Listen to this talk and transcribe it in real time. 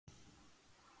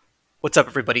What's up,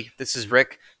 everybody? This is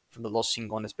Rick from the Los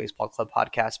Chingones Baseball Club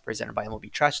podcast, presented by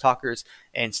MLB Trash Talkers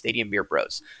and Stadium Beer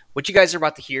Bros. What you guys are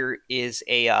about to hear is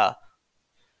a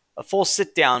full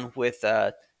sit down with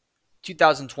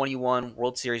 2021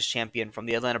 World Series champion from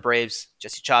the Atlanta Braves,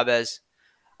 Jesse Chavez.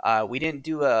 We didn't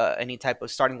do any type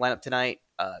of starting lineup tonight,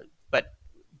 but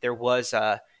there was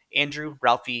Andrew,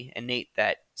 Ralphie, and Nate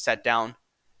that sat down,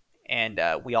 and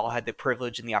we all had the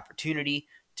privilege and the opportunity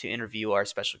to interview our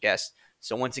special guest.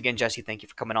 So once again, Jesse, thank you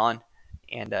for coming on.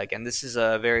 And again, this is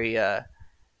a very there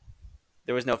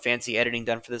was no fancy editing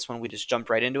done for this one. We just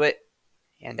jumped right into it,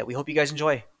 and we hope you guys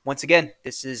enjoy. Once again,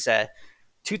 this is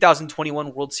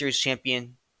 2021 World Series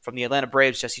champion from the Atlanta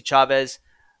Braves, Jesse Chavez.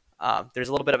 There's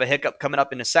a little bit of a hiccup coming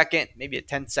up in a second, maybe a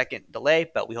 10-second delay,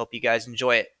 but we hope you guys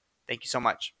enjoy it. Thank you so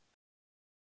much.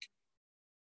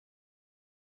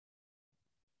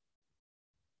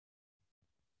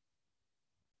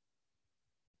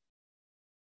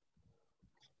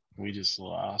 We just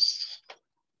lost.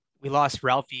 We lost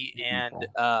Ralphie and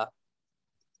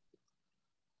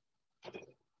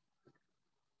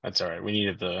That's all right. We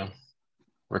needed the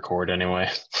record anyway.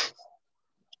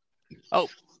 Oh,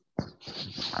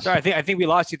 sorry. I think we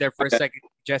lost you there for a second,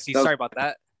 Jesse. Sorry about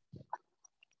that.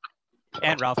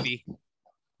 And Ralphie.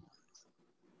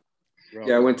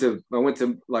 Yeah, I went to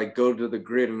like go to the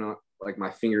grid and like my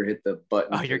finger hit the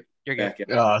button. Oh, you're good.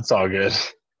 Oh, it's all good.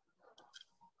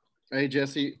 Hey,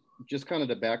 Jesse, just kind of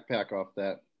to backpack off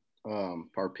that,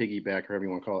 or piggyback, however you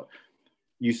want to call it.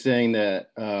 You saying that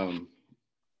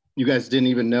you guys didn't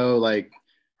even know, like,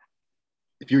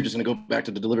 if you were just going to go back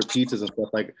to the delivered pizzas and stuff,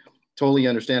 like, totally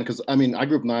understand. Because, I mean, I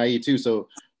grew up in the IE too, so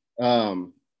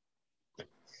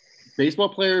baseball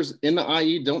players in the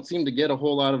IE don't seem to get a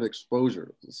whole lot of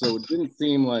exposure. So it didn't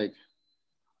seem like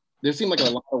 – there seemed like a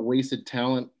lot of wasted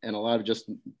talent and a lot of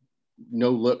just no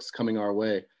looks coming our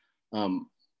way.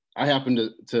 I happened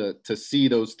to see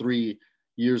those 3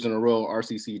 years in a row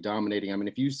RCC dominating. I mean,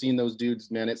 if you've seen those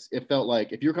dudes, man, it felt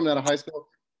like if you were coming out of high school,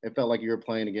 it felt like you were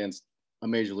playing against a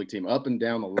major league team up and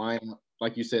down the line.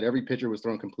 Like you said, every pitcher was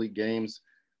throwing complete games.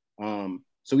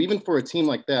 So even for a team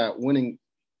like that, winning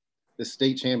the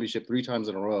state championship 3 times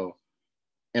in a row,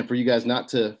 and for you guys not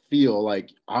to feel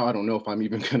like, oh, I don't know if I'm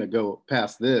even going to go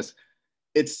past this,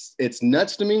 it's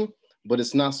nuts to me, but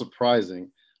it's not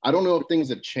surprising. I don't know if things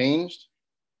have changed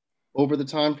over the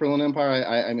time for Inland Empire.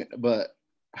 I mean, but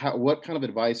what kind of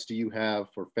advice do you have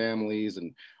for families?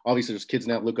 And obviously there's kids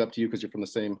now that look up to you because you're from the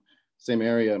same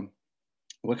area.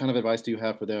 What kind of advice do you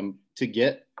have for them to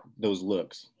get those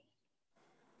looks?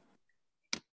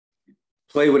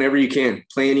 Play whenever you can.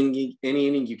 Play any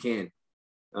inning you can.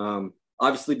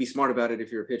 Obviously be smart about it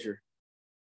if you're a pitcher.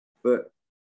 But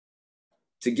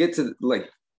to get to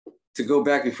go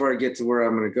back before I get to where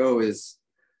I'm going to go is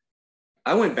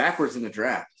I went backwards in the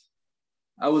draft.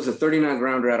 I was a 39th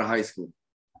rounder out of high school.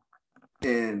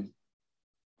 And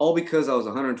all because I was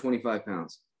 125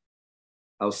 pounds.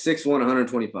 I was 6'1",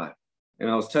 125. And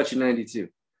I was touching 92.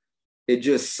 It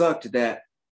just sucked that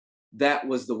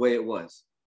was the way it was.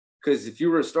 Because if you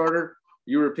were a starter,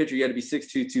 you were a pitcher, you had to be 6'2",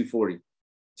 240,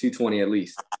 220 at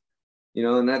least. You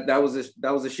know, and that was a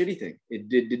shitty thing. It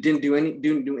didn't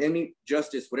do any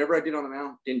justice. Whatever I did on the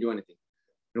mound didn't do anything.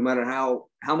 No matter how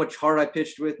much heart I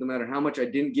pitched with, no matter how much I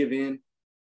didn't give in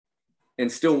and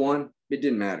still won, it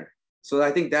didn't matter. So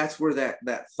I think that's where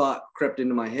that thought crept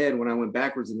into my head when I went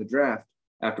backwards in the draft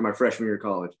after my freshman year of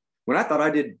college, when I thought I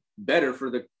did better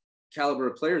for the caliber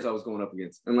of players I was going up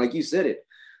against. And like you said it,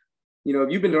 you know,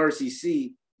 if you've been to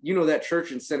RCC, you know that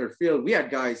church in center field, we had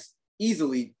guys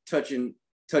easily touching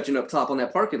up top on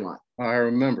that parking lot. I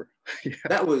remember. Yeah.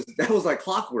 That was like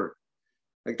clockwork.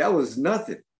 Like that was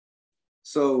nothing.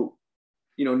 So,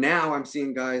 you know, now I'm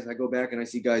seeing guys, I go back and I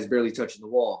see guys barely touching the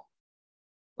wall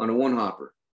on a one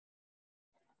hopper.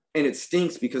 And it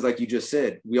stinks because like you just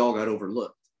said, we all got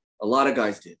overlooked. A lot of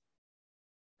guys did.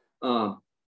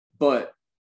 But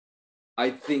I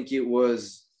think it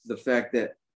was the fact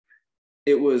that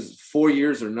it was 4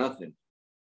 years or nothing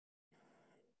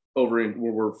over in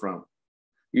where we're from.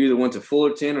 You either went to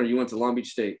Fullerton or you went to Long Beach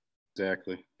State.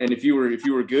 Exactly. And if you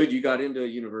were good, you got into a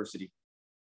university.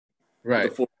 Right.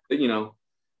 Before, you know.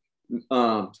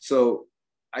 So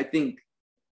I think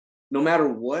no matter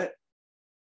what,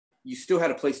 you still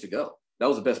had a place to go. That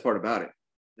was the best part about it.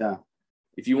 Yeah.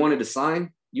 If you wanted to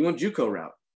sign, you went JUCO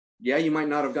route. Yeah, you might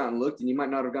not have gotten looked and you might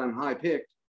not have gotten high picked,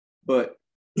 but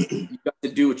you got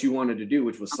to do what you wanted to do,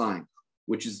 which was sign,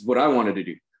 which is what I wanted to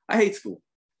do. I hated school.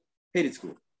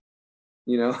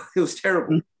 You know, it was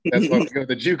terrible. That's why we go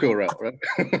the JUCO route, right?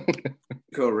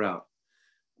 JUCO route.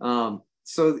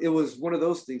 So it was one of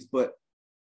those things, but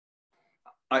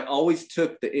I always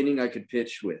took the inning I could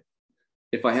pitch with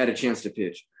if I had a chance to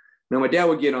pitch. Now, my dad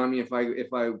would get on me if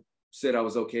I said I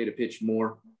was okay to pitch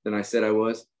more than I said I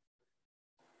was.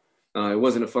 It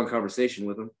wasn't a fun conversation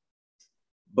with him.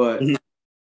 But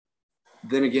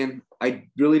then again, I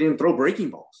really didn't throw breaking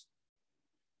balls.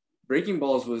 Breaking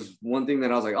balls was one thing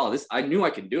that I was like, oh, I knew I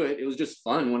could do it. It was just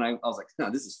fun when I was like,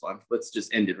 no, this is fun. Let's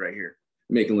just end it right here.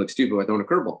 Make him look stupid by throwing a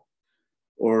curveball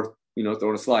or,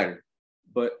 throwing a slider.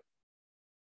 But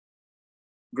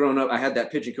growing up, I had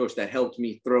that pitching coach that helped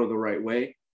me throw the right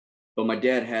way. But my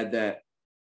dad had that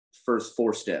first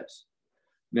 4 steps.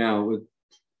 Now, with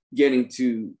getting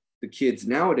to the kids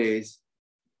nowadays,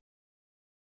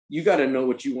 you got to know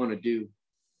what you want to do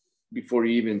before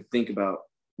you even think about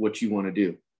what you want to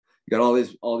do. You got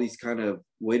all these kind of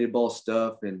weighted ball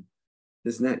stuff and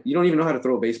this and that. You don't even know how to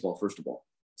throw a baseball, first of all.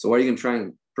 So why are you going to try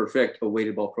and perfect a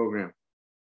weighted ball program?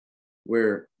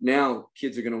 Where now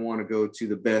kids are going to want to go to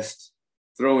the best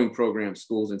throwing program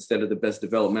schools instead of the best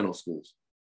developmental schools,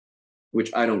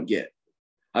 which I don't get.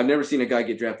 I've never seen a guy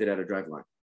get drafted at a drive line.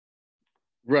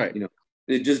 Right.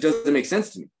 It just doesn't make sense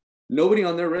to me. Nobody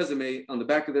on their resume, on the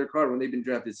back of their card when they've been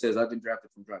drafted says, I've been drafted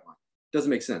from drive line. Doesn't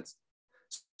make sense.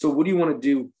 So what do you want to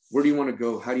do? Where do you want to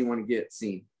go? How do you want to get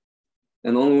seen?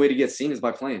 And the only way to get seen is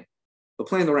by playing, but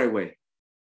playing the right way.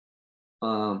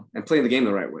 And playing the game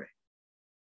the right way.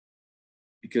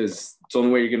 Because it's the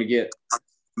only way you're going to get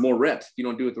more reps. If you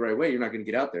don't do it the right way, you're not going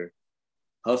to get out there.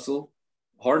 Hustle,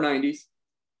 hard 90s,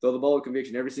 throw the ball with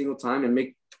conviction every single time and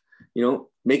make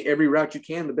every route you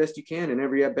can the best you can and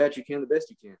every at bat you can the best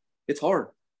you can. It's hard.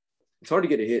 It's hard to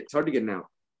get a hit. It's hard to get an out.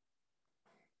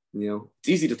 It's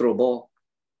easy to throw a ball.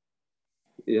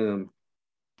 It's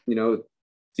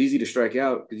easy to strike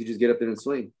out because you just get up there and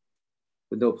swing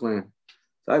with no plan.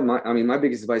 So my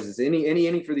biggest advice is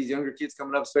any for these younger kids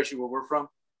coming up, especially where we're from,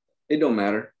 it don't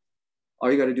matter.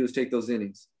 All you got to do is take those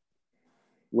innings.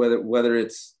 Whether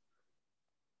it's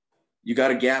you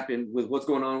got a gap in with what's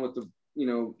going on with the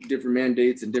different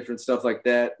mandates and different stuff like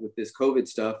that with this COVID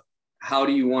stuff. How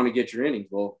do you want to get your innings?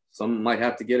 Well, some might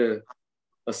have to get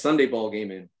a Sunday ball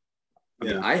game in. I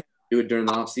mean, I had to do it during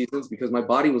the off seasons because my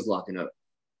body was locking up.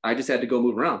 I just had to go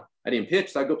move around. I didn't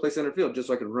pitch, so I'd go play center field just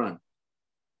so I could run.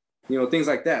 Things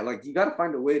like that. Like you got to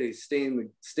find a way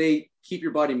to keep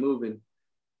your body moving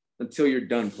until you're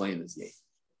done playing this game.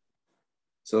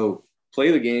 So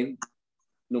play the game,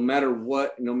 no matter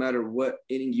what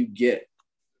inning you get,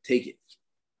 take it.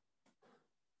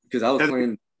 Because I was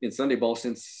playing in Sunday ball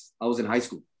since I was in high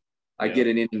school. I get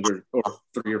an inning or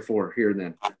 3 or 4 here and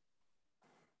then.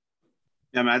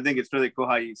 Yeah, man, I think it's really cool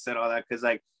how you said all that because,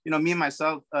 me and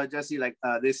myself, Jesse,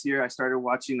 this year I started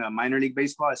watching minor league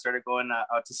baseball. I started going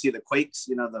out to see the Quakes,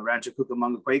 the Rancho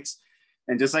Cucamonga Quakes.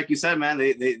 And just like you said, man,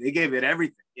 they gave it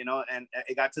everything, and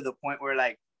it got to the point where,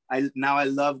 I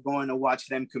love going to watch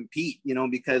them compete,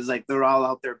 because, they're all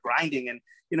out there grinding. And,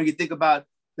 you think about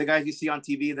the guys you see on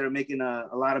TV that are making a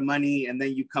lot of money, and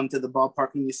then you come to the ballpark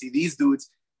and you see these dudes.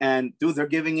 And dude, they're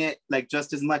giving it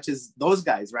just as much as those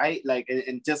guys, right?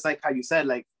 And just like how you said,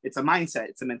 it's a mindset,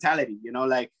 it's a mentality,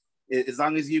 as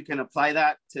long as you can apply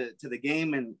that to the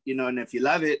game and, and if you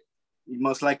love it,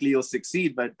 most likely you'll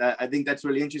succeed. But I think that's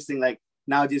really interesting.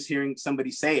 Now just hearing somebody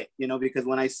say it, because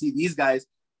when I see these guys,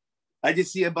 I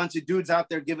just see a bunch of dudes out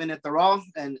there giving it their all.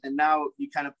 And now you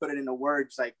kind of put it into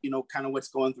words, kind of what's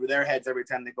going through their heads every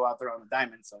time they go out there on the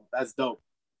diamond. So that's dope.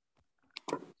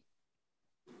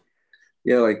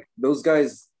 Yeah, those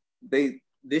guys,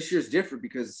 this year's different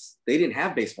because they didn't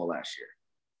have baseball last year.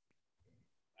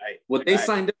 Right. What they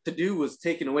signed up to do was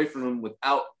taken away from them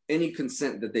without any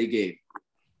consent that they gave.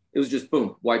 It was just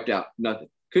boom, wiped out, nothing.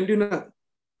 Couldn't do nothing.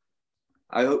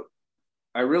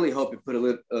 I really hope it put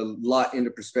a lot into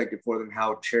perspective for them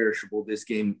how cherishable this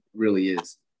game really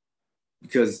is.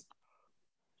 Because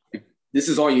if this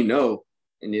is all you know,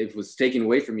 and if it was taken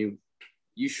away from you,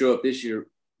 you show up this year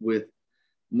with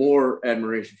more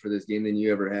admiration for this game than you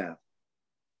ever have.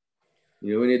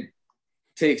 And it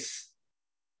takes,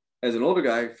 as an older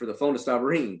guy, for the phone to stop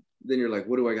ringing. Then you're like,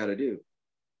 what do I got to do?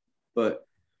 But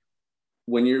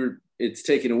when it's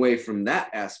taken away from that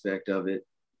aspect of it,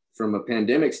 from a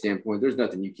pandemic standpoint, there's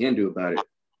nothing you can do about it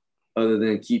other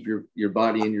than keep your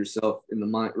body and yourself in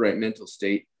the right mental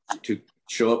state to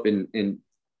show up and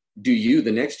do you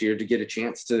the next year to get a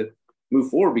chance to move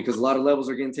forward, because a lot of levels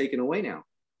are getting taken away now.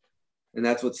 And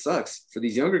that's what sucks for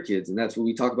these younger kids. And that's what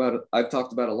we talk about. I've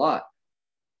talked about a lot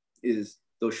is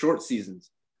those short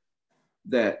seasons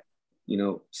that,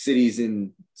 cities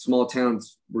and small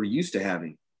towns were used to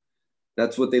having.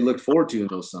 That's what they looked forward to in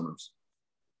those summers.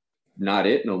 Not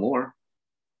it no more.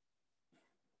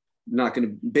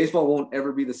 baseball won't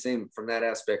ever be the same from that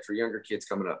aspect for younger kids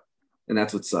coming up. And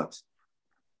that's what sucks.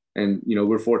 And,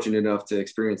 we're fortunate enough to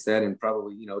experience that and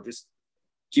probably, just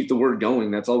keep the word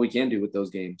going. That's all we can do with those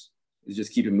games is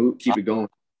just keep it going.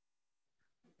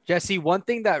 Jesse, one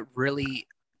thing that really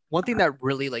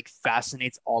like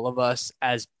fascinates all of us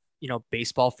as,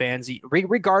 baseball fans,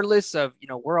 regardless of,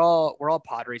 we're all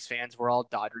Padres fans, we're all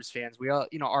Dodgers fans. We all,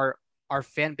 our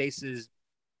fan bases,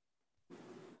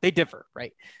 they differ,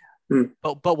 right?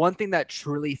 But one thing that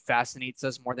truly fascinates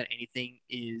us more than anything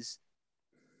is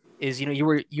you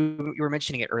were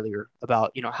mentioning it earlier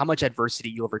about how much adversity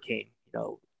you overcame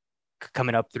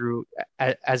coming up through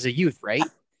as a youth, right?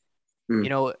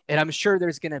 And I'm sure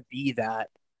there's gonna be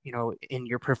that in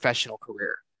your professional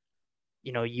career.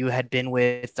 You had been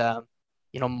with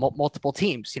multiple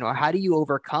teams. How did you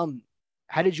overcome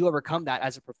that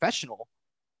as a professional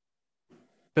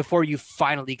before you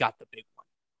finally got the big one?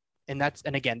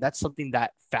 And again, that's something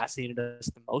that fascinated us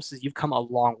the most is you've come a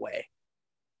long way.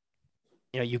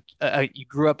 You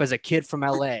grew up as a kid from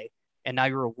LA, and now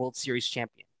you're a World Series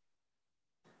champion.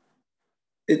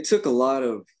 It took a lot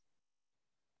of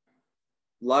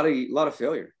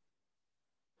failure.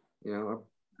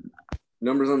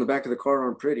 Numbers on the back of the card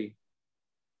aren't pretty,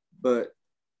 but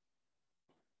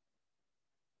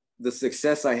the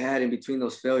success I had in between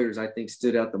those failures, I think,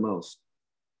 stood out the most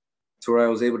to where I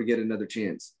was able to get another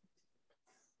chance.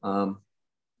 And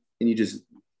you just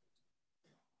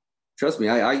trust me,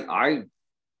 I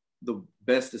the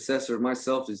best assessor of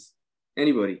myself is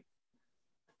anybody.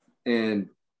 And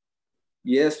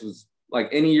yes, was like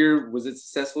any year, was it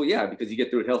successful? Yeah, because you get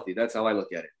through it healthy. That's how I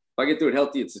look at it. If I get through it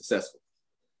healthy, it's successful.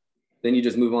 Then you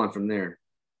just move on from there.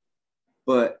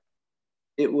 But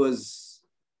it was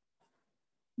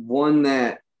one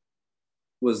that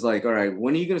was like, all right,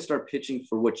 when are you going to start pitching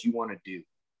for what you want to do?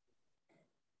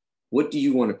 What do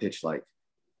you want to pitch like?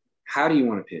 How do you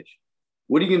want to pitch?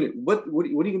 What are you going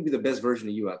to be the best version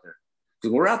of you out there?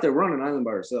 Because we're out there, we're on an island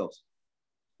by ourselves.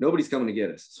 Nobody's coming to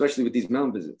get us, especially with these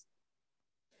mound visits.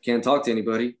 Can't talk to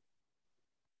anybody.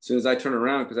 As soon as I turn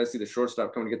around, because I see the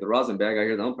shortstop coming to get the rosin bag, I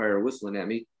hear the umpire whistling at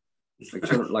me.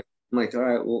 I'm like, all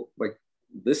right, well, like,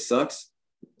 this sucks.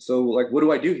 So, like, what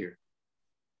do I do here?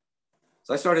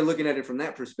 So I started looking at it from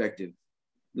that perspective,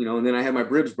 and then I had my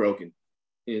ribs broken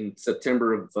in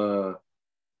September of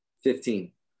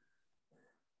 15.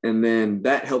 And then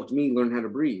that helped me learn how to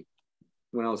breathe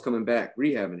when I was coming back,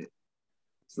 rehabbing it.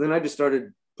 So then I just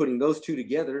started putting those two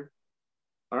together.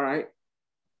 All right.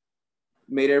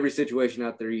 Made every situation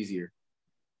out there easier.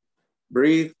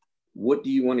 Breathe. What do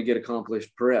you want to get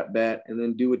accomplished per at bat? And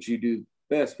then do what you do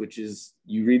best, which is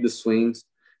you read the swings,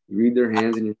 you read their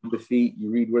hands, and you read the feet, you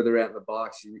read where they're at in the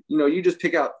box. You just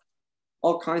pick out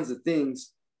all kinds of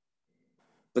things,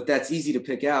 but that's easy to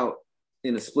pick out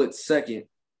in a split second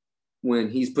when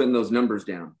he's putting those numbers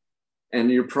down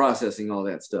and you're processing all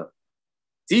that stuff.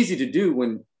 It's easy to do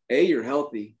when you're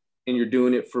healthy and you're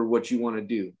doing it for what you want to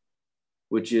do,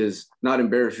 which is not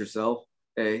embarrass yourself,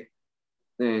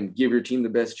 and give your team the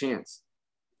best chance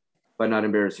by not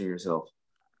embarrassing yourself.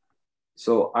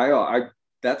 So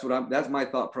that's my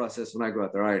thought process when I go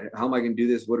out there. All right, how am I going to do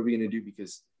this? What are we going to do?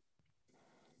 Because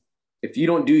if you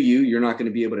don't do you're not going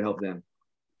to be able to help them.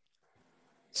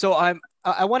 So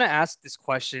I want to ask this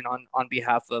question on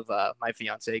behalf of my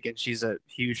fiance. Again, she's a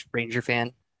huge Ranger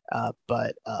fan,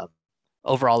 but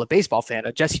overall a baseball fan,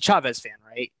 a Jesse Chavez fan,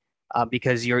 right?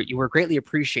 Because you were greatly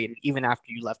appreciated even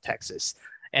after you left Texas.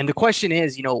 And the question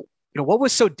is, what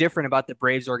was so different about the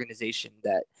Braves organization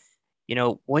that,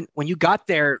 when you got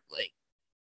there, like,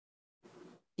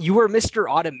 you were Mr.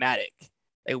 Automatic.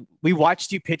 Like, we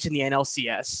watched you pitch in the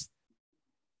NLCS.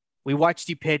 We watched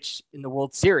you pitch in the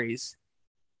World Series.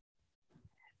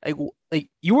 Like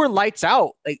you were lights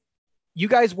out. Like, you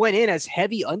guys went in as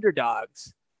heavy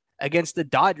underdogs against the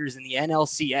Dodgers in the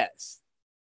NLCS.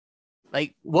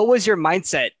 Like, what was your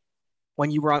mindset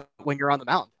when you're on the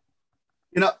mound?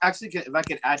 Actually, if I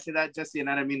could add to that, Jesse, and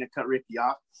I didn't mean to cut Ricky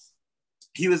off.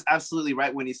 He was absolutely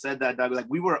right when he said that, Doug. Like,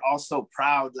 we were all so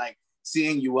proud, like,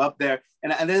 seeing you up there.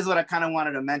 And this is what I kind of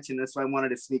wanted to mention. That's why I wanted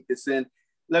to sneak this in.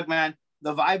 Look, man,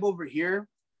 the vibe over here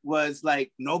was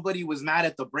like nobody was mad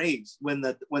at the Braves. When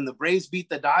the Braves beat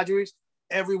the Dodgers,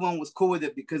 everyone was cool with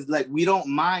it because, like, we don't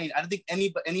mind. I don't think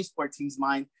any sport teams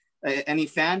mind, any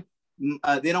fan.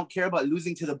 They don't care about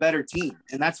losing to the better team.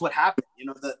 And that's what happened.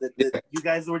 You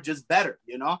guys were just better,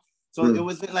 So it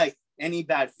wasn't like any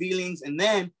bad feelings. And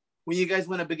then when you guys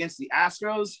went up against the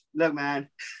Astros, look, man,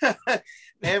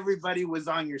 everybody was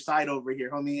on your side over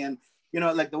here, homie. And,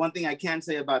 like, the one thing I can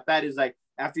say about that is, like,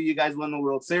 after you guys won the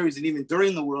World Series, and even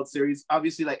during the World Series,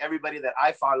 obviously, like everybody that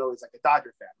I follow is like a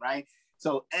Dodger fan, right?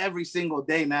 So every single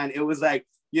day, man, it was like,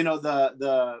 you know,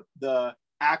 the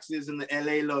axes and the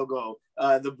LA logo,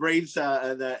 the Braves,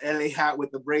 the LA hat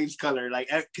with the Braves color, like,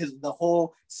 because the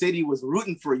whole city was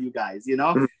rooting for you guys, you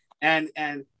know, and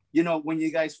you know, when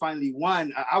you guys finally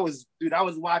won, I was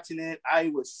watching it. I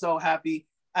was so happy.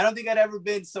 I don't think I'd ever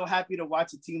been so happy to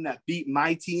watch a team that beat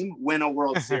my team win a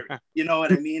World Series. You know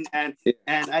what I mean? And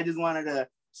I just wanted to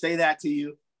say that to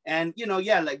you. And, you know,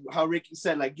 yeah, like how Ricky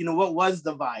said, like, you know, what was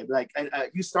the vibe? Like,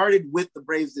 you started with the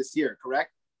Braves this year,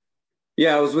 correct?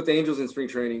 Yeah, I was with the Angels in spring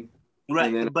training. Right.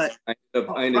 And then But I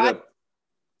ended up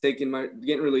getting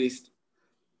released.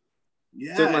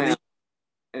 Yeah. Took my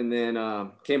and then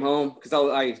came home because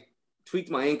I tweaked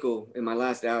my ankle in my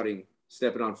last outing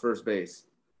stepping on first base.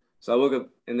 So I woke up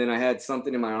and then I had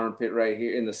something in my armpit right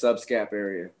here in the subscap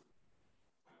area.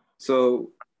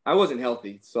 So I wasn't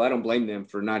healthy. So I don't blame them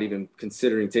for not even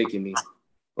considering taking me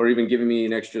or even giving me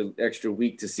an extra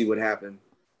week to see what happened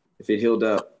if it healed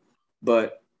up.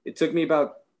 But it took me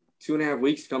about 2.5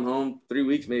 weeks to come home, 3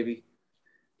 weeks maybe.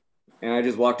 And I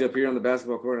just walked up here on the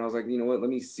basketball court and I was like, you know what, let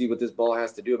me see what this ball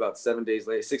has to do about 6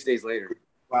 days later.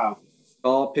 Wow.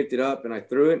 Ball picked it up and I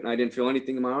threw it and I didn't feel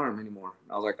anything in my arm anymore.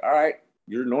 I was like, all right,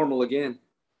 you're normal again.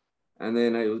 And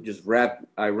then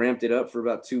I ramped it up for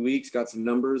about 2 weeks, got some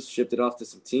numbers, shipped it off to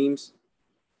some teams.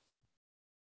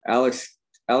 Alex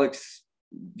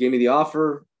gave me the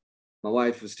offer. My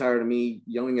wife was tired of me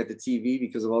yelling at the TV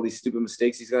because of all these stupid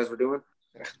mistakes these guys were doing.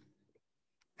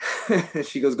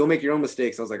 She goes, go make your own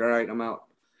mistakes. I was like, all right, I'm out.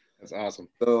 That's awesome.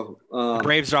 So The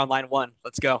Braves are on line 1.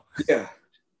 Let's go. Yeah.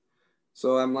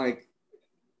 So I'm like,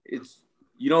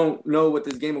 you don't know what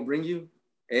this game will bring you.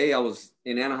 I was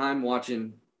in Anaheim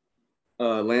watching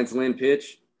Lance Lynn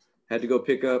pitch. Had to go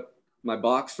pick up my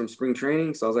box from spring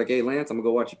training. So I was like, hey, Lance, I'm going to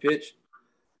go watch you pitch.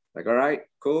 Like, all right,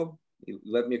 cool. He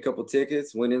left me a couple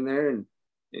tickets, went in there and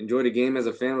enjoyed a game as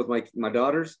a fan with my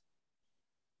daughters.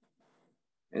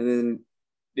 And then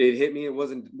it hit me. It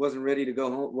wasn't ready to go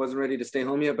home, wasn't ready to stay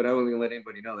home yet, but I wasn't going to let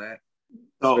anybody know that.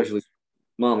 Especially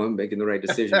Mama making the right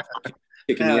decision,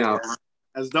 kicking me out.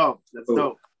 That's dope. That's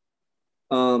dope.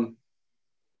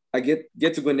 I get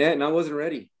to Gwinnett and I wasn't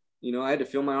ready. You know, I had to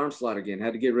feel my arm slot again. I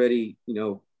had to get ready, you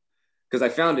know, because I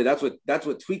found it. That's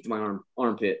what tweaked my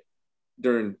armpit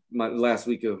during my last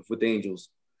week with the Angels.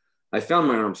 I found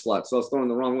my arm slot, so I was throwing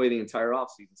the wrong way the entire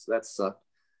offseason. So that sucked.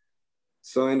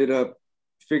 So I ended up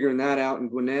figuring that out in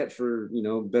Gwinnett for, you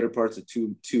know, better parts of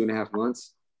 2.5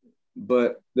 months.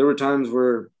 But there were times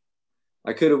where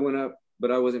I could have went up,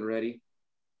 but I wasn't ready.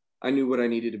 I knew what I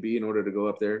needed to be in order to go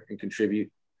up there and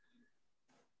contribute.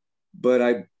 But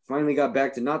I finally got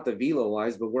back to not the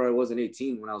velo-wise, but where I was in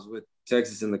 18 when I was with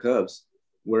Texas and the Cubs,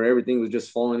 where everything was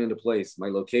just falling into place. My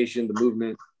location, the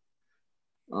movement,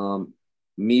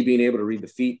 me being able to read the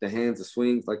feet, the hands, the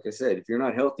swings. Like I said, if you're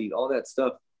not healthy, all that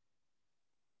stuff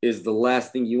is the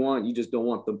last thing you want. You just don't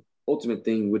want the ultimate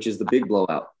thing, which is the big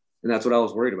blowout. And that's what I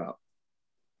was worried about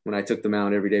when I took the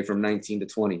mound every day from 19 to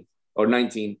 20. Or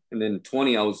 19, and then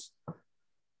 20, I was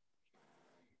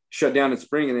shut down in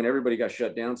spring, and then everybody got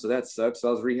shut down, so that sucks. So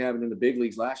I was rehabbing in the big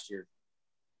leagues last year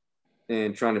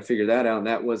and trying to figure that out, and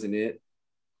that wasn't it.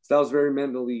 So that was very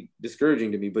mentally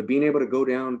discouraging to me. But being able to go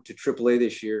down to AAA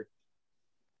this year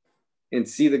and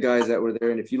see the guys that were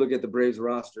there, and if you look at the Braves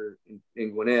roster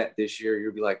in Gwinnett this year,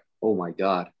 you'll be like, oh, my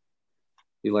God.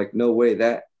 You're like, no way.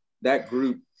 That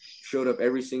group showed up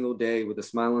every single day with a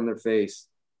smile on their face,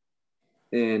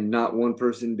 and not one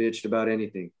person bitched about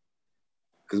anything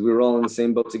because we were all in the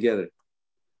same boat together.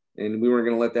 And we weren't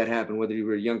going to let that happen, whether you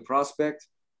were a young prospect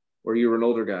or you were an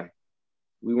older guy.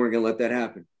 We weren't going to let that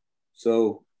happen.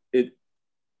 So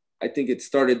I think it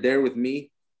started there with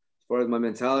me as far as my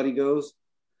mentality goes.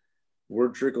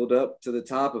 Word trickled up to the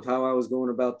top of how I was going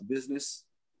about the business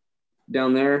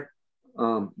down there.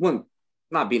 One,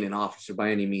 not being an officer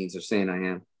by any means or saying I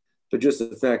am, but just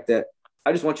the fact that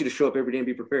I just want you to show up every day and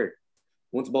be prepared.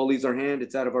 Once the ball leaves our hand,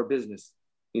 it's out of our business.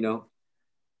 You know,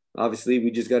 obviously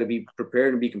we just got to be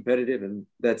prepared and be competitive, and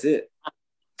that's it.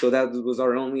 So that was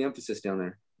our only emphasis down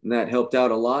there. And that helped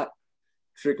out a lot,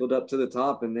 trickled up to the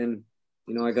top. And then,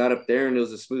 you know, I got up there and it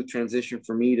was a smooth transition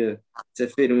for me to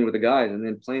fit in with the guys, and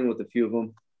then playing with a few of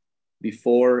them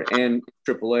before and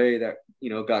AAA that, you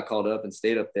know, got called up and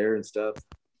stayed up there and stuff.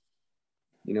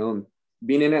 You know,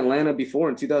 being in Atlanta before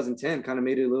in 2010 kind of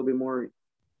made it a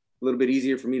little bit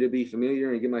easier for me to be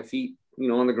familiar and get my feet, you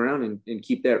know, on the ground and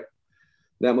keep that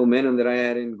momentum that I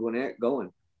had in Gwinnett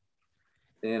going.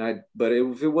 But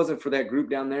if it wasn't for that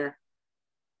group down there,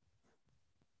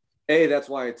 that's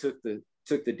why I took the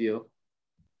deal.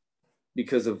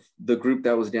 because of the group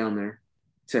that was down there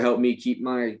to help me keep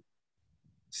my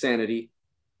sanity.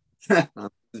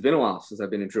 It's been a while since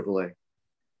I've been in AAA.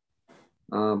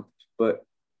 But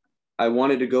I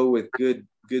wanted to go with good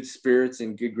spirits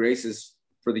and good graces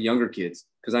for the younger kids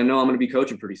because I know I'm going to be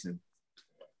coaching pretty soon.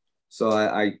 So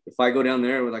I if I go down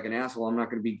there with like an asshole, I'm not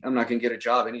going to get a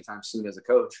job anytime soon as a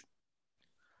coach.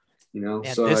 You know,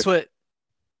 And so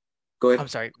go ahead. I'm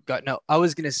sorry. No, I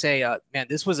was gonna say, man,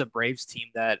 this was a Braves team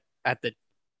that at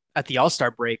the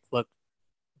All-Star break looked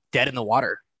dead in the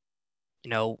water. You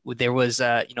know, there was,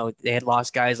 they had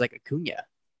lost guys like Acuna,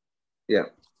 Yeah.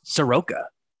 Soroka.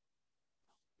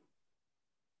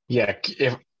 Yeah,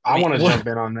 if I I mean, want to what? jump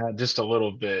in on that just a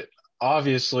little bit.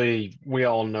 Obviously, we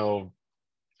all know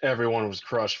everyone was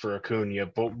crushed for Acuna,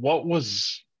 but what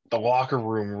was the locker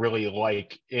room really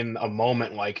like in a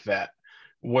moment like that,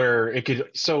 where it could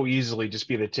so easily just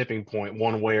be the tipping point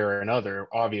one way or another?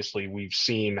 Obviously, we've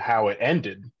seen how it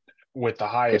ended with the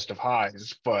highest of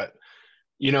highs, but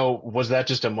was that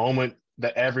just a moment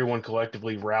that everyone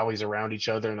collectively rallies around each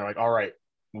other and they're like, all right,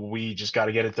 we just got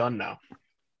to get it done now?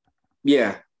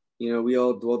 Yeah. We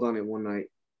all dwelled on it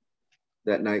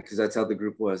that night because that's how the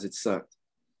group was. It sucked.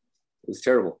 It was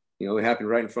terrible. It happened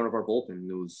right in front of our bullpen.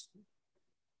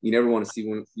 You never want to see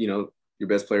one, your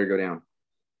best player go down.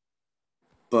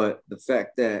 But the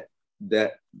fact that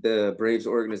the Braves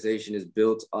organization is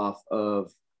built off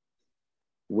of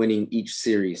winning each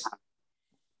series,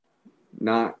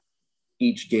 not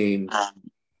each game,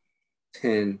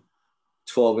 10,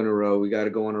 12 in a row. We got to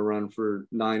go on a run for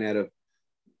 9 out of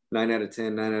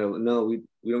 10, no,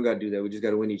 we don't got to do that. We just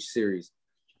got to win each series.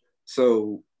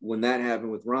 So when that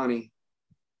happened with Ronnie,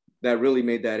 that really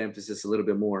made that emphasis a little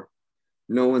bit more,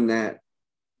 knowing that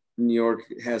New York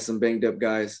has some banged up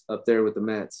guys up there with the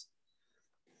Mets.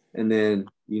 And then,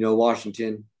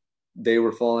 Washington, they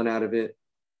were falling out of it.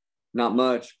 Not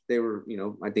much. They were,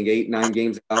 I think 8, 9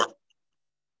 games out.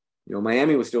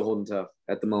 Miami was still holding tough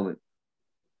at the moment.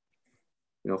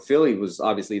 Philly was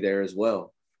obviously there as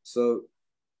well. So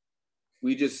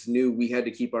we just knew we had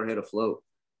to keep our head afloat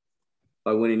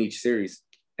by winning each series.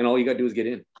 And all you got to do is get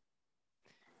in.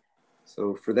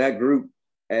 So for that group,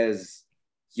 as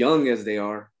young as they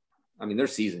are, I mean, they're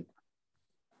seasoned.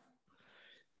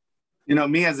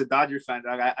 Me as a Dodger fan,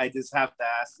 I just have to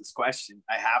ask this question.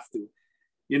 I have to.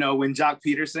 When Jock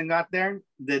Peterson got there,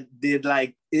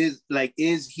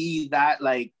 is he that,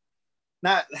 like,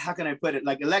 not, how can I put it,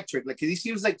 like electric? Like, 'cause he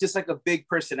seems like just like a big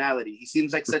personality. He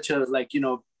seems like such a, like,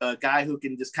 a guy who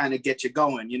can just kind of get you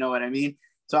going. You know what I mean?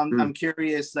 So I'm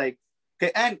curious, like,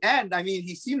 okay, and I mean,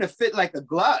 he seemed to fit like a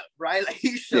glove, right? Like,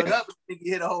 he showed up, I think he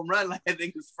hit a home run, like, I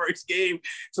think his first game.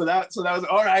 So that was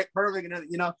all right, perfect.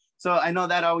 And, so I know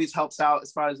that always helps out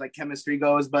as far as like chemistry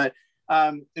goes, but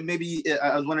and maybe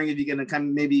I was wondering if you can kind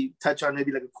of maybe touch on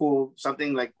maybe like a cool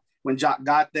something like when Jock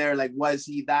got there, like, was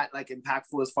he that like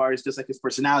impactful as far as just like his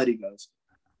personality goes?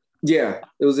 Yeah,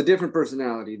 it was a different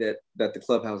personality that the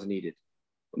clubhouse needed,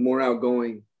 more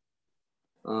outgoing.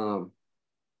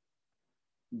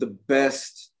 The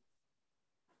best,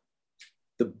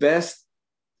 and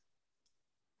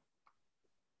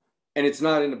it's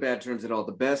not in the bad terms at all,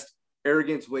 the best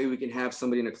arrogant way we can have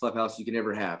somebody in a clubhouse you can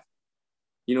ever have.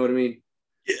 You know what I mean?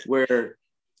 Yeah. Where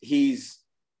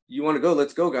you want to go,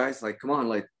 let's go, guys. Like, come on,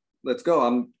 like, let's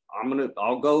go.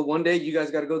 I'll go one day, you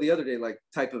guys got to go the other day, like,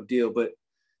 type of deal. But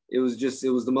it was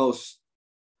the most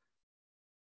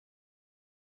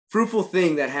fruitful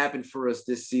thing that happened for us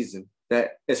this season,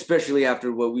 that especially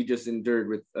after what we just endured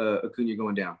with Acuna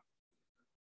going down.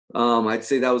 I'd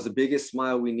say that was the biggest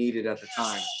smile we needed at the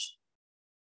time.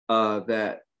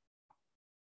 That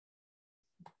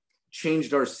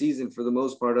changed our season for the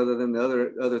most part, other than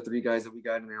the other 3 guys that we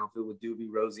got in the outfield with Doobie,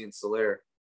 Rosie, and Soler.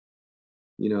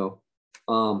 And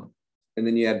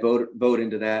then you add Vogt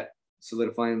into that,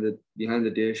 solidifying the behind the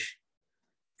dish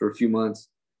for a few months.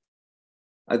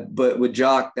 But with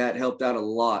Jock, that helped out a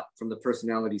lot from the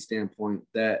personality standpoint.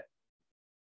 That,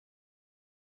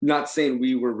 not saying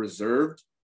we were reserved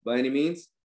by any means,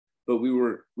 but we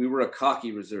were a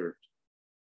cocky reserved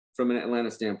from an Atlanta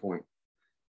standpoint.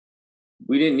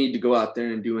 We didn't need to go out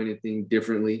there and do anything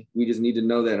differently. We just need to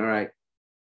know that, all right,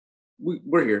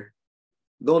 we're here.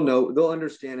 They'll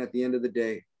understand at the end of the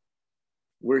day,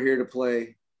 we're here to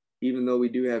play, even though we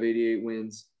do have 88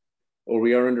 wins or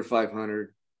we are under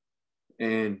 500.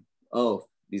 And,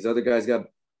 these other guys got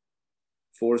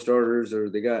 4 starters,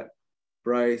 or they got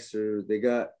Bryce, or they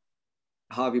got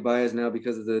Javi Baez now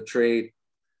because of the trade.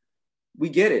 We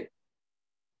get it.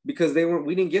 Because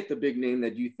we didn't get the big name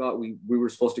that you thought we were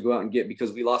supposed to go out and get,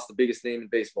 because we lost the biggest name in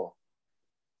baseball.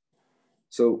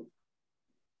 So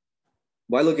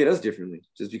why look at us differently?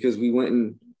 Just because we went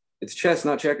and it's chess,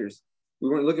 not checkers. We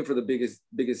weren't looking for the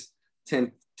biggest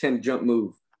 10 jump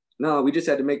move. No, we just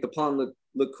had to make the pawn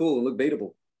look cool and look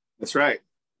baitable. That's right.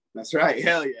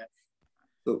 Hell yeah.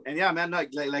 So, And yeah, man,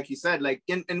 like you said, like,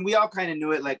 and we all kind of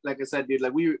knew it. Like I said, dude,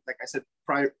 like I said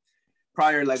prior,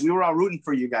 like we were all rooting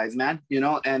for you guys, man, you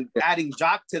know, and adding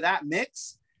Jock to that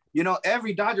mix, you know,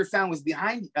 every Dodger fan was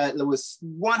behind, was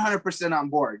 100% on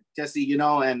board, Jesse, you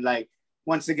know, and like,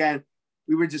 once again,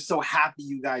 we were just so happy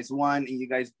you guys won and you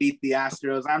guys beat the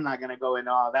Astros. I'm not going to go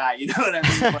into all that, you know what I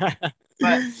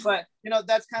mean? But, you know,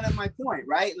 that's kind of my point,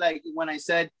 right? Like when I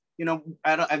said, you know,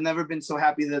 I've never been so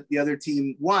happy that the other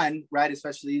team won, right?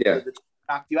 Especially the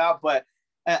knocked you out. But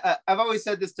I've always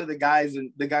said this to the guys,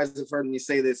 and the guys have heard me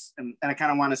say this, and I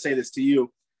kind of want to say this to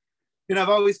you. You know, I've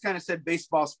always kind of said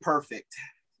baseball's perfect.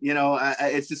 You know,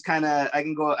 it's just kind of, I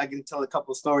can tell a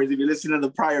couple stories. If you listen to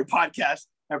the prior podcast,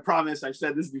 I promise I've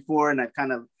said this before, and I've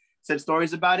kind of said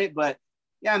stories about it. But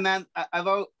yeah, man,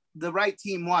 the right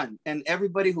team won, and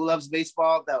everybody who loves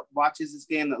baseball, that watches this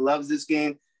game, that loves this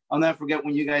game, I'll never forget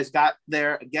when you guys got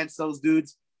there against those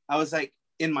dudes. I was like,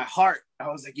 in my heart, I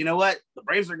was like, you know what? The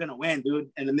Braves are going to win, dude.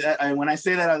 And when I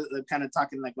say that, I'm kind of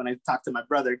talking like when I talk to my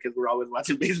brother, because we're always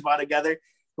watching baseball together.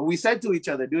 But we said to each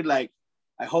other, dude, like,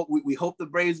 we hope the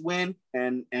Braves win.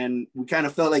 And we kind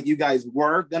of felt like you guys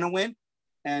were going to win.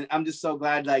 And I'm just so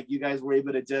glad, like, you guys were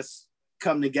able to just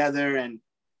come together and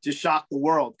just shock the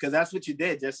world. Because that's what you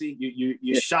did, Jesse.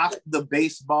 You shocked the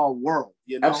baseball world,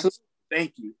 you know? Absolutely.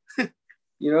 Thank you.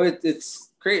 You know,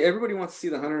 it's great. Everybody wants to see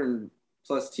the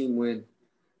 100+ team win,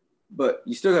 but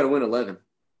you still got to win 11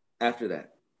 after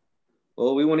that.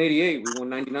 Well, we won 88. We won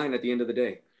 99 at the end of the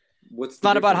day. It's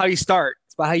not about how you start.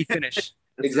 It's about how you finish.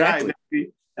 Exactly.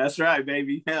 Right, that's right,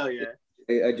 baby. Hell yeah.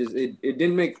 It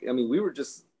didn't make, I mean,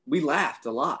 we laughed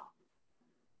a lot.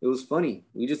 It was funny.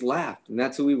 We just laughed, and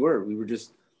that's who we were. We were just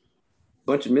a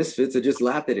bunch of misfits that just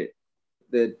laughed at it.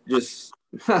 That just,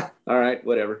 all right,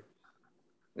 whatever.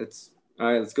 All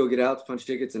right, let's go get out, punch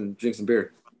tickets, and drink some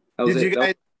beer. Did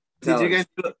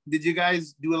you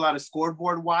guys do a lot of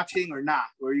scoreboard watching or not?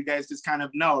 Or you guys just kind of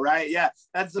know, right? Yeah,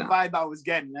 that's the vibe I was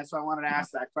getting. That's why I wanted to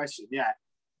ask that question. Yeah.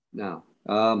 No.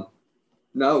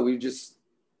 No, we just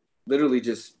literally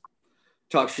just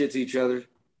talk shit to each other.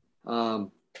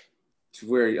 To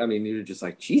where, I mean, you're just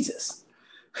like, Jesus.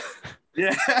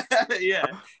 Yeah. Yeah.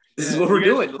 This is what we're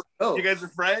doing. You guys are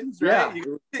friends, right? Yeah.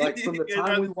 Like from the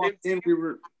time we walked in,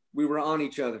 we were on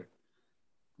each other,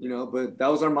 you know, but that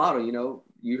was our motto, you know.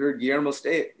 You heard Guillermo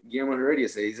Heredia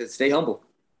say, he said, stay humble,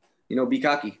 you know, be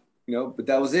cocky, you know, but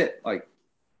that was it. Like,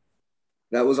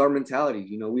 that was our mentality,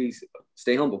 you know, we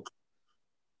stay humble.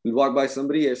 We'd walk by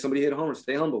somebody, if somebody hit a homer,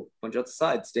 stay humble, punch out the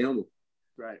side, stay humble.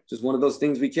 Right. Just one of those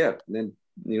things we kept. And then,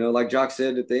 you know, like Jock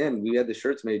said at the end, we had the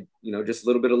shirts made, you know, just a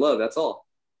little bit of love. That's all.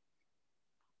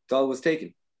 That's all it was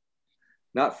taken.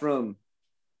 Not from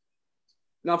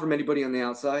anybody on the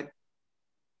outside,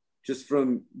 just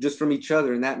from each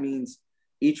other. And that means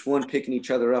each one picking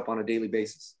each other up on a daily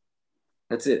basis.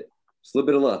 That's it. Just a little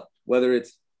bit of love, whether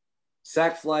it's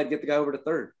sack fly to get the guy over to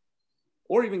third,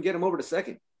 or even get him over to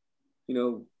second, you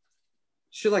know,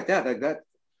 shit like that,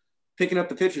 picking up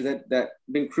the pitcher that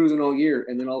been cruising all year.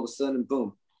 And then all of a sudden,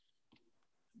 boom,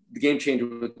 the game changer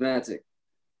with Matzek.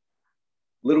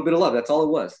 A little bit of love. That's all it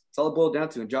was. That's all it boiled down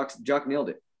to. And Jock nailed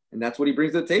it. And that's what he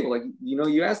brings to the table. Like, you know,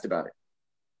 you asked about it.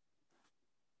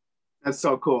 That's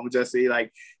so cool, Jesse.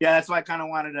 Like, yeah, that's why I kind of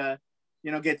wanted to,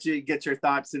 you know, get your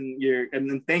thoughts and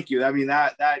then thank you. I mean,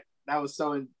 that was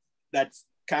so, that's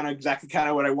kind of exactly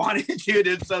what I wanted you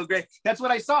to. It's so great. That's what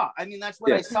I saw. I mean, that's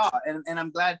what I saw. And I'm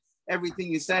glad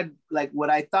everything you said, like what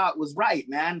I thought was right,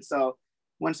 man. So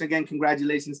once again,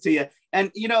 congratulations to you.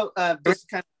 And, you know, just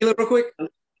kind of real quick.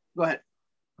 Go ahead.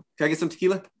 Can I get some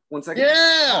tequila? 1 second.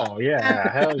 Yeah. Oh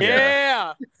yeah. Hell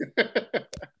yeah. Yeah.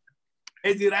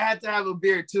 Hey, dude, I had to have a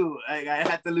beer too. I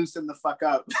had to loosen the fuck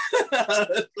up.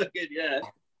 Yeah.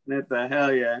 What the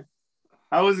hell, yeah.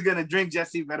 I wasn't gonna drink,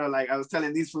 Jesse, but like I was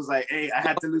telling these fools, like, hey, I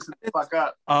had to loosen the fuck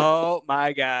up. Oh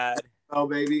my God. Oh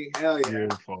baby, hell yeah.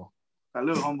 Beautiful.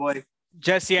 Salud, homeboy.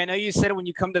 Jesse, I know you said when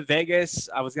you come to Vegas,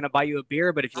 I was gonna buy you a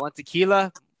beer, but if you want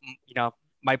tequila, you know,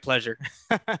 my pleasure.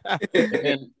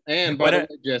 and by the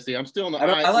way, Jesse, I'm still in the.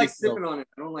 I like sipping on it.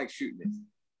 I don't like shooting it.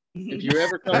 If you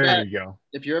ever come back, you go.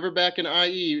 If you're ever back in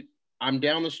IE, I'm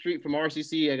down the street from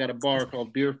RCC. I got a bar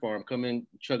called Beer Farm. Come in,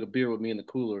 chug a beer with me in the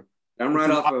cooler. I'm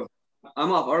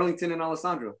off Arlington and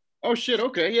Alessandro. Oh shit!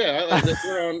 Okay, yeah.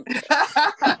 We're on.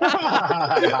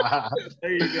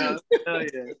 There you go. Hell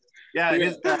yeah.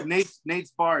 Yeah,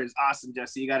 Nate's bar is awesome,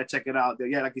 Jesse. You got to check it out.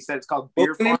 Yeah, like you said, it's called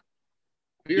Beer Farm.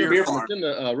 Beer farm. It's in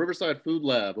the Riverside Food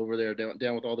Lab over there,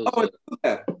 down with all those. Oh,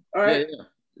 yeah. All right. Yeah.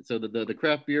 So the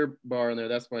craft beer bar in there,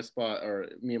 that's my spot, or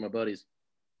me and my buddies.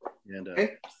 And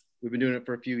we've been doing it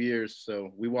for a few years.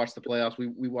 So we watch the playoffs.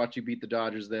 We watch you beat the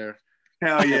Dodgers there.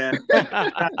 Hell yeah.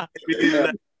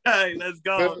 Hey, let's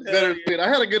go. I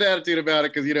had a good attitude about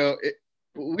it because,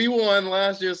 we won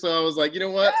last year. So I was like, you know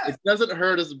what? Yeah. It doesn't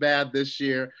hurt us bad this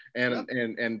year.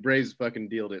 And Braves fucking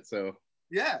dealed it. So.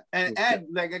 Yeah, and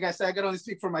like I said, I can only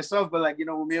speak for myself, but like,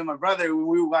 when me and my brother, when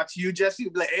we watch you, Jesse,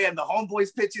 we'd be like, hey, and the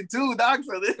homeboys pitching too, dog.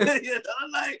 So this,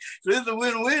 like, so this is a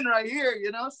win-win right here,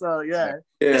 So yeah.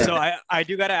 So I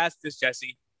do gotta ask this,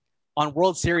 Jesse. On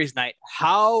World Series night,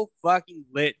 how fucking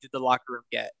lit did the locker room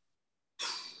get?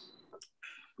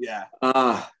 Yeah.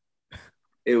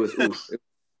 It was pretty fun.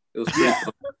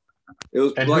 It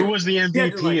was. And like, who was the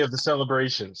MVP of the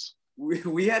celebrations?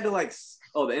 We had to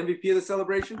the MVP of the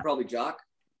celebration, probably Jock.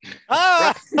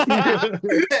 Ah! Hell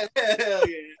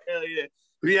yeah.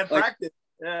 We had practice.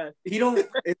 Yeah. He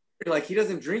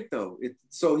doesn't drink though.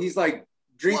 So he's like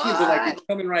drinking, but like it's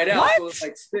coming right out. So it's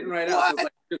like spitting right out. So it's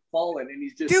like just falling, and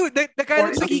he's just. Dude, the guy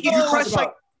looks like he can crush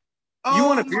like. You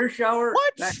want a beer shower?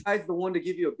 What? That guy's the one to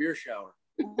give you a beer shower.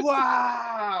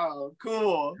 Wow,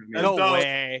 cool. No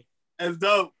way. That's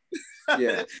dope.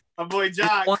 Yeah. My boy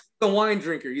Jock. He's a wine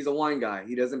drinker. He's a wine guy.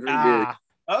 He doesn't drink beer.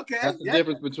 Okay. That's the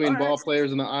difference between ball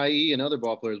players in the IE and other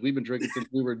ball players. We've been drinking since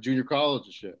we were junior college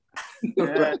and shit.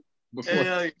 Yeah.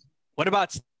 What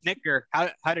about Snicker?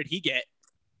 How did he get?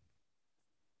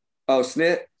 Oh,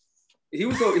 Snit. He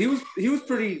was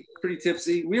pretty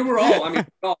tipsy. We were all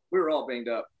banged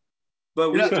up.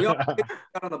 But we all got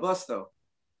on the bus though.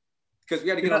 Because we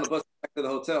had to get on the bus back to the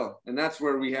hotel. And that's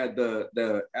where we had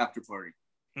the after party.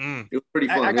 It was pretty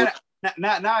fun.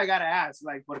 Now I gotta ask,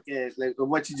 like what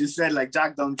you just said, like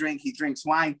Jock don't drink, he drinks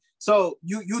wine. So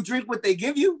you drink what they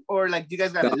give you, or like do you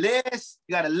guys got a list?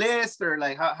 You got a list, or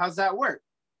like how's that work?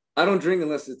 I don't drink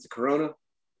unless it's a Corona.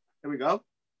 There we go.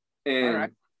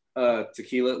 And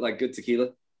tequila, like good tequila.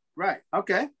 Right.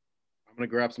 Okay. I'm gonna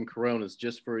grab some Coronas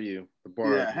just for you. The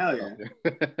bar. Yeah, hell yeah.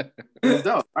 That's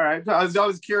dope. All right. I was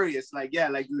always curious, like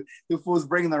the fools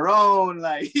bring their own,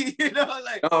 like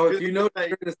Oh, if you know,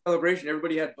 during the celebration,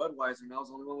 everybody had Budweiser, and I was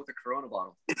the only one with a Corona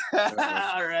bottle.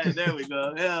 All right, there we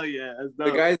go. Hell yeah. That's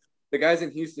dope. The guys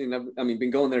in Houston,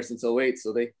 been going there since 2008,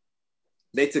 so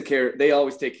they took care. They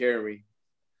always take care of me.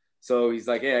 So he's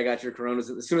like, hey, I got your Coronas.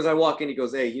 As soon as I walk in, he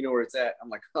goes, hey, you know where it's at? I'm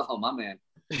like, oh, my man.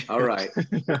 All right.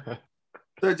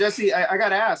 So Jesse, I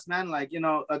gotta ask, man, like,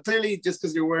 clearly just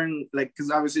because you're wearing, like,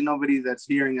 because obviously nobody that's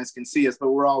hearing us can see us,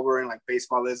 but we're all wearing like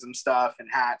baseballism stuff and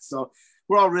hats. So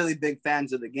we're all really big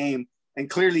fans of the game. And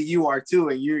clearly you are too,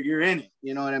 and you're in it,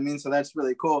 you know what I mean? So that's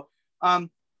really cool.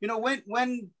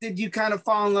 When did you kind of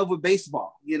fall in love with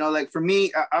baseball? Like for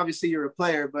me, obviously you're a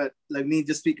player, but like me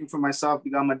just speaking for myself,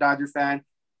 because I'm a Dodger fan,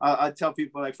 I tell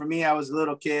people, like for me, I was a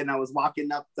little kid and I was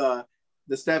walking up the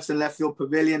steps in left field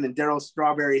pavilion, and Darryl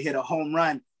Strawberry hit a home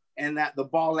run, and that the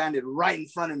ball landed right in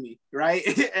front of me, right?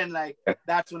 And like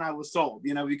that's when I was sold,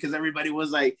 because everybody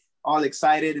was like all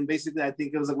excited, and basically I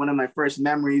think it was like one of my first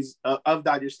memories of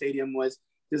Dodger Stadium was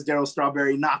just Darryl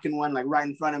Strawberry knocking one like right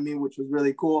in front of me, which was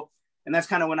really cool. And that's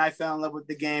kind of when I fell in love with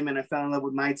the game, and I fell in love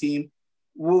with my team.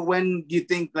 When do you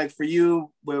think, like for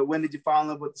you, when did you fall in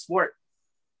love with the sport?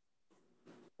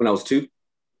 When I was 2.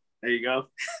 There you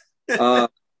go.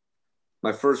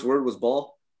 My first word was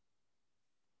ball.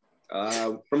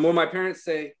 From what my parents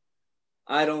say,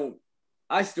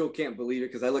 I still can't believe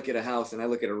it, because I look at a house and I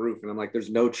look at a roof and I'm like,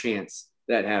 there's no chance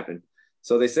that happened.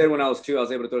 So they said when I was 2, I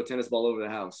was able to throw a tennis ball over the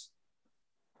house.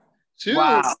 2?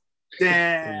 Wow.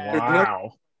 Damn.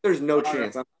 Wow. There's no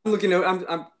chance. I'm looking at,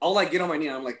 I'm all I get on my knee.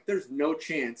 I'm like, there's no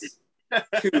chance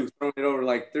to throwing it over.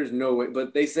 Like, there's no way.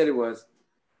 But they said it was.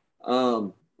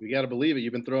 We got to believe it.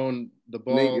 You've been throwing the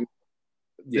ball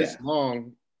this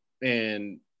long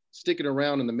and sticking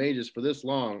around in the majors for this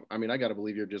long. I mean, I got to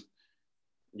believe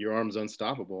your arm's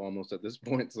unstoppable almost at this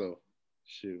point. So,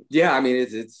 shoot. Yeah, I mean,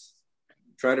 it's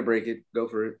try to break it, go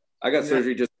for it. I got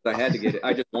surgery just because I had to get it.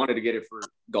 I just wanted to get it for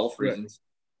golf reasons.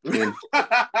 And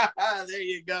there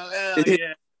you go. Hell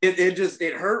yeah.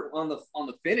 It hurt on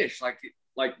the finish, like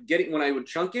getting when I would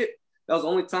chunk it. That was the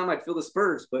only time I'd feel the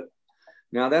spurs. But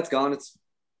now that's gone. It's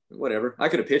whatever. I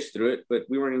could have pitched through it, but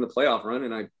we weren't in the playoff run,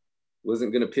 and I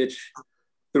wasn't going to pitch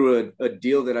through a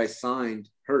deal that I signed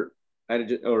hurt. That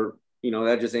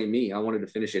just ain't me. I wanted to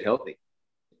finish it healthy,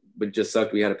 but it just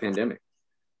sucked. We had a pandemic.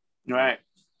 Right.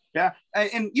 Yeah.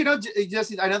 And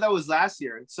Jesse, I know that was last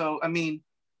year. So, I mean,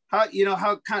 how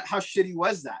shitty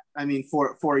was that? I mean,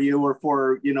 for you or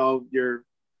for, your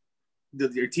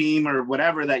your team or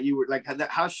whatever that you were like?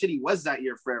 How shitty was that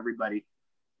year for everybody?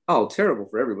 Oh, terrible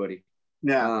for everybody.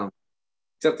 Yeah.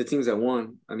 Except the teams that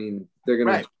won. I mean, they're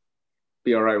gonna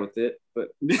be all right with it. But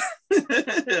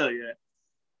hell yeah.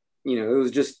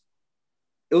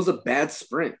 It was a bad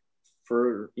sprint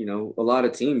for a lot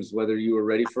of teams, whether you were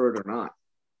ready for it or not.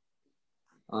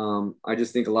 I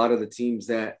just think a lot of the teams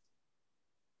that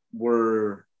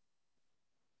were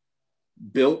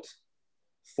built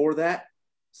for that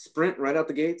sprint right out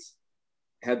the gates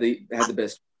had the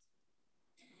best.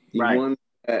 The ones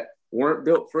that weren't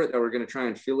built for it, that were going to try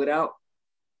and feel it out,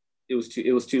 it was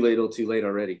too late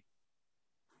already.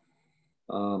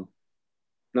 Not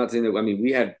saying that. I mean,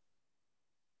 we had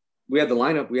the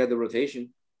lineup, we had the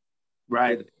rotation,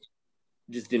 right? It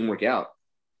just didn't work out.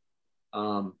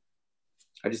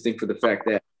 I just think for the fact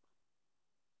that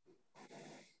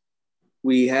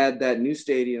we had that new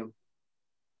stadium,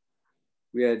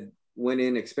 we went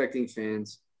in expecting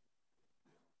fans,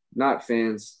 not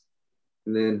fans,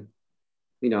 and then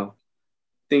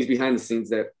things behind the scenes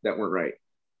that weren't right.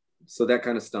 So that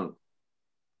kind of stunk.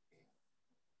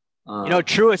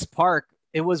 Truist Park,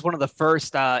 it was one of the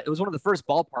first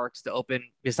ballparks to open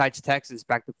besides Texas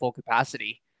back to full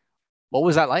capacity. What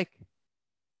was that like?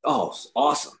 Oh, it's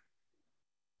awesome.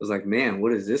 I was like, man,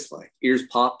 what is this like? Ears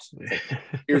popped.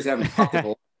 Ears haven't popped a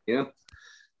whole,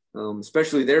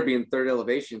 especially there being third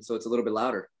elevation, so it's a little bit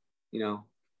louder,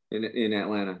 in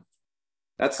Atlanta.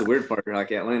 That's the weird part.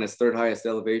 Like, Atlanta's third highest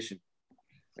elevation.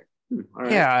 All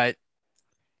right. Yeah.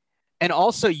 And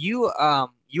also you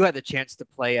had the chance to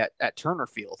play at Turner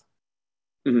Field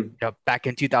back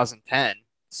in 2010.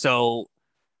 So,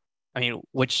 I mean,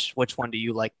 which one do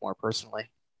you like more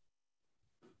personally?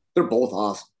 They're both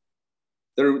awesome.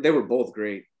 They were both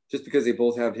great just because they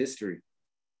both have history.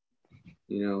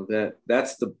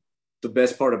 That's the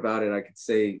best part about it, I could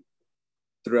say,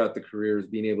 throughout the career, is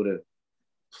being able to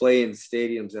play in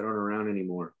stadiums that aren't around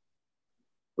anymore.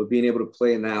 But being able to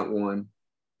play in that one,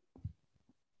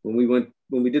 when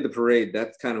we did the parade,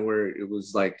 that's kind of where it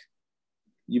was like,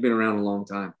 you've been around a long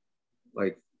time.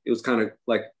 Like, it was kind of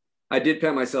like, I did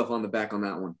pat myself on the back on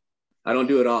that one. I don't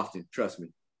do it often, trust me.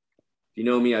 If you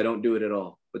know me, I don't do it at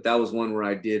all. But that was one where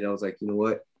I did. I was like, you know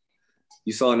what?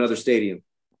 You saw another stadium.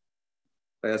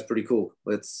 That's pretty cool.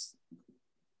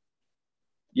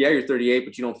 You're 38,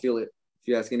 but you don't feel it. If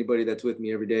you ask anybody that's with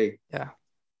me every day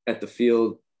at the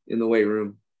field, in the weight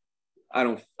room, I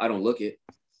don't look it.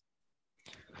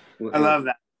 I love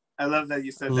that. I love that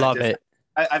you said that. Love it.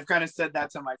 I've kind of said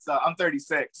that to myself. I'm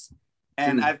 36,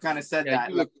 and I've kind of said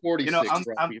that. You look 46.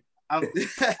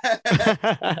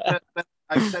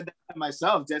 I've said that to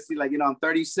myself, Jesse. Like, I'm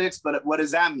 36, but what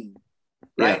does that mean?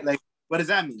 Right? Yeah. Like, what does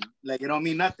that mean? Like, it don't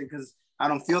mean nothing because I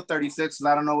don't feel 36,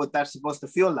 because I don't know what that's supposed to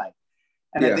feel like.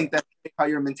 And I think that's how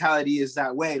your mentality is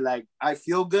that way. Like, I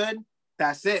feel good.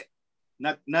 That's it.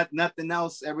 Nothing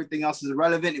else. Everything else is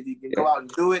irrelevant. If you can go out and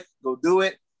do it, go do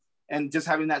it. And just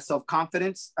having that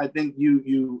self-confidence, I think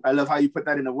I love how you put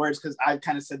that into words, because I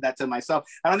kind of said that to myself.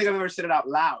 I don't think I've ever said it out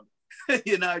loud.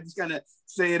 I just kind of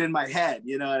say it in my head.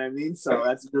 You know what I mean? So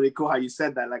that's really cool how you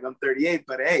said that. Like, I'm 38,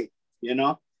 but hey,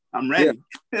 I'm ready.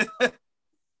 Yeah.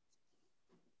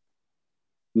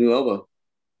 New elbow.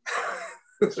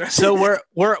 So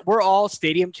we're all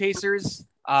stadium chasers.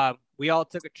 We all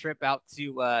took a trip out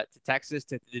to Texas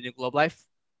to the new Globe Life.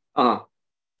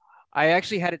 I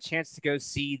actually had a chance to go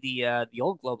see the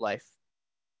old Globe Life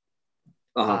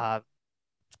a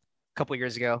couple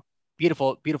years ago.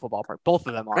 Beautiful ballpark. Both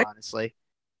of them are, honestly.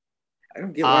 I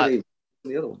don't get why they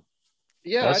the other one.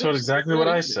 Yeah, that's exactly what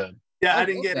I said. Yeah, I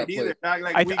didn't get it either.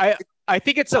 I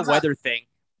think it's a weather thing.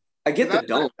 I get the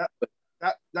dome.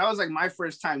 That was like my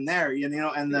first time there, and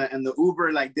the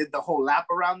Uber like did the whole lap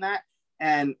around that,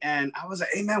 and I was like,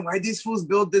 hey man, why these fools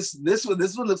build this one?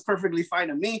 This one looks perfectly fine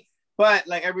to me, but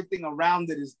like everything around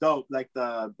it is dope, like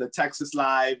the Texas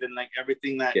Live and like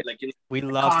everything that we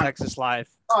love Texas Live.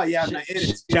 Oh yeah, man,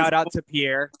 shout out to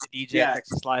Pierre, the DJ at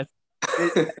Texas Live.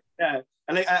 Yeah.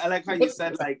 I like how you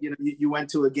said, like, you went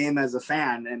to a game as a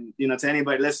fan, and to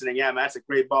anybody listening, yeah, man, that's a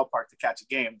great ballpark to catch a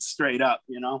game, straight up,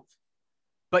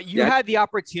 But you had the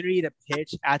opportunity to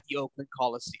pitch at the Oakland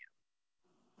Coliseum.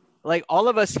 Like, all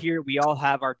of us here, we all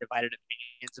have our divided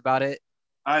opinions about it.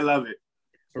 I love it.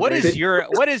 What is your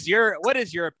opinion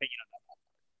on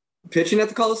that? Pitching at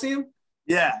the Coliseum?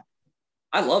 Yeah.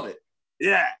 I love it.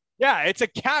 Yeah. Yeah, it's a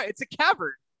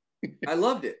cavern. I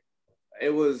loved it.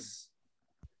 It was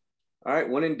all right.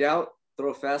 When in doubt,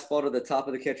 throw a fastball to the top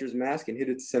of the catcher's mask and hit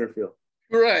it to center field.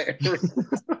 Right.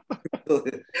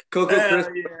 Coco Crisp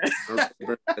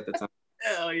at the time.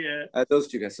 Hell yeah. At those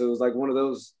two guys. So it was like one of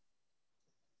those.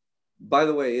 By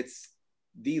the way,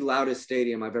 the loudest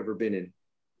stadium I've ever been in.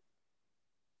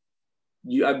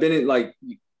 I've been in, like,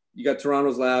 you got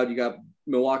Toronto's loud, you got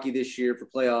Milwaukee this year for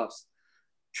playoffs,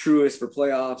 Truist for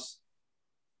playoffs.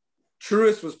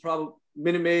 Truist was probably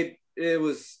Minute Maid.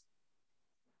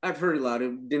 I've heard it loud.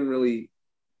 It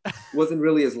wasn't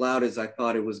really as loud as I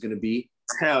thought it was going to be.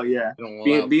 Hell yeah.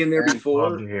 Being there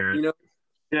before, you know.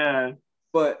 Yeah.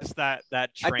 But Just that I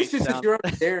train guess just if sound. you're up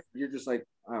there, you're just like,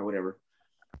 whatever.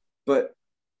 But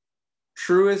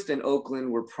Truist and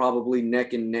Oakland were probably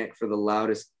neck and neck for the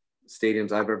loudest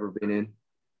stadiums I've ever been in.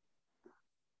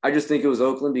 I just think it was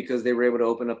Oakland because they were able to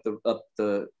open up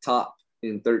the top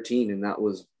in 13, and that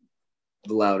was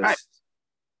the loudest.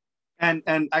 Right.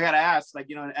 And I gotta ask, like,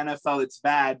 you know, in NFL it's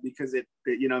bad because it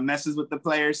you know, messes with the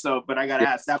players. So, but I gotta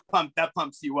ask, that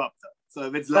pumps you up though. So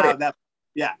if it's loud,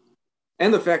 yeah.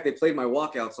 And the fact they played my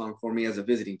walkout song for me as a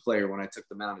visiting player when I took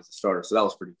them out as a starter, so that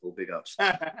was pretty cool. Big ups.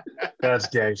 That's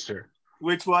gangster.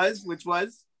 Which was?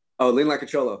 Oh, Lean Like a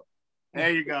Cholo.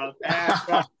 There you go.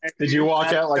 Did you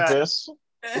walk out like this?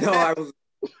 No, I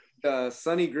was.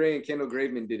 Sonny Gray and Kendall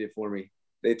Graveman did it for me.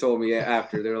 They told me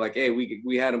after. They were like, "Hey,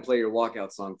 we had him play your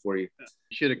walkout song for you." You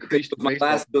should have creased my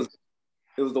last.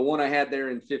 It was the one I had there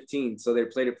in 15, so they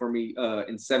played it for me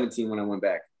in 17 when I went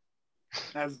back.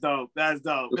 That's dope. It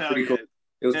was pretty cool.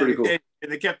 It was pretty cool.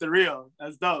 They kept it real.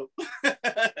 That's dope.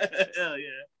 Hell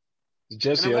yeah.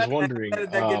 Jesse, I was wondering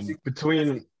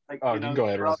between. Like, you can go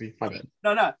ahead, Ralphie. My bad.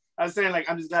 No. I was saying, like,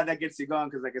 I'm just glad that gets you going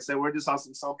because, like I said, we're just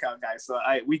awesome SoCal guys. So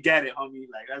we get it, homie.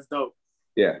 Like, that's dope.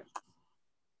 Yeah.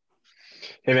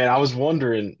 Hey, man, I was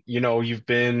wondering, you know, you've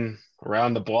been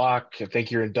around the block. I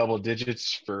think you're in double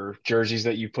digits for jerseys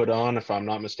that you put on, if I'm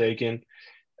not mistaken.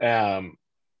 Out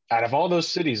of all those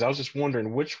cities, I was just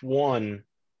wondering which one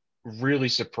really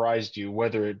surprised you,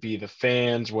 whether it be the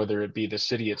fans, whether it be the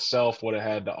city itself, what it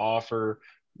had to offer,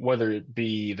 whether it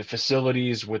be the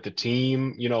facilities with the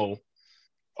team, you know,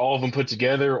 all of them put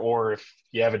together, or if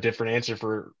you have a different answer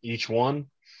for each one.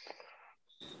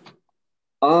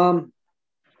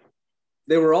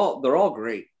 They're all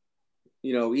great.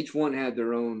 You know, each one had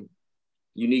their own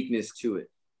uniqueness to it.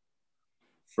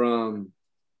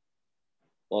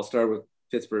 I'll start with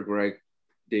Pittsburgh, where I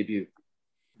debut.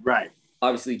 Right.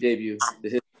 Obviously, debut, the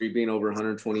history being over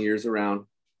 120 years around.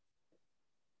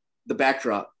 The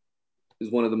backdrop is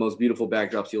one of the most beautiful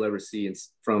backdrops you'll ever see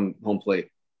from home plate,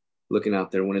 looking out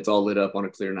there when it's all lit up on a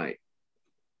clear night.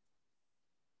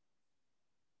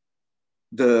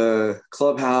 The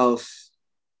clubhouse,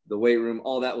 the weight room,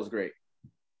 all that was great.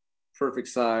 Perfect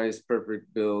size,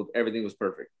 perfect build, everything was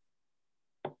perfect.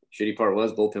 Shitty part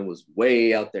was bullpen was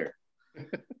way out there.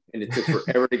 And it took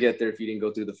forever to get there if you didn't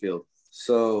go through the field.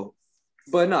 So,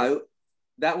 but no,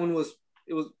 that one was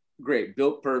great.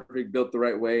 Built perfect, built the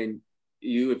right way. And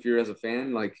if you're as a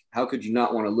fan, like, how could you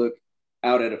not want to look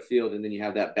out at a field and then you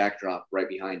have that backdrop right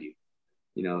behind you?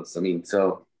 You know, so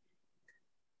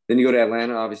then you go to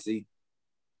Atlanta, obviously,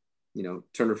 you know,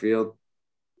 Turner Field,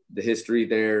 the history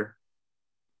there.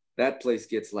 That place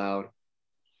gets loud.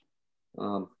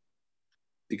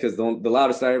 Because the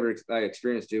loudest I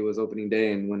experienced it was opening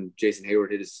day, and when Jason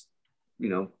Hayward hit his, you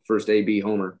know, first AB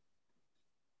homer,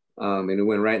 and it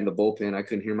went right in the bullpen. I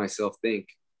couldn't hear myself think.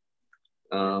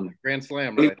 Grand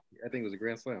slam, right? I think it was a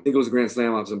grand slam. I think it was a grand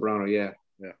slam off Zambrano. Yeah.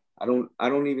 Yeah. I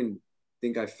don't even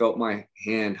think I felt my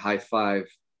hand high five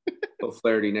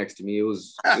O'Flaherty next to me. It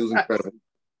was incredible.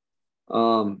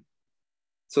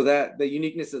 So that the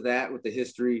uniqueness of that with the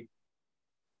history,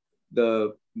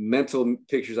 the mental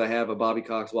pictures I have of Bobby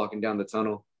Cox walking down the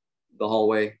tunnel, the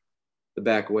hallway, the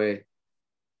back way,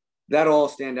 that all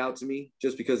stand out to me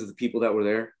just because of the people that were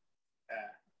there.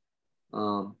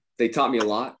 They taught me a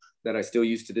lot that I still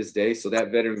use to this day. So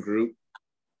that veteran group,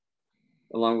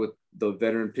 along with the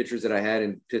veteran pitchers that I had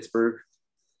in Pittsburgh,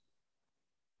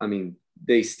 I mean,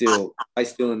 I still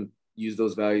use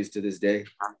those values to this day.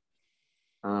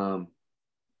 Because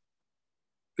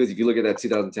if you look at that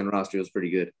 2010 roster, it was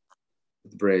pretty good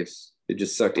with the Braves. It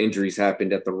just sucked. Injuries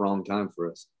happened at the wrong time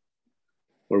for us,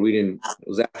 where it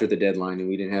was after the deadline and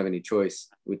we didn't have any choice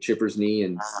with Chipper's knee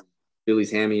and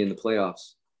Billy's hammy in the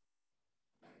playoffs.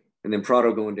 And then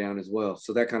Prado going down as well.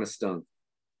 So that kind of stung.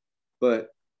 But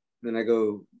then I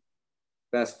go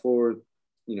fast forward,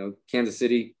 you know, Kansas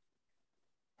City,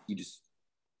 the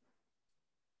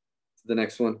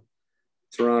next one,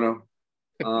 Toronto.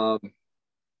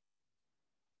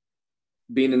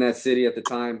 Being in that city at the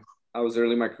time, I was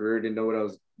early in my career, didn't know what I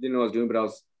was doing, but I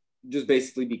was just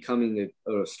basically becoming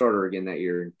a starter again that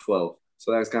year in 12.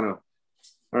 So that was kind of,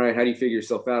 all right, how do you figure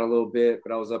yourself out a little bit?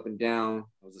 But I was up and down.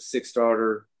 I was a sixth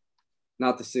starter,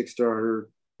 not the sixth starter,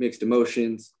 mixed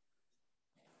emotions.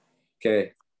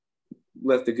 Okay,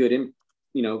 left a good,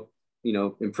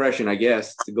 impression, I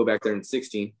guess, to go back there in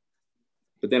 16.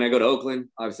 But then I go to Oakland.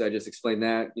 Obviously, I just explained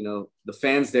that. The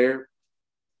fans there,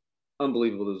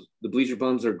 unbelievable. The bleacher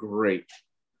bums are great.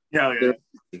 Yeah.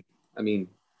 I mean,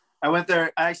 I went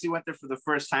there. I actually went there for the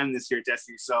first time this year,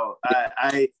 Jesse. So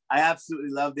I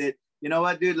absolutely loved it. You know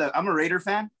what, dude? Look, I'm a Raider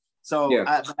fan, so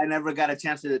yeah. I never got a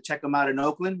chance to check them out in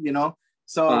Oakland.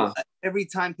 So every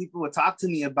time people would talk to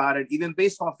me about it, even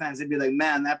baseball fans, they'd be like,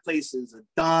 "Man, that place is a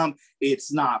dump.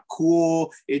 It's not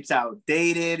cool. It's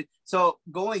outdated." So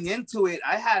going into it,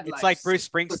 I had it's like Bruce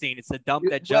Springsteen. It's a dump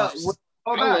that jumps.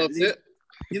 Hold on.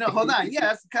 Hold on. Yeah,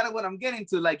 that's kind of what I'm getting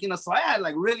to. So I had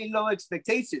really low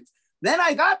expectations. Then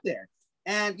I got there,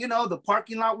 and the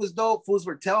parking lot was dope. Fools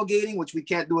were tailgating, which we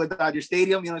can't do at Dodger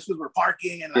Stadium. Fools were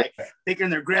parking and taking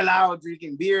their grill out,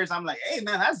 drinking beers. I'm like, hey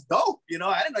man, that's dope.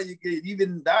 I didn't know you could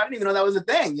even. I didn't even know that was a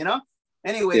thing.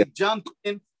 Anyway, jumped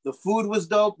in. The food was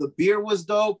dope. The beer was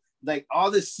dope. All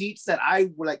the seats that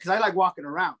I were because I like walking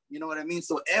around. You know what I mean?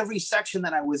 So every section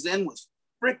that I was in was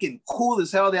freaking cool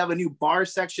as hell. They have a new bar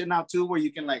section now too, where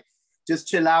you can just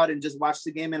chill out and just watch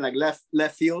the game in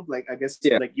left field. I guess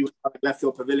you left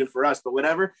field pavilion for us, but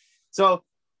whatever. So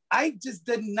I just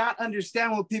did not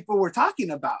understand what people were talking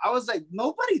about. I was like,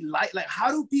 nobody how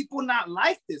do people not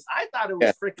like this? I thought it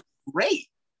was freaking great.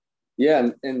 Yeah,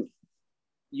 and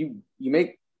you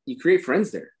create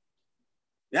friends there.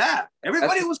 Yeah,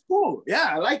 everybody was cool. Yeah,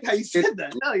 I like how you said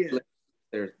that. Hell yeah.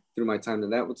 There through my time,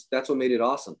 and that's what made it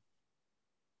awesome.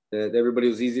 That everybody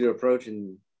was easy to approach,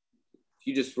 and if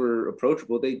you just were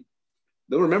approachable, they'll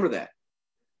remember that.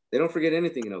 They don't forget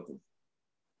anything in Oakland,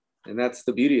 and that's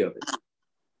the beauty of it.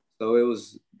 So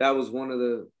that was one of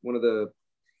the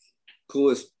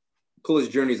coolest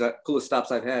coolest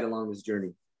stops I've had along this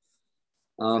journey.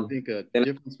 I think a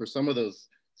difference for some of those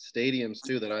stadiums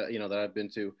too that I've been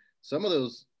to. Some of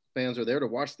those fans are there to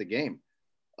watch the game.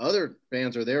 Other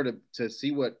fans are there to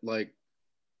see what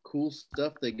cool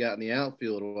stuff they got in the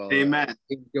outfield while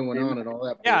going on and all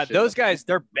that. Yeah, bullshit. those guys,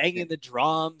 they're banging the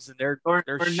drums and they're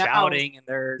shouting and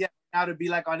they're now to be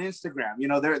on Instagram.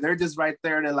 They're just right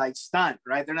there to stunt,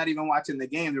 right? They're not even watching the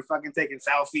game. They're fucking taking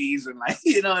selfies and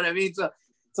you know what I mean?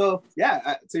 So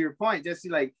yeah, to your point, Jesse,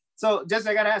 Jesse,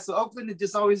 I gotta ask. So Oakland is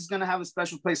just always gonna have a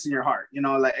special place in your heart.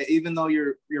 Even though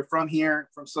you're from here,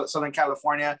 from Southern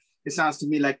California, it sounds to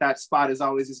me like that spot is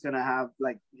always just gonna have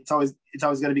it's always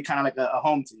gonna be kind of a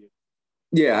home to you.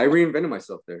 Yeah, I reinvented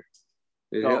myself there.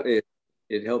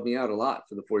 It helped me out a lot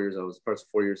for the 4 years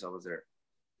I was there.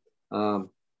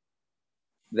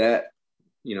 That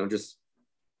just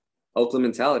Oakland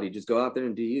mentality. Just go out there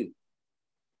and do you.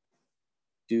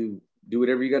 Do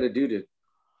whatever you got to do to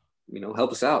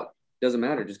help us out. Doesn't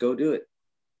matter. Just go do it.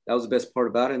 That was the best part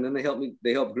about it. And then they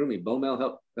helped groom me. Bomel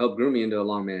helped groom me into a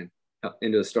long man,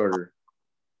 into a starter.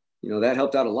 That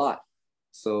helped out a lot.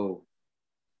 So,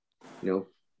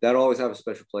 that'll always have a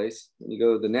special place. When you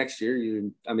go the next year,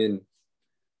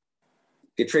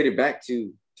 get traded back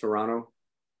to Toronto.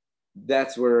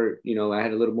 That's where, I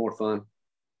had a little more fun, a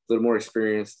little more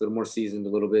experience, a little more seasoned a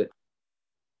little bit.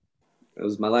 It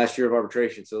was my last year of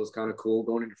arbitration, so it was kind of cool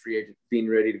going into free agent, being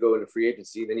ready to go into free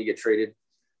agency. Then you get traded,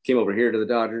 came over here to the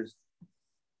Dodgers.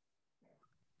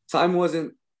 I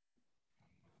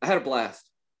had a blast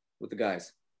with the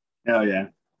guys. Hell yeah.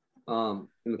 In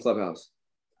the clubhouse.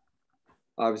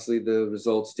 Obviously, the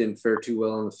results didn't fare too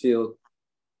well on the field.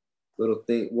 Little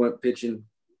thing went pitching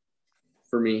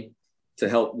for me to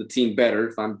help the team better.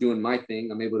 If I'm doing my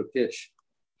thing, I'm able to pitch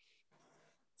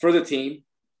for the team.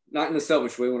 Not in a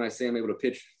selfish way when I say I'm able to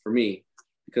pitch for me,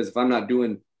 because if I'm not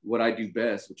doing what I do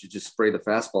best, which is just spray the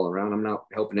fastball around, I'm not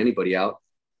helping anybody out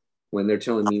when they're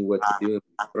telling me what to do and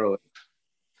throw it.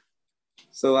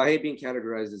 So I hate being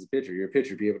categorized as a pitcher. You're a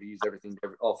pitcher, be able to use everything,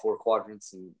 all four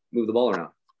quadrants and move the ball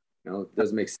around. It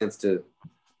doesn't make sense to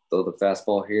throw the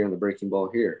fastball here and the breaking ball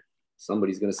here.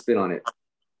 Somebody's going to spit on it.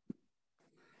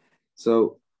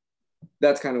 So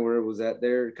that's kind of where it was at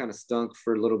there. It kind of stunk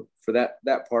for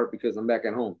that part because I'm back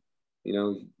at home.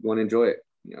 You want to enjoy it.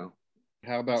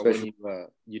 How about especially when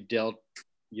you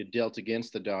dealt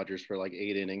against the Dodgers for 8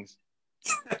 innings?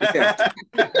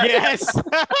 Yes.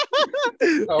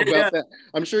 How about that?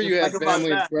 I'm sure you had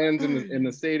family and friends in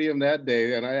the stadium that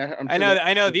day, and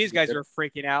I know these guys were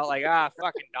freaking out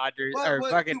fucking Dodgers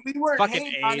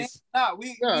fucking A's. No.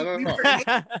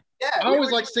 I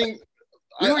always like seeing.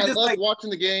 I love watching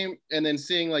the game and then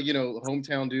seeing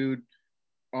hometown dude,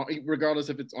 regardless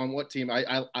if it's on what team.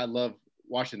 I love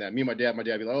watching that. Me and my dad be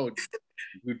like, oh,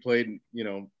 we played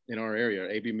in our area,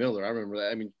 AB Miller. I remember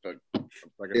that. I mean,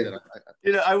 like I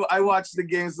said, I watched the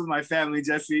games with my family,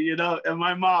 Jesse. And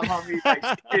my mom,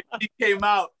 she came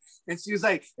out And she was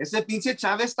like, ese pinche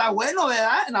Chavez está bueno,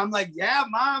 ¿verdad? And I'm like, yeah,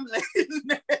 mom.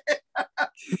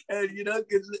 And, you know,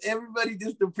 because everybody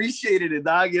just appreciated it,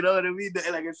 dog. You know what I mean?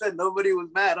 Like I said, nobody was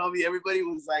mad. Everybody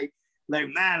was like,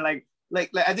 man, like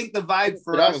I think the vibe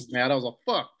for us. I was mad. I was like,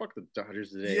 fuck the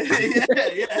Dodgers today.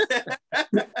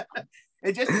 Yeah.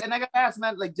 And I gotta ask,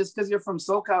 man, like, just because you're from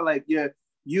SoCal, like,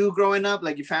 you growing up,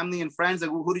 like your family and friends,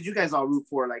 like, who did you guys all root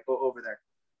for, like, over there?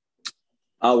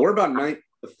 We're about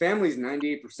the family's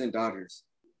 98% Dodgers.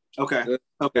 Okay. The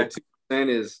 2%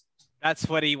 is. That's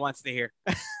what he wants to hear.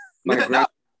 My grand.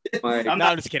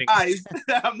 I'm just kidding.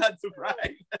 I'm not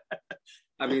surprised.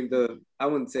 I mean, I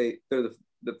wouldn't say they're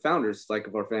the founders, like,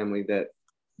 of our family, that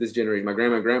this generation. My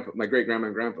grandma and grandpa, my great grandma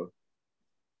and grandpa,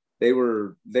 they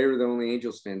were the only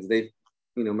Angels fans.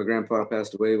 My grandpa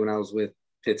passed away when I was with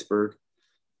Pittsburgh,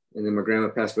 and then my grandma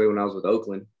passed away when I was with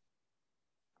Oakland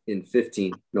in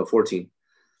 14.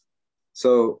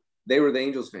 So they were the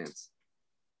Angels fans,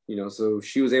 so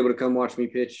she was able to come watch me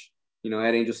pitch,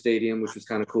 at Angel Stadium, which was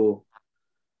kind of cool.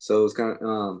 So it was kind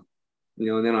of,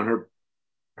 and then on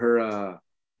her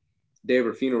day of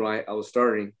her funeral, I was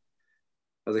starting.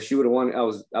 I was like, she would have won. I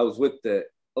was with the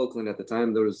Oakland at the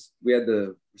time. We had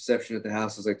the reception at the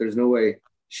house. I was like, there's no way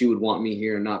she would want me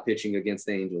here and not pitching against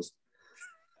the Angels.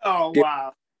 Oh,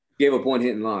 wow. Gave up one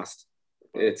hit and lost.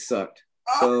 It sucked.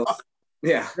 So,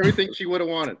 yeah. Everything she would have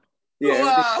wanted. Yeah.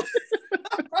 Wow.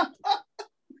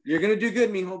 You're going to do good,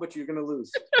 Mijo, but you're going to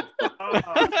lose.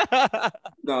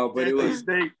 No, but it was.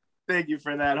 Thank you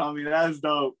for that, homie. That's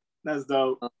dope.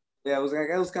 Yeah, it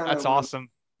was kind of. That's awesome.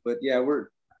 But yeah,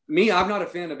 I'm not a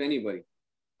fan of anybody.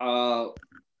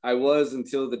 I was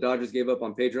until the Dodgers gave up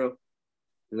on Pedro,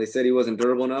 and they said he wasn't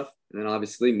durable enough. And then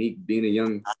obviously me being a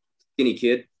young, skinny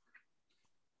kid,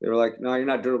 they were like, "No, you're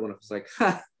not durable enough." It's like,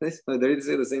 they didn't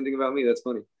say the same thing about me. That's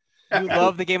funny. You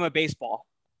love the game of baseball.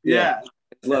 Yeah.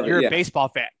 Love You're it. a baseball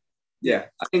fan. Yeah.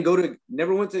 I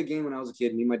never went to a game when I was a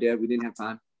kid. Me and my dad, we didn't have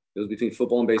time. It was between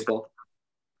football and baseball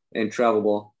and travel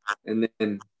ball. And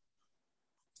then,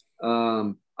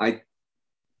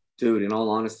 in all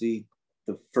honesty,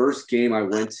 the first game I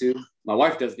went to, my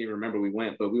wife doesn't even remember we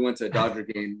went, but we went to a Dodger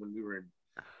game when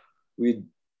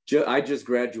I just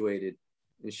graduated,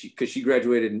 and she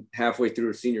graduated halfway through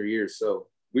her senior year. So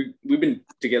we've been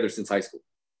together since high school.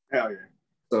 Hell yeah.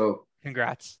 So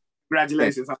Congrats.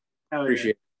 Congratulations.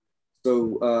 Appreciate it.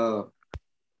 So,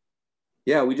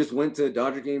 we just went to a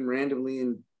Dodger game randomly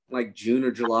in like June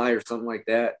or July or something like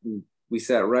that. And we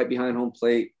sat right behind home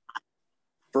plate,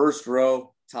 first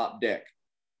row, top deck.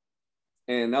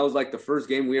 And that was like the first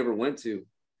game we ever went to,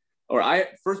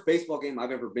 first baseball game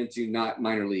I've ever been to, not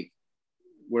minor league,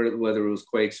 whether it was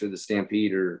Quakes or the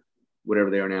Stampede or whatever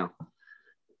they are now.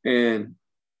 And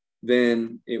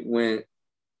then it went,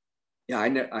 I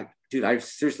never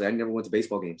went to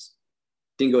baseball games.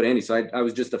 Didn't go to any. So I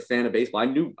was just a fan of baseball.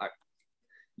 You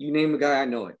name the guy, I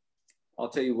know it. I'll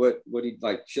tell you what he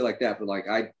like, shit like that. But like,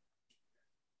 I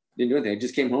didn't do anything. I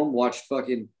just came home, watched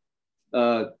fucking,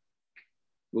 what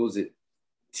was it?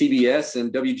 TBS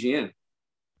and WGN.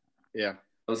 Yeah.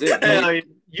 That was it.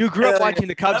 You grew up watching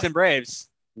the Cubs and Braves.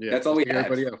 Yeah, that's all we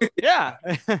had. Yeah.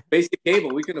 Basic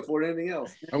cable. We couldn't afford anything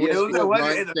else. I went to school with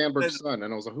Ryan Sandberg's son,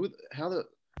 and I was like,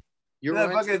 you're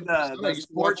fucking the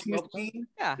sports machine?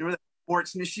 Yeah. Remember that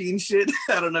sports machine shit?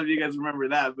 I don't know if you guys remember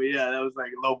that, but yeah, that was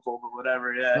like local, but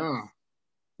whatever. Yeah. Oh.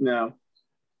 No.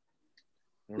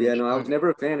 Yeah, no, I was never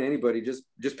a fan of anybody. Just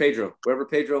Pedro. Wherever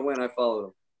Pedro went, I followed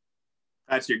him.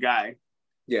 That's your guy.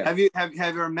 Yeah. Have you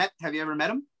ever met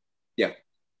him? Yeah.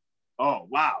 Oh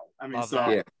wow. I mean, so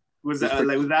yeah. Was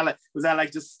that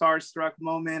like just starstruck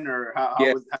moment, or how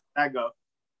did that go?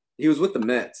 He was with the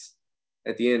Mets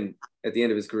at the end of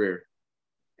his career,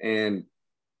 and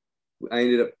I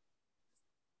ended up,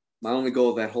 my only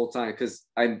goal that whole time, because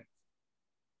I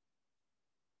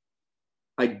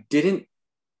didn't.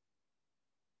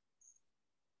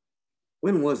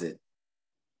 When was it?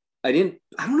 I don't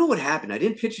know what happened. I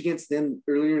didn't pitch against them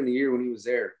earlier in the year when he was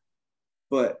there,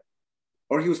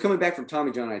 or he was coming back from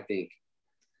Tommy John, I think.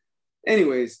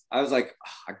 Anyways, I was like,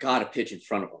 I got to pitch in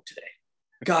front of him today.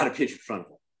 Because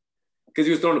he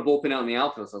was throwing the bullpen out in the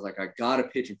outfield. So I was like, I got to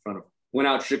pitch in front of him. Went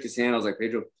out, shook his hand. I was like,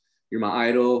 Pedro, you're my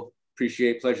idol.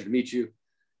 Pleasure to meet you.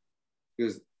 He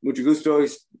goes, mucho gusto. He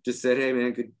just said, hey,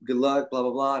 man, good luck, blah,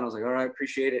 blah, blah. And I was like, all right,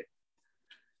 appreciate it.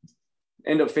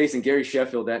 End up facing Gary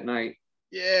Sheffield that night.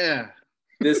 Yeah.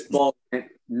 This ball went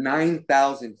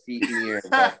 9,000 feet in the air.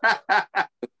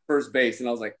 First base. And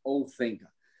I was like, oh, thank God.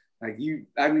 Like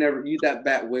that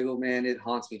bat wiggle, man, it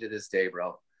haunts me to this day,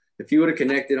 bro. If you would have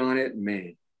connected on it,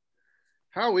 man.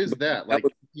 How is that? Like,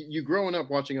 you growing up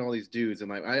watching all these dudes,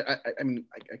 and like, I mean,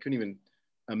 I couldn't even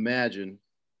imagine,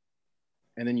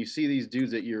 and then you see these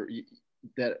dudes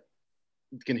that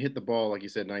can hit the ball, like you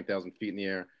said, 9,000 feet in the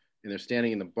air, and they're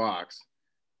standing in the box.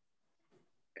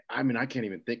 I mean, I can't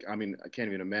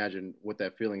even imagine what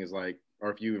that feeling is like,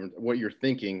 or what you're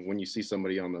thinking when you see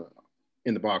somebody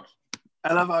in the box.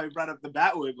 I love how he brought up the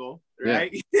bat wiggle,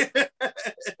 right? Yeah.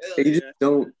 You just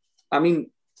don't. I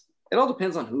mean, it all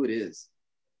depends on who it is.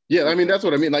 Yeah, I mean, that's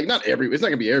what I mean. Like, it's not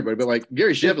gonna be everybody, but like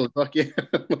Gary Sheffield, fuck yeah.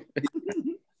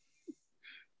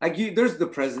 Like there's the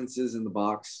presences in the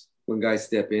box when guys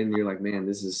step in. You're like, man,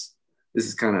 this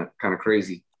is kind of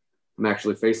crazy. I'm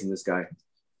actually facing this guy.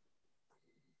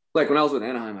 Like when I was with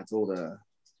Anaheim, I told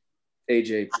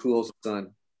AJ Pujols'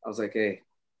 son, I was like, hey,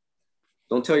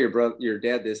 don't tell your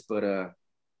dad this, but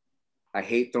I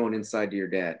hate throwing inside to your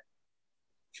dad.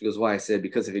 She goes, why? I said,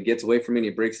 because if it gets away from me and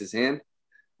he breaks his hand,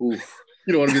 oof.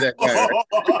 You don't want to be that guy.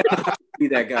 Right? Be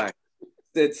that guy. I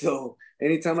said, so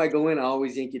anytime I go in, I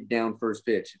always yank it down first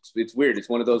pitch. It's weird. It's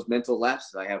one of those mental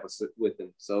lapses I have with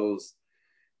him. So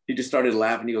he just started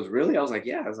laughing. He goes, really? I was like,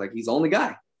 yeah. I was like, he's the only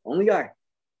guy. Only guy.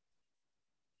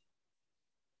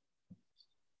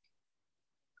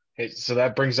 Hey, so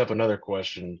that brings up another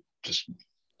question just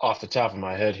off the top of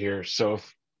my head here. So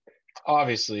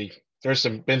obviously there's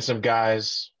been some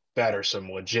guys that are some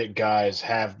legit guys,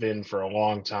 have been for a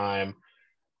long time.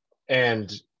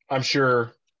 And I'm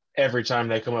sure every time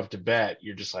they come up to bat,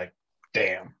 you're just like,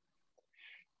 damn.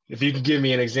 If you can give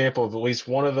me an example of at least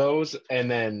one of those, and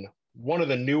then one of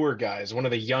the newer guys, one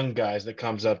of the young guys that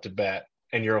comes up to bat,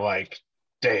 and you're like,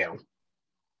 damn.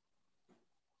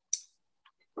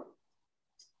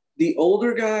 The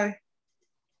older guy,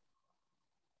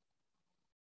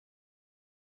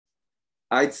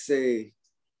 I'd say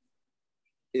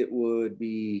it would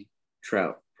be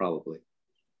Trout, probably.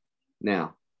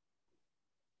 Now,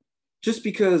 just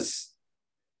because,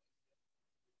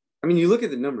 I mean, you look at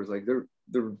the numbers, like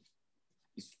they're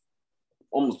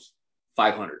almost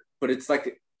 500, but it's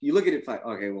like you look at it like,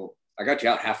 okay, well, I got you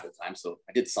out half of the time, so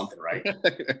I did something right.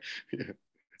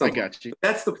 I got you.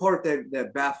 That's the part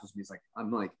that baffles me. It's like,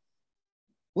 I'm like,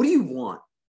 what do you want?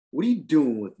 What are you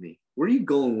doing with me? Where are you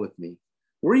going with me?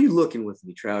 Where are you looking with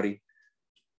me, Trouty?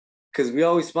 Because we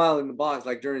always smile in the box,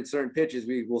 like during certain pitches,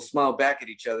 we will smile back at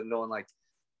each other, knowing like,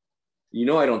 you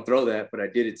know, I don't throw that, but I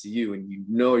did it to you, and you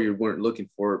know you weren't looking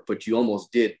for it, but you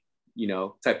almost did, you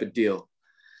know, type of deal.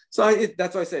 So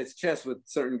that's why I say it's chess with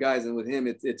certain guys, and with him,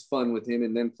 it's fun with him,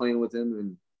 and then playing with him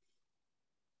and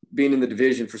being in the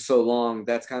division for so long.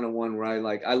 That's kind of one where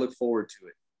I look forward to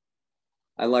it.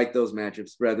 I like those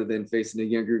matchups rather than facing a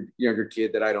younger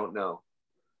kid that I don't know,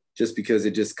 just because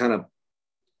it just kind of,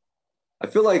 I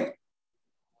feel like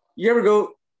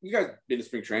you guys been to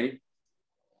spring training?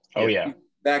 Oh yeah.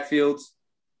 Backfields.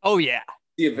 Oh yeah.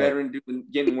 See a veteran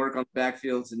getting work on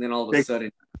backfields, and then all of a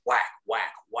sudden, whack,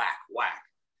 whack, whack, whack.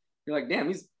 You're like, damn,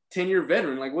 he's 10-year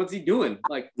veteran. Like, what's he doing?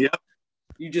 Like, yep.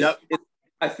 You just,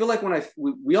 I feel like when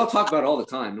we all talk about it all the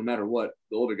time, no matter what,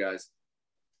 the older guys.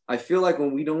 I feel like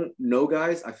when we don't know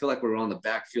guys, I feel like we're on the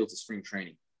backfield to spring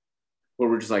training, where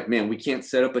we're just like, man, we can't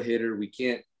set up a hitter. We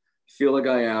can't feel a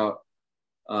guy out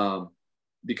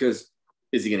because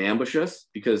is he going to ambush us?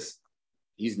 Because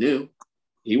he's new.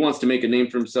 He wants to make a name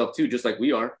for himself too, just like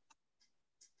we are.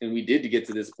 And we did to get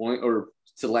to this point or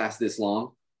to last this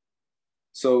long.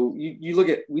 So we look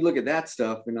at that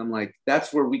stuff, and I'm like,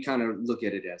 that's where we kind of look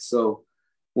at it as. So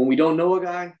when we don't know a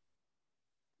guy,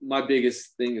 my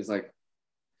biggest thing is like,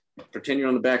 pretend you're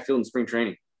on the backfield in spring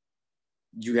training.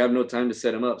 You have no time to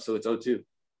set him up, so it's 0-2,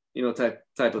 you know, type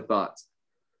of thoughts.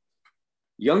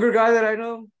 Younger guy that I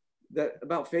know that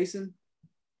about facing,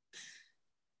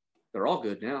 they're all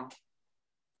good now.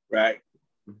 Right.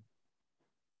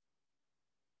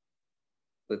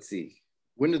 Let's see.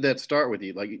 When did that start with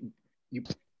you? Like you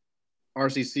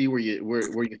RCC,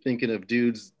 were you thinking of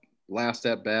dudes last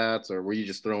at bats, or were you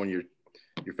just throwing your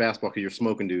fastball because you're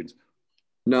smoking dudes?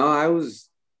 No, I was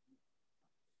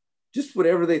just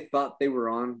whatever they thought they were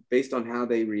on, based on how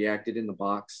they reacted in the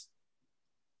box,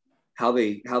 how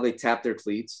they tapped their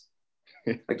cleats.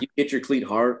 Like, you hit your cleat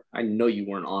hard, I know you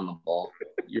weren't on the ball.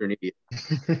 You're an idiot.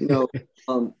 You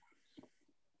know,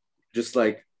 just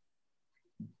like,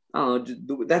 I don't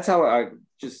know, that's how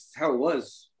it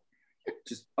was.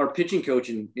 Just our pitching coach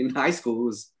in high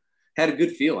school had a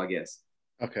good feel, I guess.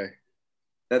 Okay.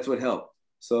 That's what helped.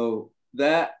 So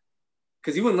that,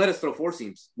 because he wouldn't let us throw four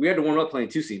seams. We had to warm up playing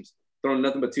two seams, throwing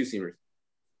nothing but two seamers.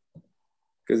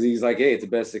 Because he's like, hey, it's the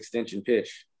best extension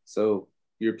pitch. So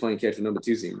you're playing catch with number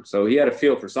two seamer. So he had a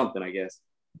feel for something, I guess.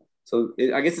 So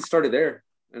I guess it started there.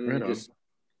 And then it just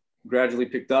gradually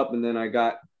picked up. And then I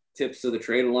got tips of the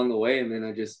trade along the way. And then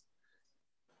I just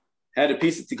had to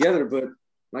piece it together. But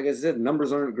like I said,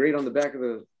 numbers aren't great on the back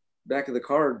of the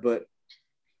card, but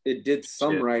it did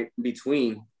some right in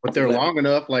between. But they're long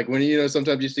enough. Like when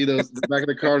sometimes you see the back of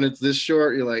the card and it's this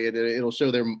short. You're like, it'll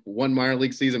show their one minor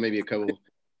league season, maybe a couple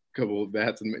of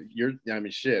bats,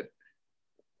 and shit.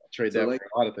 I'll trade that for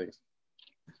a lot of things.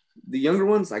 The younger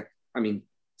ones,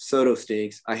 Soto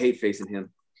stinks. I hate facing him.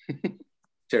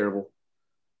 Terrible.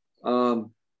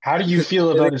 How do you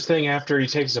feel about his thing after he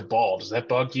takes a ball? Does that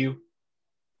bug you?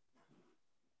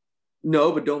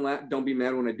 No, but don't be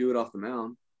mad when I do it off the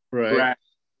mound. Right,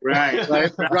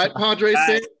 Padres.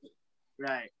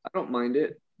 Right. I don't mind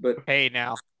it, but Hey,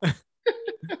 now.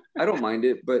 I don't mind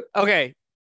it, but Okay,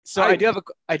 so I do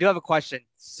have a question.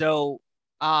 So,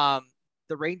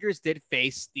 the Rangers did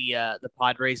face the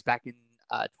Padres back in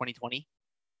 2020.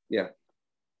 Yeah.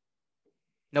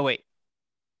 No, wait.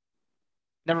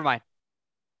 Never mind.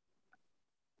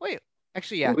 Wait,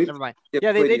 actually, yeah. Well, never mind. yeah,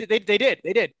 Yeah, they played did.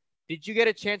 They did. Did you get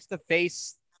a chance to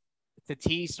face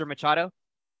Tatis or Machado?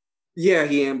 Yeah,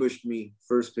 he ambushed me.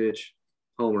 First pitch,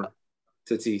 homer,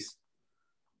 Tatis.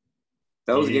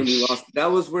 That was the game we lost.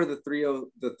 That was where the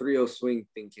 3-0 swing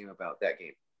thing came about, that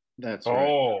game. That's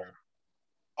right.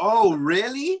 Oh,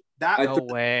 really? No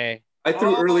way. I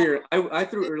threw earlier. I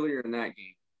threw earlier in that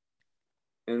game.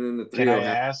 And then the 3-0 Can I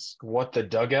ask what the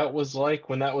dugout was like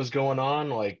when that was going on?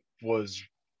 Like, was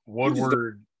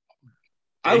Woodward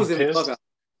I was in pissed?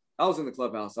 the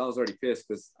clubhouse. I was already pissed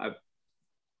because I've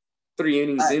 3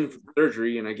 innings in from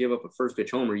surgery and I give up a first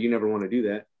pitch homer. You never want to do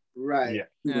that. Right.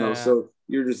 Yeah. So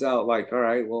you're just out like, all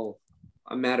right, well,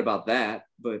 I'm mad about that.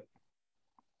 But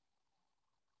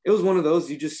it was one of those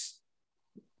you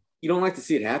don't like to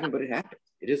see it happen, but it happened.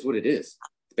 It is what it is.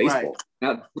 It's baseball.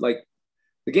 Right. Now, like,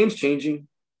 the game's changing.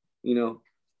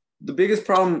 The biggest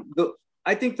problem,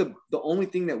 I think the only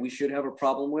thing that we should have a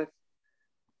problem with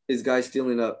is guys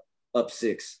stealing up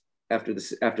 6 after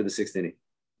the sixth inning.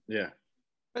 Yeah.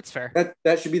 That's fair.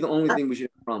 That should be the only thing we should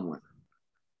have a problem with.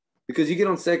 Because you get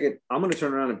on second, I'm going to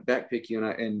turn around and back pick you,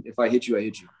 and if I hit you, I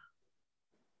hit you.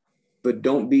 But you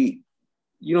don't need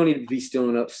to be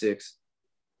stealing up 6.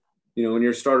 When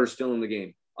your starter's still in the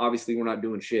game. Obviously, we're not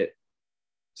doing shit.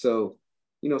 So,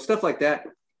 stuff like that.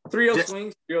 3-0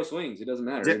 swings, 3-0 swings. It doesn't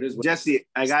matter. It is what Jesse,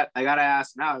 I gotta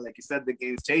ask now. Like you said, the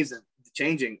game's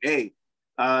changing. Hey,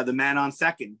 the man on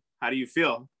second. How do you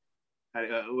feel?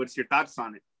 What's your thoughts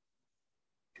on it?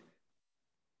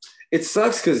 It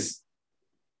sucks because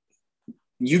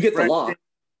you get the loss.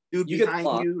 Dude You get behind the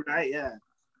loss. you, right? Yeah.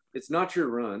 It's not your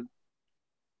run.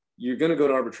 You're going to go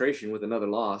to arbitration with another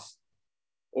loss,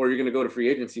 or you're going to go to free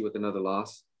agency with another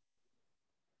loss.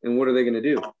 And what are they going to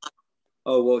do?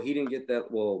 Oh, well, he didn't get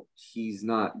that. Well, he's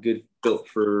not built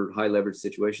for high leverage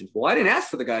situations. Well, I didn't ask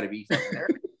for the guy to be there.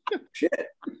 Shit.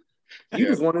 You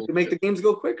just wanted to make the games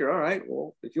go quicker. All right.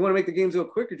 Well, if you want to make the games go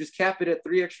quicker, just cap it at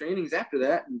 3 extra innings after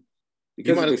that. And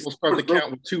you might as well start the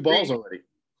count with 2 balls already.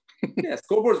 Yeah,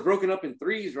 scoreboard's broken up in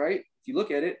 3s, right? If you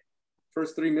look at it,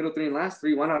 first 3, middle 3, and last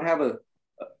 3, why not have a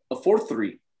fourth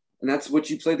 3? And that's what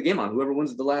you play the game on. Whoever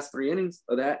wins the last 3 innings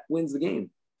of that wins the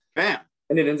game. Bam.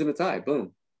 And it ends in a tie.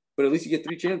 Boom. But at least you get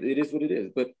 3 chances. It is what it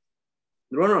is. But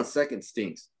the runner on second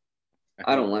stinks.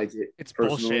 I don't like it. It's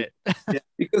personally. bullshit.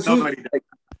 Because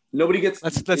nobody gets.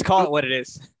 Let's call it what it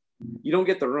is. You don't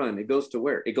get the run. It goes to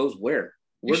where? It goes where?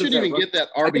 You shouldn't even get that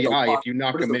RBI if you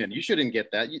knock him in. You shouldn't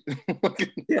get that.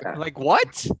 Yeah. Like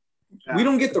what? We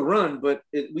don't get the run, but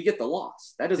we get the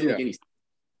loss. That doesn't make any sense.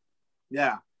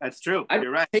 Yeah, that's true.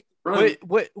 You're right.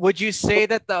 Would you say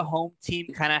that the home team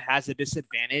kind of has a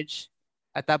disadvantage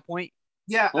at that point?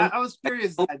 Yeah, I was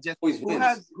curious.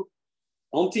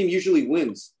 Home team usually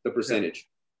wins the percentage.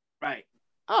 Right.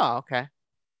 Oh, okay.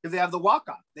 Because they have the walk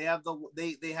off. They have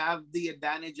they have the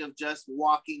advantage of just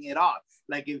walking it off.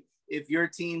 Like if your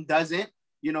team doesn't,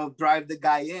 drive the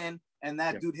guy in and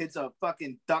that dude hits a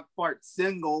fucking duck part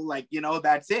single,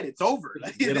 that's it. It's over.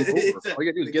 Like, get him over. All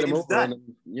you gotta do is get him over.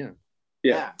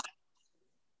 Yeah.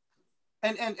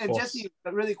 And Jesse,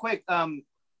 really quick,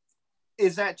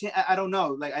 is that I don't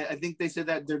know. Like I think they said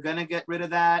that they're gonna get rid of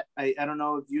that. I don't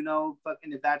know if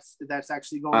if that's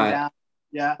actually going down.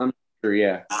 Yeah. I'm sure.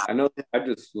 Yeah. I know. I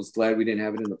just was glad we didn't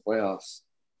have it in the playoffs.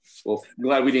 Well,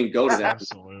 glad we didn't go to that.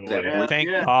 Absolutely. Thank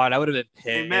God. I would have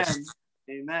been pissed.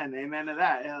 Amen to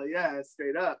that. Hell yeah,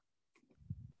 straight up.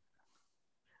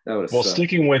 Well,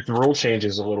 sticking with rule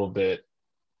changes a little bit,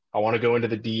 I want to go into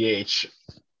the DH.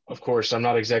 Of course, I'm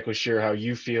not exactly sure how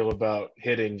you feel about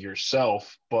hitting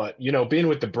yourself, but, being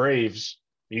with the Braves,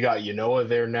 you got Yanoa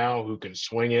there now who can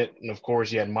swing it. And, of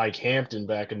course, you had Mike Hampton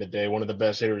back in the day, one of the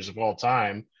best hitters of all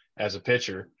time as a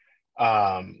pitcher.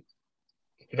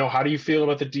 How do you feel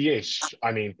about the DH?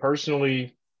 I mean,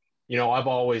 personally, I've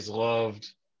always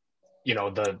loved,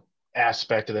 the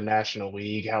aspect of the National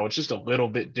League, how it's just a little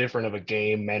bit different of a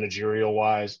game managerial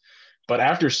wise. But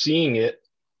after seeing it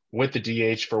with the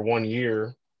DH for 1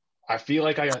 year, I feel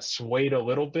like I got swayed a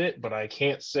little bit, but I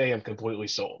can't say I'm completely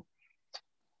sold.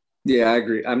 Yeah, I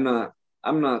agree. I'm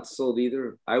not sold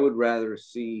either. I would rather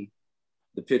see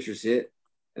the pitchers hit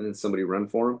and then somebody run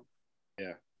for them.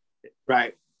 Yeah.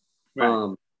 Right.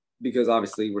 Because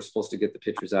obviously we're supposed to get the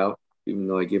pitchers out, even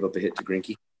though I gave up a hit to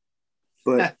Greinke.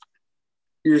 But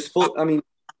you're supposed. I mean,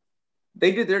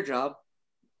 they did their job.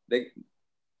 They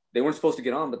weren't supposed to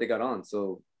get on, but they got on.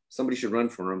 So somebody should run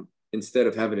for them instead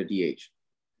of having a DH.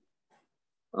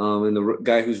 And the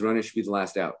guy who's running should be the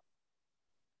last out.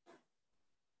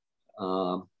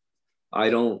 I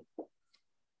don't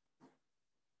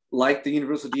like the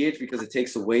universal DH because it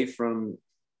takes away from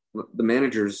the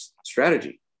manager's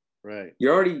strategy. Right. You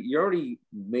already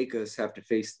make us have to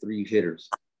face 3 hitters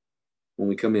when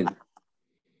we come in.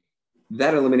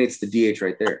 That eliminates the DH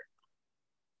right there.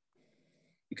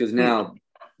 Because now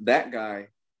that guy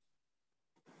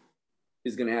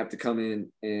is going to have to come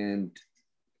in and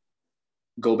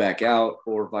go back out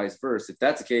or vice versa. If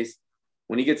that's the case,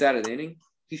 when he gets out of the inning,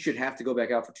 he should have to go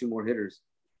back out for 2 more hitters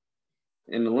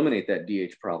and eliminate that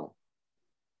DH problem.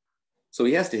 So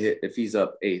he has to hit if he's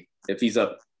up 8th, if he's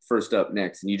up first up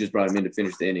next, and you just brought him in to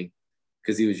finish the inning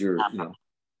because he was your,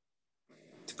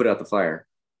 to put out the fire.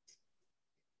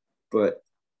 But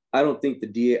I don't think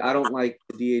I don't like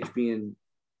the DH being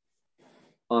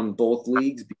on both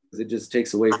leagues because it just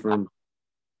takes away from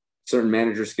certain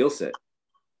managers' skill set.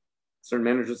 Certain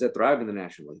managers that thrive in the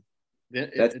National League.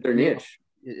 That's their niche.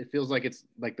 It feels like it's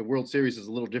like the World Series is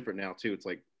a little different now too. It's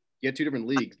like you had 2 different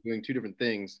leagues doing 2 different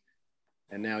things,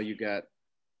 and now you got,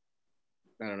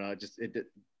 I don't know,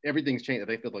 everything's changed.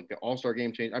 They feel like the All-Star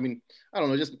game changed. I mean, I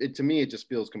don't know. To me, it just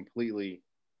feels completely.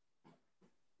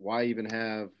 Why even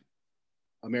have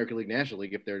American League, National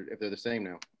League if they're the same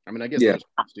now? I mean, I guess other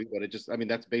sports do, but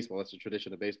that's baseball. That's the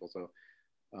tradition of baseball. So,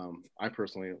 I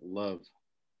personally love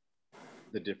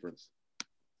the difference.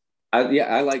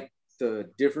 I like the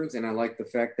difference, and I like the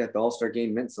fact that the All-Star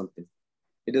game meant something.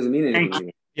 It doesn't mean anything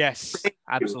anymore. Yes,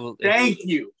 absolutely. Thank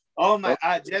you. Oh my,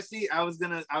 Jesse, I was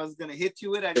gonna hit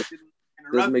you with. I just didn't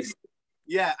interrupt you.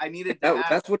 Yeah, I needed to.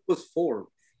 That's what it was for.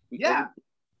 Yeah,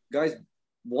 guys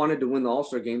wanted to win the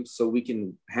All-Star game so we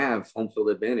can have home field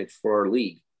advantage for our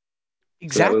league.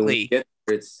 Exactly.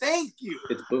 So thank you.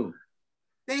 It's boom.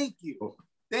 Thank you.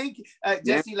 Thank you,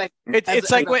 Jesse. Like it's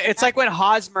like when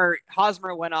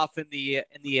Hosmer went off in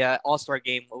the All-Star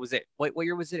game. What was it? What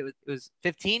year was it? It was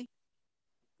 15.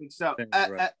 So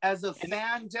as a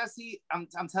fan, Jesse, I'm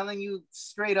telling you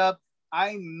straight up,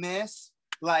 I miss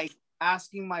like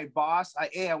asking my boss,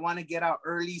 hey, I want to get out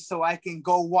early so I can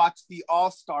go watch the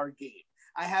All-Star game.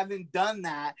 I haven't done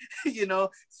that,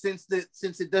 since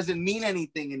it doesn't mean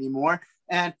anything anymore.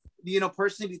 And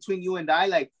personally, between you and I,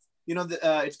 like,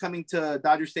 it's coming to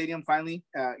Dodger Stadium finally.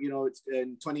 It's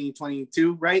in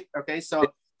 2022, right? Okay, so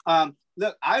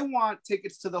look, I want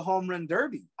tickets to the Home Run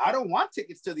Derby. I don't want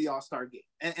tickets to the All-Star game,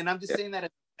 and I'm just saying that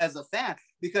as a fan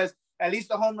because at least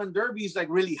the Home Run Derby is like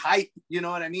really hype. You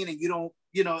know what I mean? And you don't,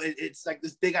 it's like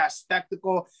this big ass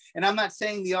spectacle. And I'm not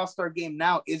saying the All-Star game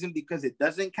now isn't because it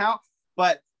doesn't count,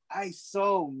 but I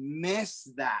so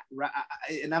miss that. Right?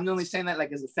 And I'm only saying that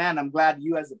like as a fan. I'm glad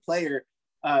you as a player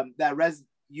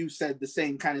you said the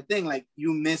same kind of thing. Like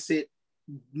you miss it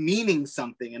meaning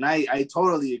something. And I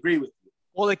totally agree with you.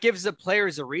 Well, it gives the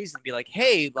players a reason to be like,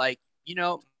 hey, like,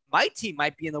 my team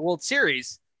might be in the World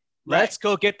Series. Let's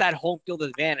go get that home field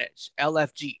advantage.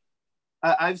 LFG.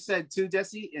 I've said too,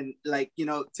 Jesse, and like,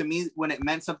 to me, when it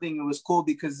meant something, it was cool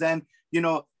because then,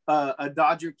 a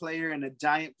Dodger player and a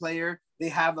Giant player, they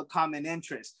have a common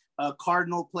interest. A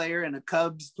Cardinal player and a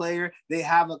Cubs player, they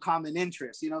have a common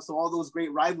interest, so all those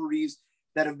great rivalries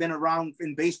that have been around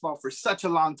in baseball for such a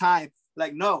long time,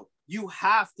 like, no, you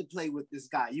have to play with this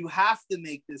guy. You have to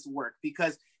make this work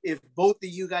because if both of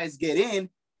you guys get in,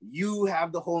 you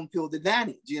have the home field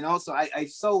advantage, So I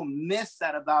so miss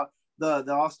that about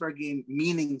the All-Star game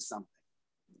meaning something.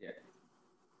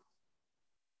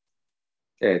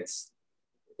 Yeah.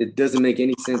 It doesn't make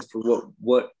any sense for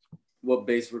what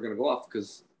base we're going to go off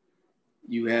because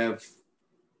you have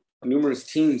numerous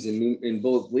teams in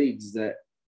both leagues that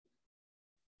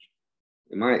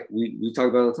we talk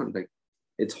about all the time. Like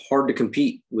it's hard to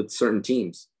compete with certain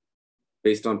teams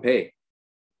based on pay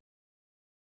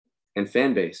and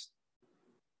fan base.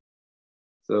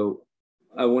 So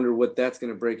I wonder what that's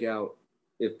going to break out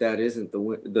if that isn't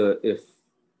if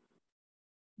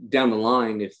down the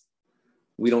line, if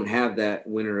we don't have that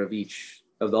winner of each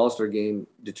of the All-Star game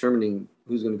determining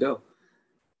who's going to go.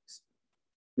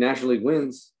 National League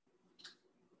wins.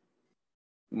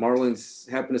 Marlins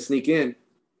happen to sneak in.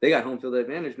 They got home field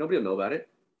advantage. Nobody will know about it.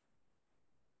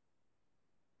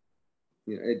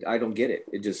 I don't get it.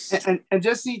 It just and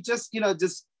just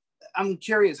I'm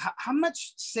curious. How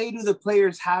much say do the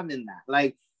players have in that?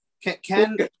 Like,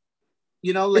 can like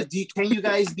can you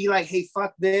guys be like, hey,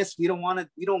 fuck this, we don't want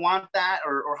that,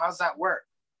 or how's that work?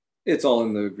 It's all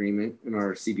in the agreement in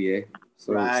our CBA.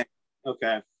 So right.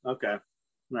 Okay.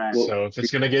 Right. Well, so if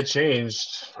it's gonna get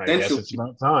changed, I guess it's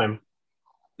about time.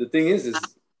 The thing is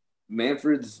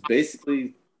Manfred's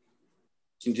basically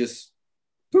can just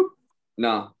poop.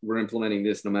 Nah, we're implementing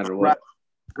this no matter what.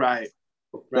 Right.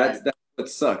 That's what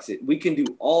sucks. We can do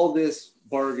all this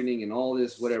bargaining and all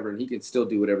this whatever, and he can still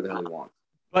do whatever the hell he wants.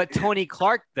 But Tony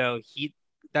Clark, though,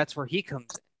 that's where he comes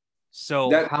in.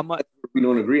 So how much we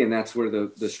don't agree, and that's where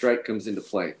the strike comes into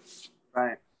play.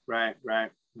 Right.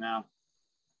 Now,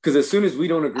 because as soon as we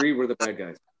don't agree, we're the bad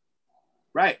guys.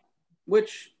 Right.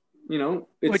 Which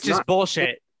which is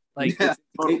bullshit. Like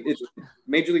it's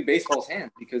Major League Baseball's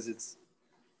hand, because it's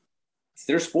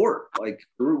their sport. Like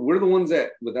we're the ones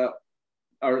that without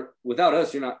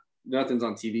us, nothing's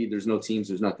on TV. There's no teams.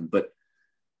 There's nothing.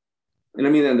 And I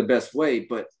mean that in the best way.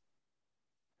 But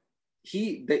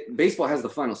baseball has the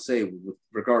final say,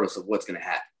 regardless of what's going to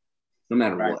happen, no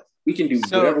matter what. We can do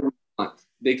whatever we want.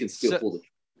 They can still pull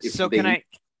it. So can I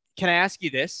ask you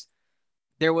this?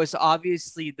 There was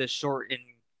obviously the shortened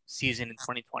season in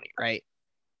 2020, right?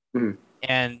 Mm-hmm.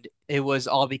 And it was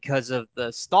all because of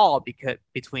the stall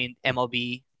between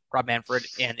MLB, Rob Manfred,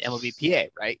 and MLBPA,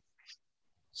 right?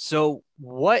 So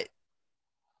what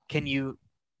can you,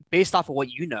 based off of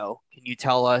what you know, can you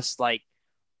tell us, like,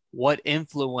 what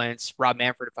influenced Rob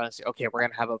Manfred to finally say, okay, we're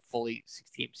going to have a fully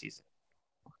 16 season?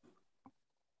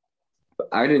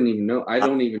 I didn't even know. I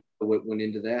don't even know what went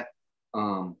into that.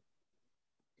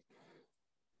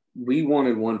 We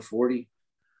wanted 140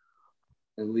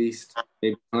 at least,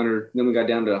 maybe 100. Then we got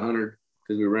down to 100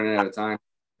 because we were running out of time.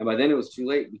 And by then it was too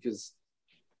late, because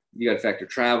you got to factor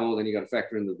travel, then you got to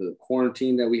factor in the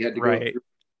quarantine that we had to go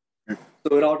through.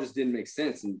 So it all just didn't make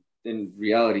sense. And in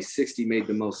reality, 60 made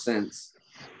the most sense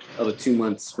of a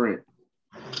 2-month sprint,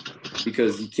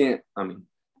 because you can't,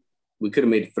 we could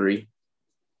have made 3,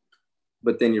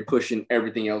 but then you're pushing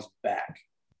everything else back,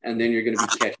 and then you're going to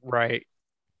be catching. Right.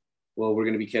 Well, we're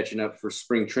going to be catching up for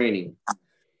spring training.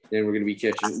 Then we're going to be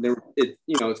catching.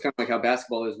 It's kind of like how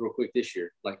basketball is real quick this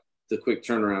year, like the quick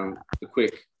turnaround, the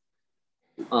quick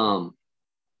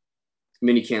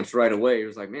mini camps right away. It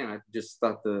was like, man, I just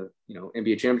thought the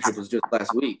NBA championship was just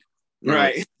last week.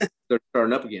 Right. They're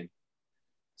starting up again.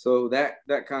 So that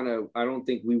kind of, I don't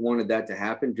think we wanted that to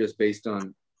happen, just based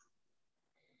on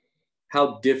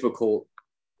how difficult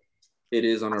it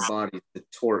is on our bodies to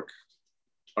torque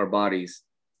our bodies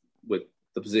with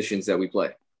the positions that we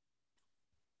play.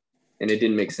 And it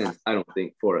didn't make sense, I don't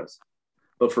think, for us.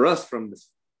 But for us, from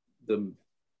the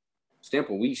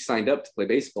standpoint, we signed up to play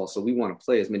baseball, so we want to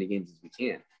play as many games as we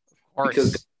can.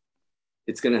 Because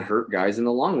it's going to hurt guys in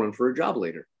the long run for a job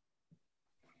later.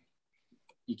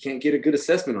 You can't get a good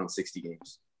assessment on 60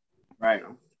 games. Right.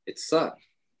 It sucks.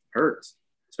 Hurts,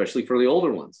 especially for the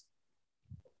older ones.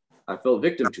 I fell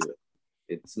victim to it.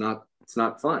 It's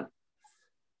not fun,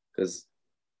 because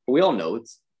we all know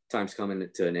it's time's coming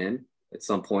to an end at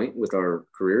some point with our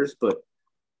careers, but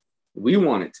we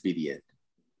want it to be the end.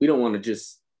 We don't want to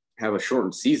just have a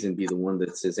shortened season be the one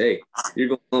that says, hey, you're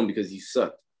going home because you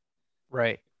sucked.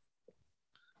 Right.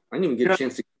 I didn't even get a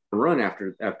chance to run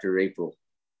after April,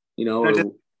 or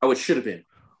how it should have been.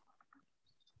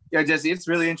 Yeah, Jesse, it's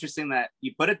really interesting that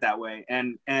you put it that way.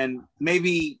 And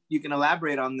maybe you can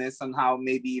elaborate on this, on how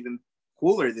maybe even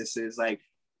cooler this is. Like,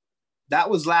 that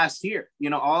was last year,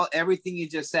 everything you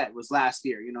just said was last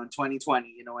year, in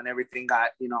 2020, when everything got,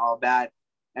 all bad.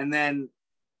 And then,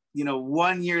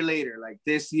 1 year later, like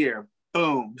this year,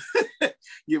 boom,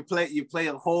 you play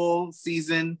a whole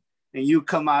season and you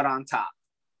come out on top,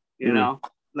 you know,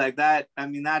 like that. I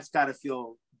mean, that's got to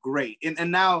feel great.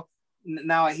 And now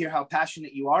I hear how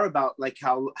passionate you are about, like,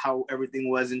 how everything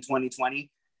was in 2020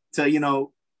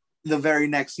 to, the very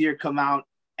next year come out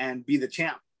and be the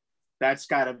champ. That's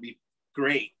got to be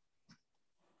great.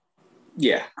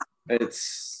 Yeah,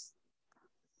 it's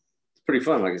pretty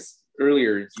fun. Like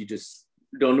earlier, you just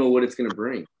don't know what it's going to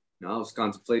bring. I was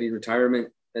contemplating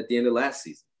retirement at the end of last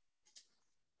season,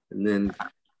 and then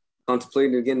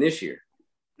contemplating again this year.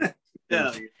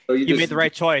 Yeah. So you made the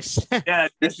right choice. Yeah,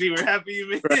 Jesse, we're happy you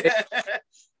made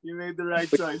you made the right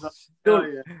choice. Oh,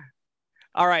 yeah.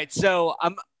 All right, so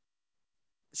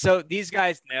So these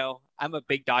guys know I'm a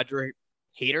big Dodger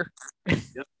hater.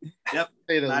 Yep.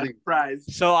 Say the Not a least. surprise.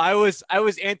 So I was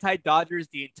anti-Dodgers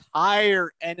the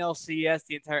entire NLCS,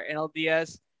 the entire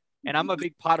NLDS, and I'm a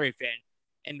big Padre fan.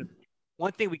 And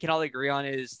one thing we can all agree on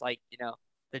is like,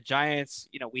 the Giants,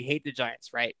 we hate the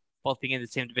Giants, right? Both being in the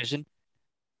same division.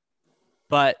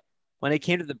 But when it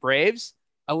came to the Braves,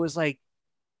 I was like,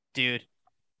 dude,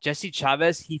 Jesse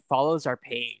Chavez, he follows our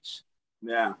page.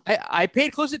 Yeah. I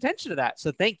paid close attention to that,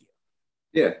 so thank you.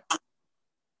 Yeah.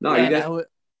 No, And you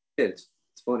guys. It's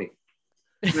funny.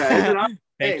 Yeah,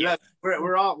 hey, you. look,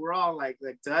 we're all like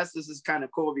to us, this is kind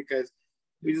of cool because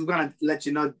we just want to let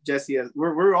you know, Jesse,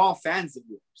 we're all fans of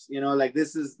yours. Like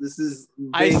this is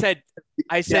big.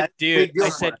 I said, Yeah, dude, big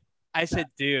deal for us. I said,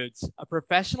 dudes, a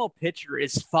professional pitcher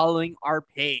is following our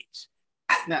page.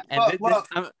 Yeah. And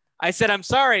I said, I'm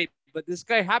sorry, but this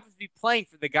guy happens to be playing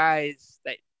for the guys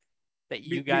that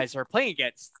you guys are playing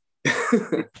against.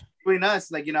 Between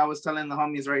us, I was telling the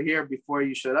homies right here before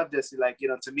you showed up, Jesse,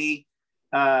 to me,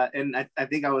 and I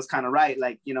think I was kind of right.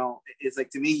 It's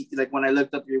like, to me, like when I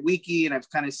looked up your wiki and I've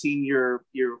kind of seen your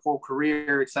whole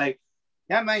career, it's like,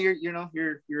 yeah, man,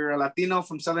 you're a Latino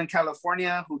from Southern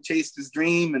California who chased his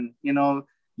dream, and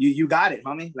you got it,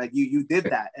 homie. Like you did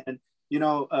that, and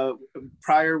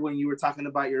prior when you were talking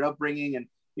about your upbringing and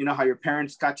how your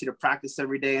parents got you to practice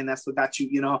every day, and that's what got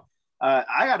you,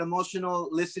 I got emotional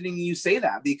listening to you say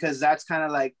that, because that's kind of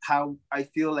like how I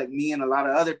feel like me and a lot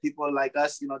of other people like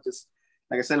us, just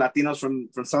like I said, Latinos from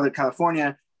Southern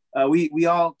California, we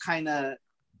all kind of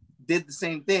did the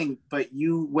same thing, but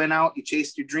you went out, you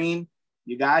chased your dream,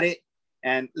 you got it.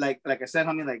 And like I said,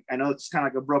 homie, like I know it's kind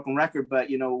of like a broken record, but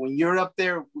when you're up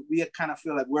there, we kind of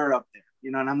feel like we're up there,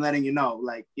 and I'm letting you know,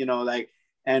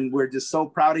 and we're just so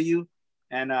proud of you.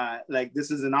 And this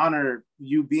is an honor,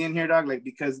 you being here, dog.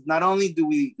 Because not only do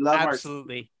we love our team,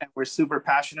 and we're super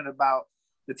passionate about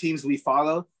the teams we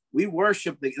follow, we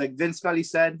worship like Vince Scully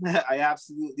said, I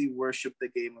absolutely worship the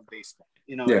game of baseball.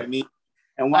 You know what I mean?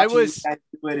 And watching you guys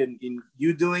do it and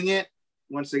you doing it,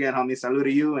 once again, homie, salute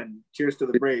to you and cheers to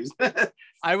the Braves.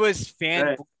 I was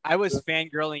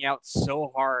fangirling out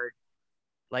so hard,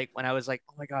 like when I was like,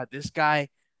 oh my god, this guy's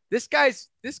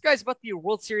about to be a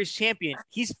World Series champion.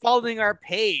 He's following our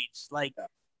page. Like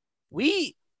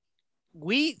we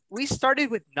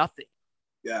started with nothing.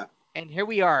 Yeah. And here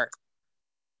we are.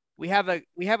 We have a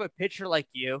pitcher like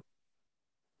you,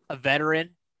 a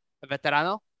veteran, a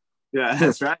veterano. Yeah,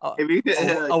 that's right.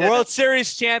 A World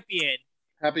Series champion.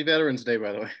 Happy Veterans Day,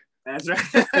 by the way. That's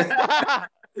right.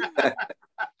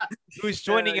 Who's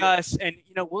joining us and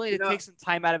willing to take some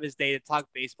time out of his day to talk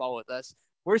baseball with us.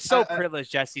 We're so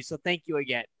privileged, Jesse. So thank you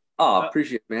again. Oh,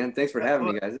 appreciate it, man. Thanks for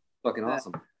having me, guys. It's fucking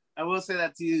awesome. I will say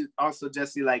that to you also,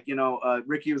 Jesse.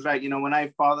 Ricky was right. When I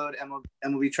followed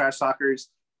MLB Trash Talkers,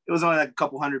 it was only like a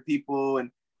couple hundred people, and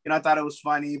I thought it was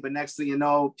funny. But next thing you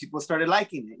know, people started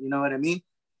liking it. You know what I mean?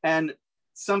 And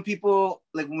some people,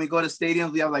 like when we go to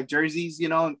stadiums, we have like jerseys. They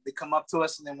come up to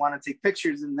us and they want to take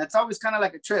pictures, and that's always kind of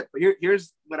like a trip. But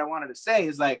here's what I wanted to say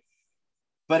is like.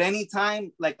 But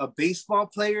anytime like a baseball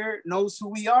player knows who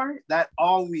we are, that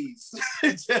always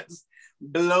just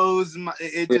blows my,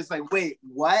 it just like, wait,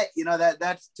 what?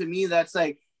 That's to me, that's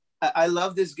like, I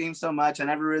love this game so much. I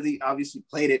never really obviously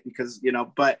played it because,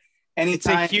 but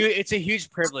anytime. It's a huge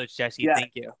privilege, Jesse. Yeah.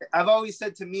 Thank you. I've always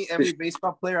said to me, every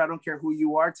baseball player, I don't care who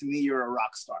you are, to me, you're a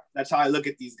rock star. That's how I look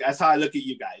at these guys. That's how I look at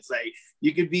you guys. Like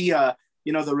you could be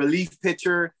the relief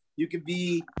pitcher. You could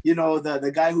be,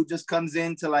 the guy who just comes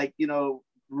in to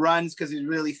runs because he's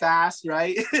really fast,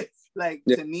 right?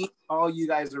 To me, all you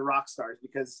guys are rock stars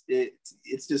because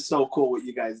it's just so cool what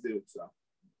you guys do. So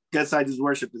guess I just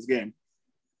worship this game.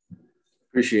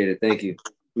 Appreciate it. Thank you.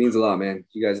 It means a lot, man.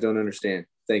 You guys don't understand.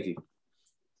 Thank you.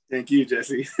 Thank you,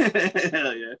 Jesse.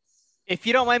 Hell yeah. If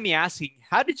you don't mind me asking,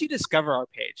 how did you discover our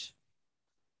page?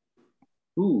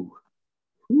 Ooh.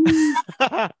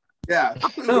 Yeah.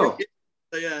 No.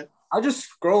 Yeah. I was just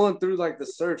scrolling through like the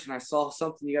search and I saw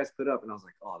something you guys put up and I was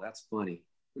like, oh, that's funny.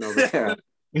 That's kind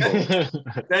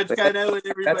of what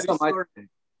everybody's story.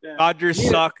 Yeah. Dodgers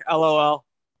suck, LOL.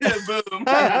 Boom.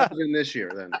 In this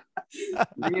year, then.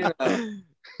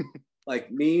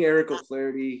 Me, Eric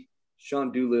O'Flaherty,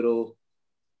 Sean Doolittle,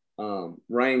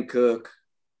 Ryan Cook,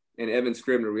 and Evan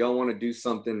Scribner, we all want to do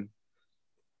something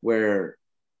where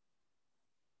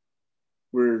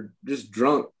we're just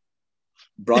drunk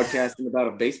broadcasting about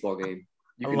a baseball game.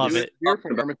 I love it.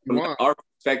 From our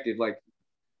perspective, like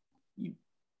you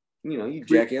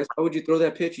jackass, why would you throw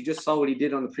that pitch? You just saw what he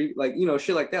did on the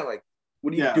shit like that. Like,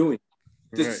 what are you doing?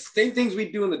 Just same things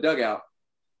we do in the dugout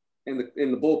and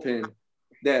in the bullpen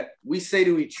that we say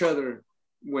to each other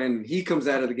when he comes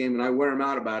out of the game and I wear him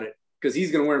out about it, because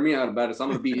he's gonna wear me out about it, so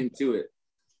I'm gonna beat him to it.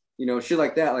 Shit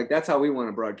like that. Like that's how we want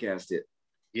to broadcast it.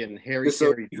 Getting Harry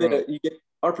So Carey drunk. you get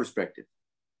our perspective.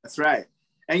 That's right.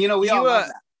 And we all love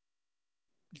that.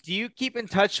 Do you keep in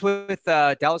touch with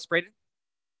Dallas Braden,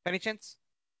 by any chance?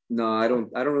 No, I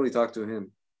don't really talk to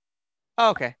him. Oh,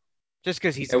 okay. Just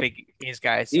because he's a big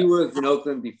guy. So. He was in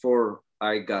Oakland before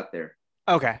I got there.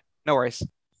 Okay, no worries.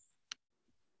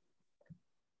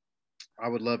 I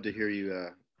would love to hear you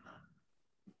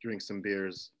drink some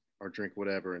beers or drink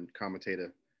whatever and commentate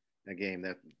a game.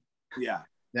 That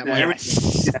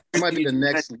might be the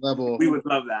next level. We would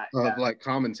love that of like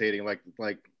commentating.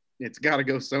 Like it's got to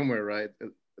go somewhere, right?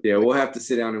 Yeah, we'll have to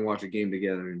sit down and watch a game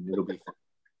together, and it'll be fun.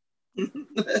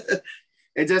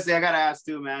 And Jesse, I gotta ask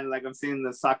too, man. Like I'm seeing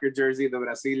the soccer jersey, the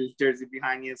Brazil jersey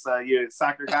behind you. So you're a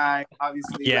soccer guy,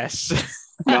 obviously. Yes.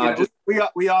 No,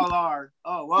 we all are.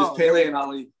 Oh wow. Just Pele and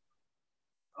Ali.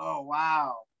 Oh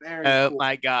wow. Very cool.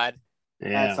 My God.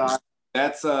 Yeah. That's awesome.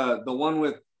 That's the one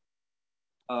with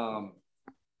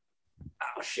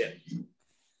shit.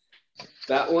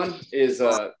 That one is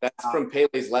that's from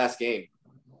Pele's last game.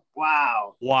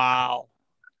 Wow.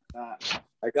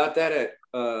 I got that at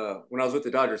when I was with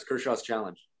the Dodgers, Kershaw's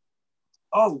Challenge.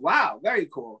 Oh wow, very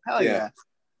cool. Hell yeah.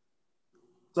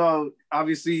 So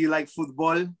obviously you like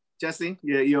football, Jesse?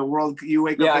 You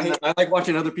wake up. Yeah, I like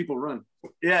watching other people run.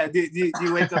 Yeah. Do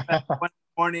you wake up at 1 in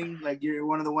the morning, like you're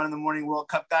one of the 1 in the morning World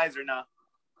Cup guys, or no?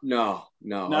 No.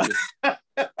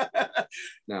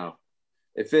 No.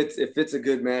 If it's a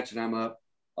good match and I'm up,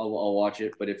 I'll watch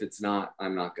it. But if it's not,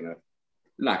 I'm not gonna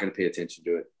pay attention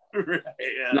to it. Right,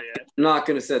 I'm not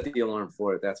gonna set the alarm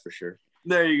for it. That's for sure.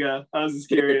 There you go. I was just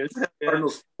curious.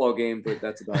 Cardinals football game, but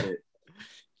that's about it.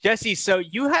 Jesse, so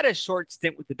you had a short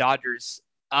stint with the Dodgers.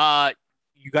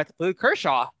 You got to play with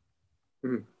Kershaw.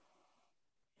 Mm-hmm.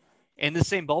 In the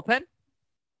same bullpen?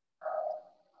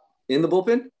 In the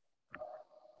bullpen?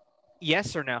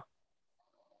 Yes or no?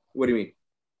 What do you mean?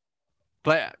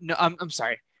 But no, I'm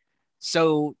sorry.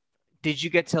 So did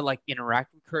you get to like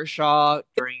interact with Kershaw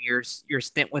during your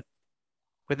stint with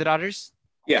the Dodgers?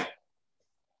 Yeah,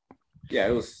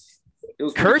 it was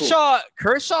Kershaw. cool.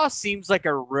 Kershaw seems like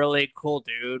a really cool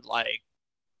dude. Like,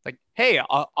 hey,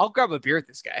 I'll grab a beer with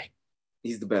this guy.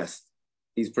 He's the best.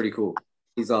 He's pretty cool.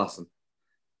 He's awesome.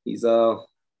 He's one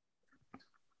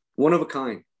of a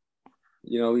kind.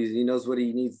 He knows what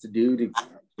he needs to do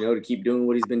to keep doing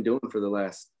what he's been doing for the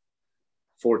last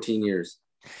 14 years.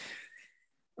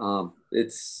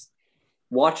 It's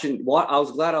watching. I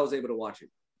was glad I was able to watch it.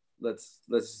 Let's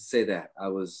say that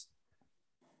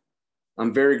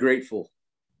I'm very grateful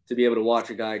to be able to watch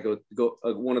a guy go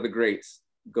one of the greats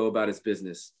go about his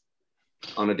business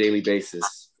on a daily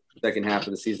basis. Second half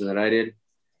of the season that I did,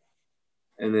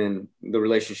 and then the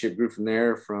relationship grew from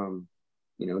there. From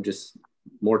just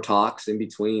more talks in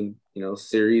between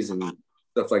series and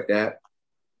stuff like that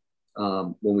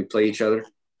when we play each other.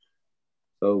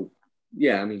 So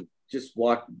yeah, I mean, just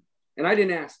walk, and I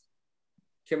didn't ask.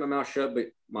 Kept my mouth shut, but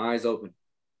my eyes open.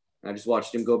 I just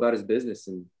watched him go about his business,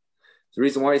 and it's the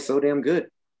reason why he's so damn good.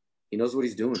 He knows what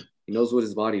he's doing. He knows what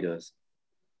his body does.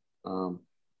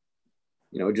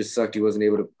 It just sucked he wasn't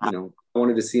able to. I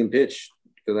wanted to see him pitch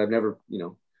because I've never,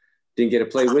 didn't get to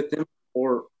play with him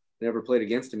or never played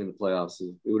against him in the playoffs.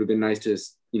 It would have been nice to,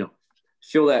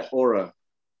 feel that aura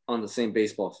on the same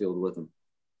baseball field with him.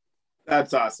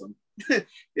 That's awesome.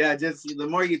 Yeah, just the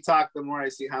more you talk, the more I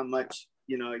see how much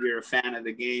you're a fan of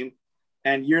the game,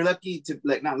 and you're lucky to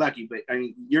not lucky, but I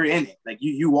mean you're in it. Like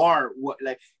you are what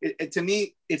to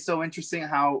me. It's so interesting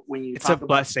how when you it's talk a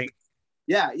blessing.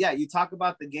 Yeah, you talk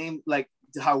about the game like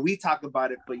how we talk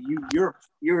about it, but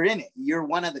you're in it. You're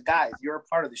one of the guys. You're a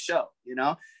part of the show.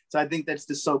 So I think that's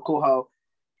just so cool how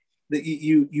that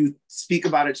you speak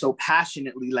about it so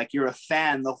passionately, like you're a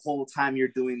fan the whole time you're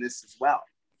doing this as well.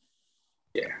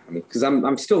 Yeah, I mean, because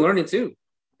I'm still learning too.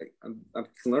 Like, I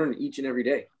can learn each and every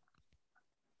day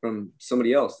from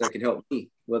somebody else that can help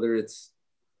me, whether it's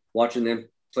watching them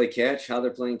play catch, how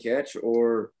they're playing catch,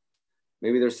 or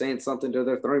maybe they're saying something to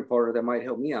their throwing partner that might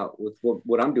help me out with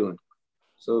what I'm doing.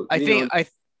 So I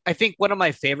think one of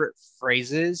my favorite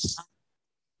phrases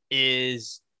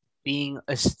is being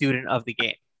a student of the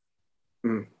game.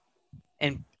 Mm.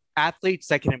 And athletes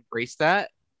that can embrace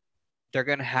that, they're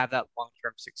going to have that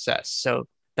long-term success. So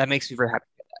that makes me very happy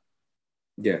with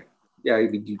that. Yeah.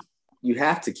 You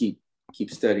have to keep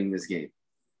studying this game.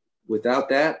 Without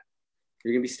that,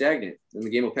 you're going to be stagnant. Then the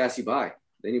game will pass you by.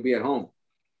 Then you'll be at home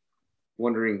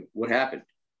wondering what happened.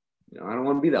 I don't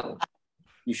want to be that one.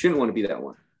 You shouldn't want to be that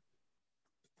one.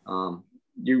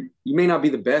 You may not be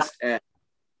the best at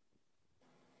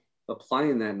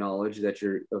applying that knowledge that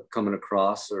you're coming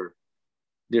across, or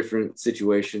different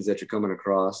situations that you're coming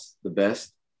across, the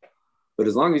best. But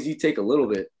as long as you take a little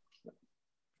bit,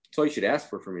 that's all you should ask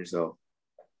for from yourself.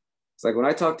 It's like when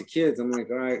I talk to kids, I'm like,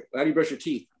 all right, how do you brush your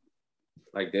teeth?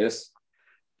 Like this.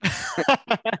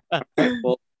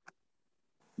 Well,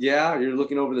 yeah, you're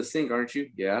looking over the sink, aren't you?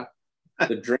 Yeah.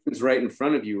 The drain's right in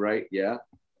front of you, right? Yeah.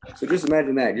 So just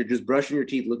imagine that. You're just brushing your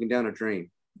teeth, looking down a drain.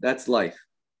 That's life.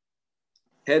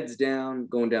 Heads down,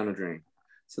 going down a drain.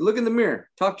 So look in the mirror.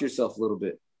 Talk to yourself a little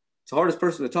bit. It's the hardest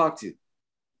person to talk to.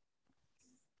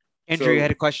 Andrew, you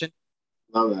had a question?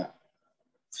 Love that.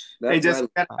 Hey, just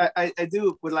I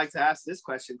would like to ask this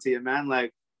question to you, man.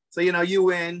 Like, so you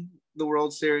win the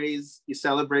World Series, you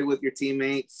celebrate with your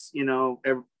teammates.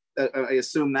 I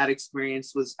assume that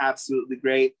experience was absolutely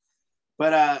great.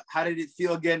 But how did it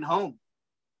feel getting home?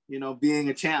 Being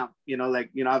a champ.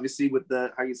 Obviously with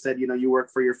how you said, you work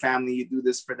for your family, you do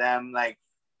this for them. Like,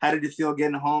 how did it feel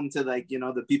getting home to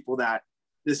the people that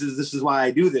this is why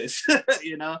I do this,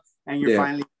 and you're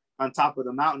finally on top of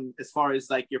the mountain as far as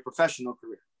like your professional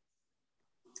career?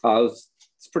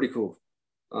 It's pretty cool.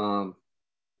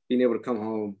 Being able to come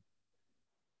home,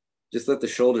 just let the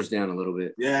shoulders down a little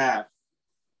bit. Yeah.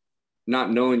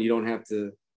 Not knowing you don't have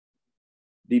to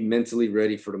be mentally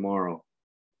ready for tomorrow.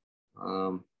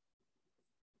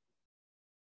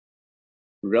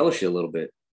 Relish it a little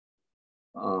bit.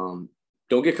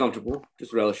 Don't get comfortable.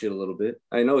 Just relish it a little bit.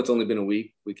 I know it's only been a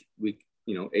week,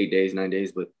 8 days, 9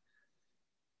 days, but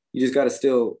you just got to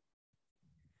still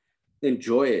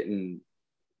enjoy it and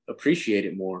appreciate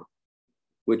it more,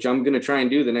 which I'm going to try and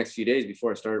do the next few days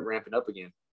before I start ramping up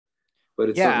again. But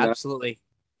it's absolutely.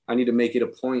 I need to make it a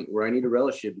point where I need to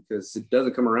relish it, because it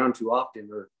doesn't come around too often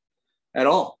or at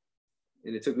all.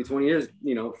 And it took me 20 years,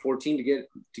 14 to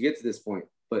get to this point.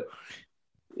 But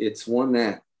it's one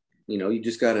that, you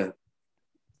just got to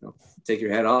take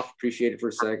your hat off, appreciate it for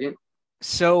a second.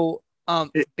 So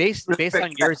based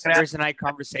on yours and I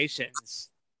conversations,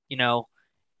 you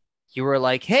were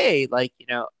like, hey,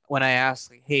 when I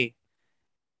asked, like, hey,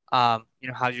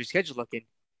 how's your schedule looking?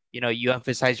 You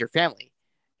emphasize your family.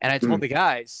 And I told the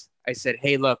guys, I said,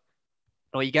 hey, look,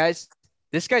 you guys,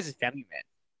 this guy's a family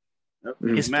man.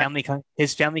 Yep.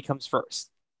 His family comes first.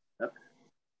 Yep.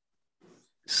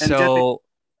 So Jesse,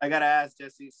 I gotta ask,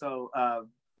 Jesse. So,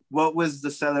 what was the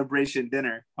celebration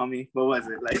dinner, homie? What was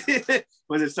it like?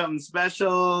 Was it something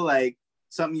special, like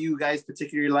something you guys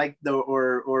particularly liked,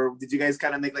 or did you guys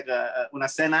kind of make like una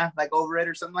cena like over it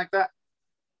or something like that?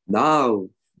 No,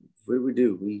 what did we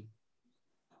do?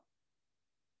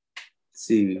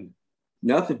 See,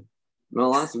 nothing. In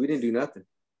all honesty, we didn't do nothing.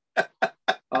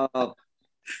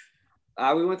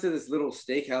 We went to this little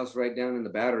steakhouse right down in the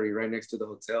Battery, right next to the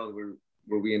hotel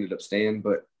where we ended up staying.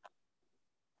 But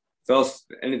if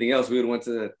anything else, we would have went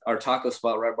to our taco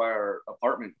spot right by our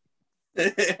apartment.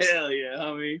 Hell yeah,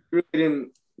 homie.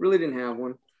 Really didn't have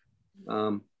one.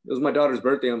 It was my daughter's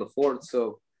birthday on the 4th,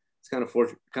 so it's kind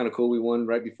of cool. We won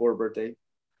right before her birthday.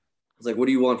 I was like, what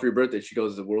do you want for your birthday? She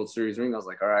goes, the World Series ring. I was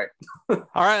like, all right. All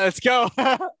right, let's go.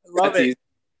 Love it.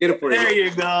 Get it for you. There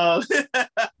you go.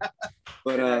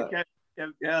 But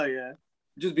hell yeah.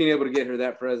 Just being able to get her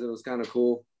that present was kind of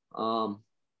cool.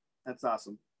 That's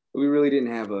awesome. We really didn't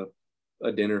have a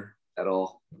dinner at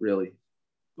all, really.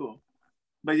 Cool.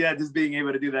 But yeah, just being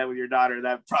able to do that with your daughter,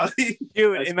 that probably.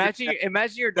 Dude, imagine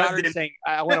your daughter saying,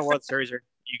 I want a World Series ring.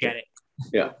 You get it.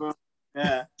 Yeah.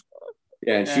 Yeah.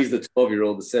 Yeah, and she's the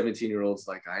 12-year-old. The 17-year-old's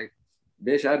like, I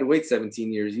had to wait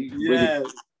 17 years. Really,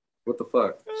 what the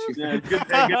fuck? Yeah,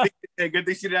 good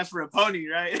thing she didn't ask for a pony,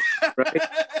 right? Right.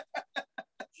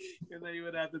 And then you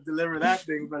would have to deliver that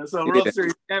thing. But so World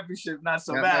Series championship, not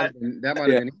so bad. That might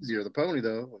have been easier. The pony,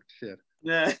 though. Oh, shit.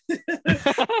 Yeah.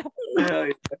 Yeah.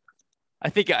 I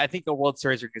think a World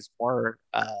Series ring is more.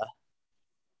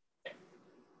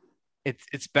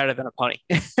 It's better than a pony.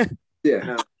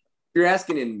 Yeah. If you're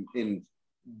asking in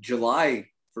July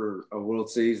for a World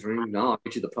Series ring, no, I'll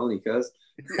get you the pony, cuz.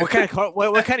 What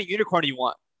kind of unicorn do you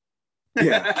want?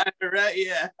 Yeah. Right,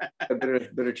 yeah. A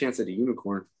better chance at a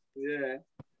unicorn. Yeah.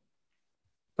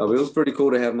 It was pretty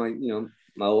cool to have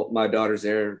my daughters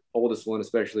there, oldest one,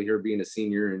 especially her being a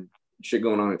senior and shit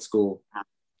going on at school,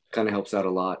 kind of helps out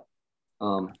a lot.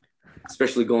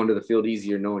 Especially going to the field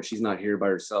easier, knowing she's not here by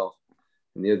herself,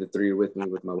 and the other three are with me,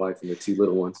 with my wife and the two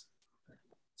little ones.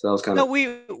 So that was kind of. No,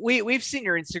 we've seen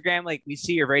your Instagram. Like, we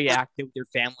see you're very active with your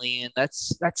family, and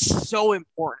that's so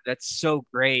important. That's so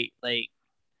great. Like,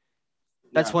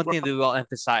 that's one thing that we all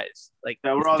emphasize. Like,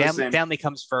 we're all the same. Family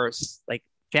comes first. Like,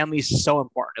 family is so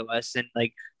important to us, and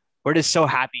like, we're just so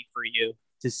happy for you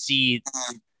to see.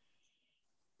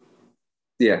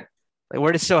 Yeah, Like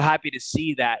we're just so happy to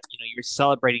see that you're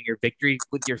celebrating your victory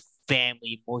with your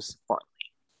family, most importantly.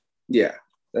 Yeah,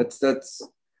 that's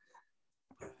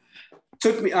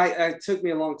took me. I took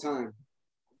me a long time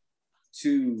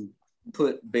to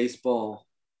put baseball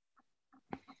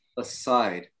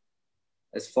aside,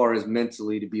 as far as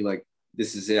mentally to be like,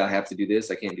 this is it. I have to do this.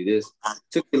 I can't do this. It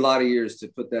took me a lot of years to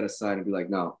put that aside and be like,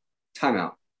 no, time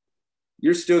out.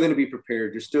 You're still going to be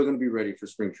prepared. You're still going to be ready for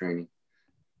spring training.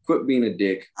 Quit being a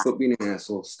dick. Quit being an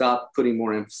asshole. Stop putting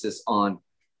more emphasis on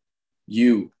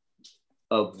you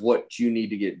of what you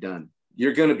need to get done.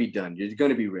 You're going to be done. You're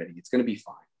going to be ready. It's going to be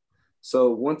fine.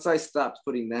 So once I stopped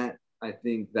putting that, I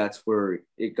think that's where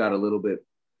it got a little bit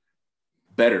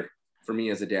better for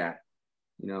me as a dad.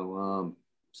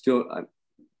 Still I'm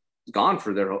gone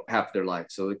for half their life.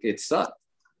 So it sucked.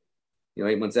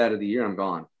 8 months out of the year, I'm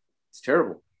gone. It's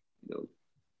terrible.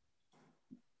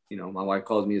 My wife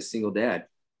calls me a single dad.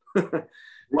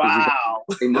 Wow.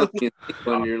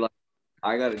 When you're like,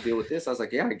 I got to deal with this. I was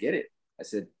like, yeah, I get it. I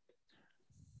said,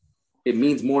 it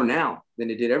means more now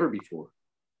than it did ever before.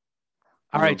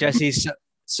 All right, Jesse.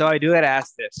 So I do got to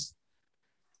ask this.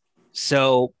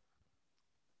 So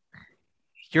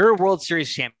you're a World Series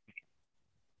champion.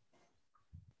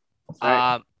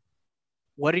 Right.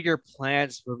 What are your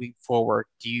plans moving forward?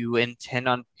 Do you intend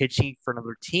on pitching for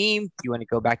another team? Do you want to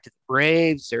go back to the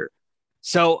Braves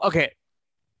okay.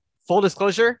 Full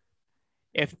disclosure,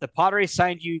 if the Padres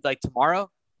signed you like tomorrow,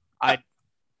 I'd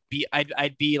be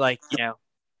like,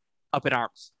 up in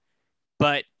arms.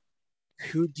 But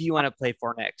who do you want to play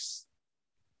for next?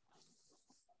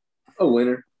 A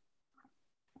winner.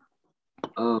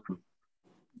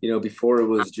 Before it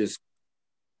was just,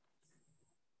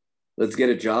 let's get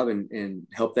a job and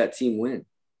help that team win.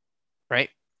 Right.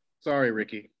 Sorry,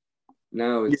 Ricky.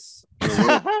 Now it's,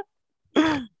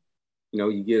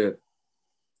 you get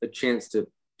a chance to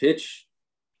pitch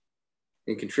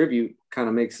and contribute, kind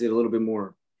of makes it a little bit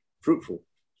more fruitful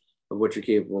of what you're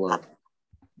capable of.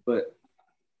 But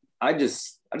I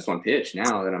just want to pitch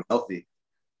now that I'm healthy,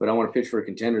 but I want to pitch for a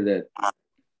contender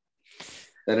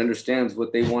that understands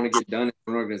what they want to get done in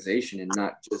an organization, and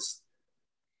not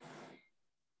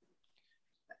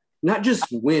just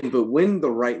win, but win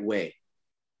the right way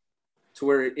to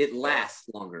where it lasts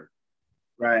longer.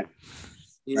 Right.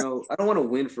 I don't want to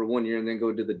win for 1 year and then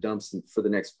go to the dumps for the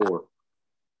next 4.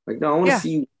 Like, no, I want to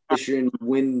see you this year and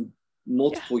win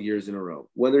multiple years in a row.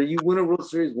 Whether you win a World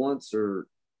Series once or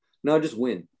no, just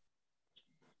win.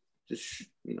 Just,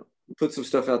 put some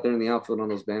stuff out there in the outfield on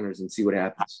those banners and see what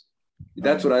happens.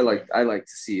 That's what I like. I like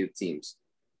to see at teams.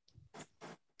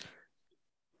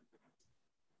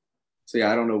 So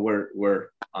yeah, I don't know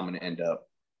where I'm going to end up.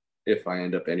 If I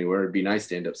end up anywhere, it'd be nice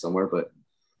to end up somewhere, but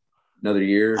another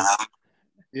year.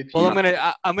 Well,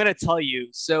 I'm gonna tell you.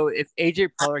 So if AJ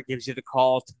Preller gives you the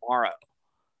call tomorrow,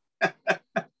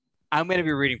 I'm gonna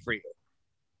be rooting for you.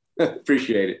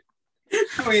 Appreciate it.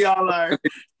 We all are.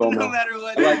 No matter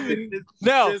what.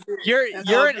 No,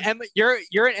 you're an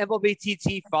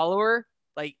MLBTT follower.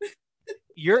 Like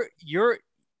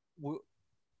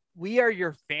we are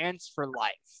your fans for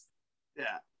life.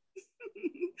 Yeah.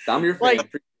 I'm your fan.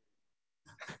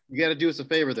 You got to do us a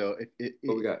favor though.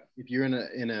 What we got? If you're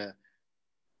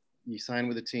you sign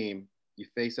with a team, you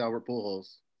face Albert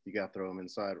Pujols, you got to throw him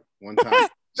inside one time.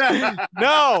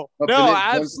 No,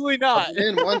 absolutely not.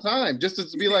 In one time, just to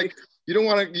be like, you don't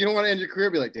want to end your career.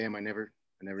 Be like, damn, I never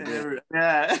did.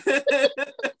 Yeah.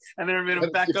 I never made him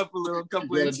back up a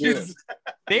couple inches.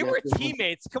 They were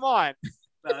teammates. Come on.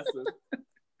 Awesome.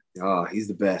 Oh, he's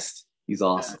the best. He's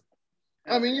awesome.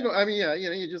 Yeah,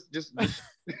 you just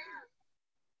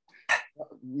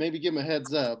maybe give him a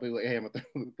heads up. Be like, hey, I'm gonna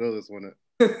throw this one up.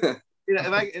 I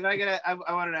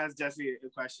wanted to ask Jesse a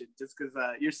question, just because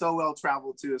you're so well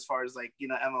traveled too, as far as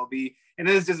MLB, and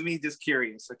it is just me, just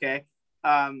curious. Okay,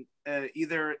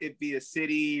 either it be a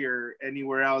city or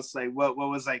anywhere else, like what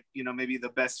was maybe the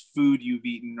best food you've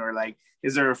eaten, or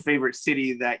is there a favorite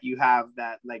city that you have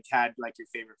that had your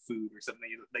favorite food or something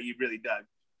that you really dug?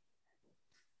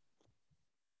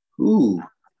 Ooh,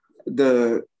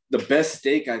 the best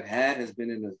steak I've had has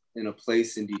been in a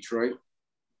place in Detroit.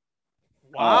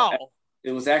 Wow.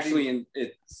 It was actually in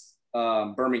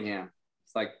Birmingham.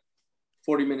 It's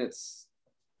 40 minutes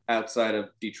outside of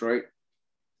Detroit.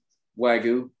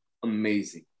 Wagyu,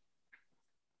 amazing.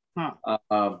 Huh.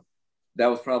 That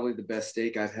was probably the best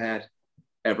steak I've had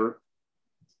ever.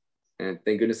 And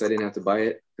thank goodness I didn't have to buy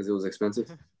it because it was expensive.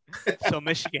 So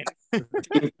Michigan.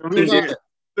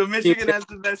 So Michigan has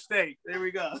the best steak. There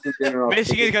we go.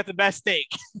 Michigan's got the best steak.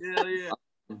 Yeah.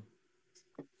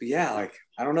 But yeah,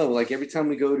 I don't know. Every time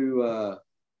we go to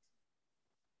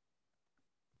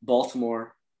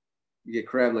Baltimore, you get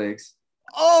crab legs.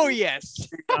 Oh yes.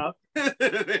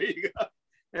 There you go.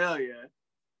 Hell yeah.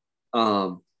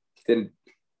 Then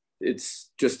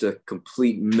it's just a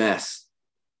complete mess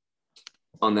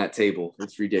on that table.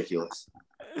 It's ridiculous.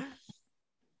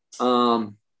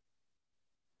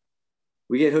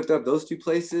 We get hooked up those two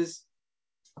places.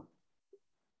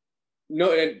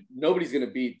 No, and nobody's gonna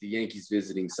beat the Yankees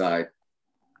visiting side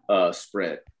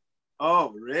spread.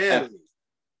 Oh, really?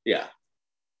 Yeah.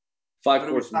 Five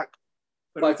course. What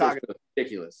are we talking?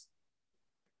 Ridiculous.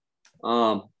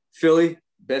 Philly,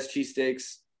 best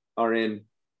cheesesteaks are in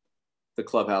the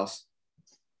clubhouse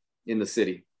in the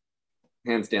city.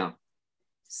 Hands down.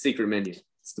 Secret menu.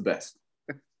 It's the best.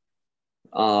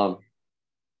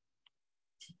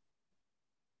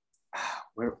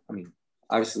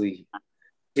 Obviously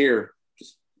here,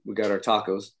 just we got our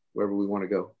tacos wherever we want to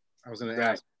go. I was going to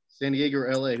ask, San Diego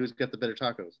or LA, who's got the better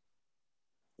tacos?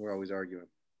 We're always arguing.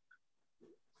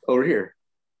 Over here.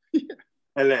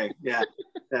 LA, yeah.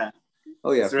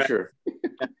 Oh yeah, That's for right. sure.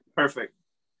 Perfect.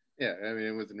 Yeah, I mean,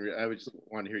 it wasn't. I just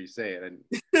wanted to hear you say it, and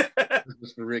Ricky it was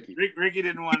just for Ricky.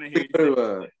 didn't want to hear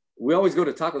you. We always go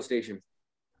to Taco Station.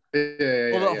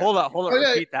 Hold on. Oh, yeah.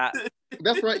 Repeat that.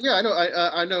 That's right. Yeah, I know.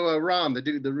 I know Ram, the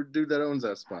dude that owns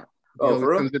that spot. Oh, for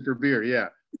real? Comes in for beer. Yeah,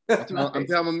 I'm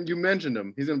telling him you mentioned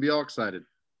him. He's gonna be all excited.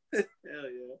 Hell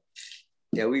yeah.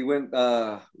 Yeah, we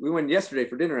went yesterday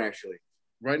for dinner actually.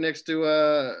 Right next to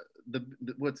the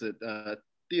what's it?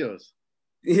 Theo's.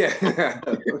 Yeah.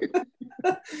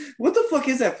 What the fuck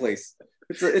is that place?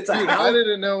 It's a Dude, house. I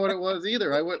didn't know what it was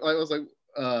either. I was like,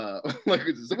 like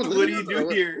What do you do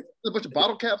here? A bunch of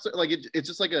bottle caps. Like it's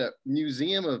just like a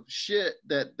museum of shit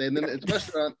and then it's a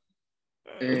restaurant.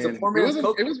 It's a And poor man's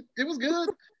Coke. it was good.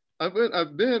 I've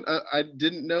been. I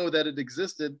didn't know that it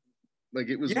existed. Like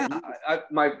it was. Yeah,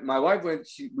 my wife went.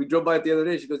 We drove by it the other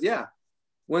day. She goes, "Yeah,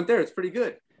 went there. It's pretty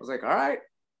good." I was like, "All right."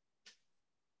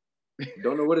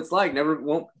 Don't know what it's like.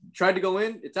 Won't tried to go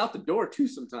in. It's out the door too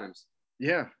sometimes.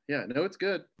 Yeah. No, it's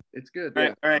good. It's good. All Yeah.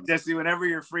 right, all right, Jesse. Whenever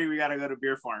you're free, we gotta go to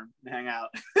Beer Farm and hang out.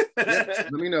 Yeah,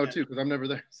 let me know too, because I'm never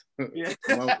there. So, Yeah.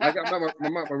 I got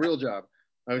my real job.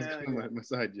 I was Yeah, doing my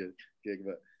side gig,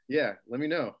 but yeah, let me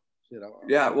know. Shit,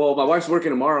 Yeah, well, my wife's working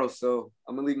tomorrow, so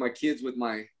I'm gonna leave my kids with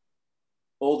my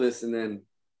oldest, and then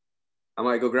I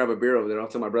might go grab a beer over there. I'll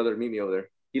tell my brother to meet me over there.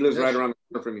 He lives right around the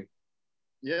corner from you.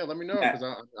 Yeah, let me know, because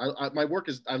my work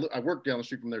is I work down the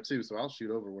street from there too, so I'll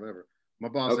shoot over whenever. My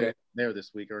boss ain't there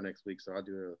this week or next week, so I'll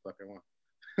do whatever the fuck I want.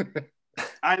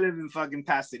 I live in fucking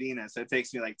Pasadena, so it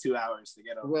takes me like 2 hours to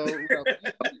get over. Well,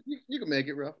 you can make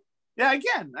it, bro. Yeah, I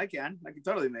can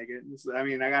totally make it. I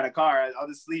mean, I got a car. I'll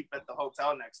just sleep at the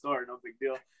hotel next door. No big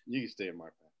deal. You can stay in my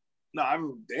place. No,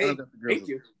 thank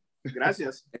you.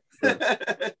 Gracias.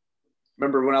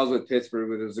 Remember when I was with Pittsburgh,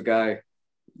 there was a guy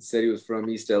that said he was from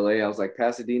East LA. I was like,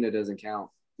 Pasadena doesn't count.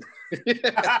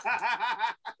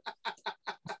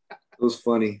 It was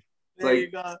funny. There you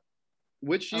go.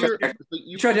 Which year?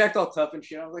 You tried to act all tough and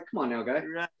shit. I was like, come on now, guy.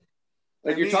 Right.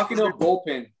 Like, you're talking to a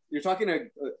bullpen. You're talking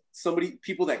to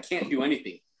people that can't do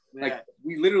anything. Yeah. Like,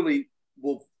 we literally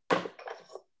will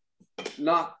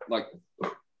not, like,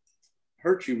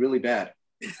 hurt you really bad.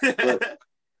 But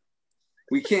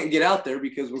we can't get out there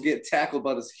because we'll get tackled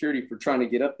by the security for trying to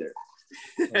get up there.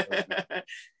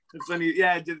 It's funny.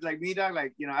 Yeah, just like me, dog.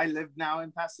 Like, I live now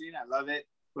in Pasadena. I love it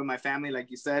with my family,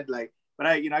 like you said. Like, but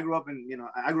I grew up in,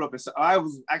 I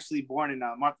was actually born in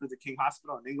Martin Luther King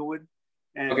Hospital in Inglewood.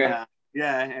 And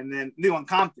and then in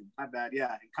Compton, my bad.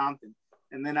 Yeah, in Compton.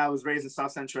 And then I was raised in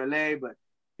South Central LA, but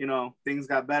things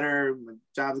got better, my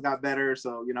jobs got better.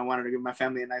 So, I wanted to give my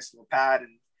family a nice little pad,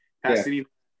 and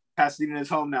Pasadena is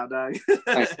home now, dog.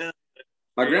 Nice.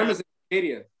 My grandma's in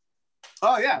Acadia.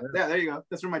 Oh yeah, there you go.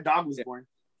 That's where my dog was born.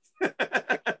 Hell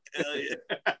yeah.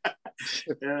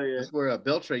 Hell yeah. That's where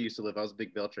Beltray used to live. I was a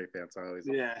big Beltray fan, so I always.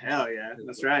 Yeah, hell yeah.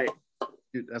 That's right.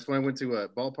 Dude, that's when I went to a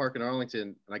ballpark in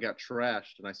Arlington and I got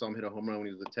trashed, and I saw him hit a home run when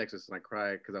he was in Texas, and I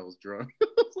cried because I was drunk.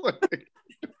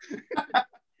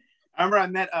 I remember I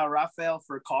met Rafael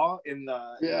for a call in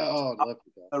the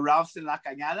Ralph's in La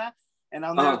Cañada, and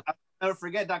I'll never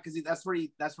forget that because that's where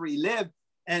he lived,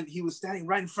 and he was standing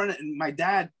right in front of, and my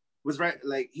dad was right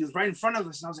in front of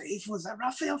us, and I was like, "Hey, was that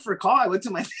Rafael for a call?" I went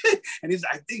to my and he's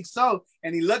like, "I think so,"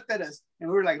 and he looked at us, and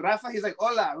we were like, "Rafa," he's like,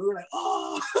 "Hola," we were like,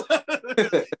 "Oh."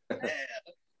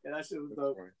 Yeah, that shit was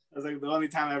dope. That was like the only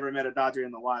time I ever met a Dodger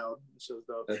in the wild. That shit was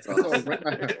dope. That's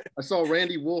awesome. I saw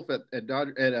Randy Wolf at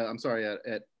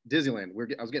Disneyland.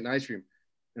 I was getting ice cream,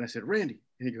 and I said, "Randy,"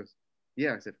 and he goes,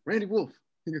 "Yeah." I said, "Randy Wolf."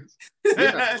 He goes,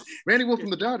 "Yeah, Randy Wolf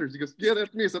from the Dodgers." He goes, "Yeah,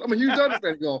 that's me." I said, "I'm a huge Dodger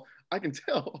fan." He goes, "I can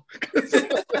tell."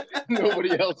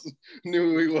 Nobody else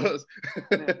knew who he was.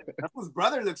 His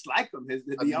brother looks like him. The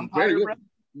Very umpire good. brother.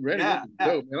 Randy Yeah, Orton's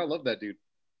dope, man. I love that dude.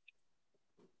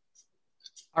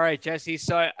 All right, Jesse.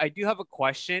 So I do have a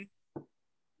question.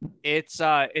 It's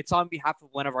on behalf of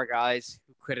one of our guys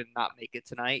who could not make it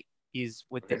tonight. He's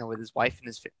with dinner with his wife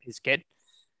and his kid.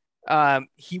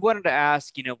 He wanted to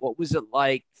ask, what was it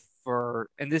like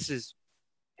and this is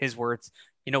his words,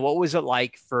 what was it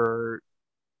like for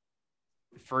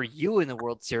you in the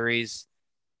World Series,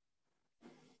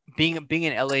 being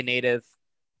an LA native,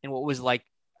 and what was it like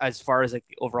as far as like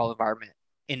the overall environment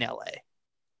in LA?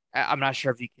 I'm not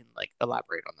sure if you can like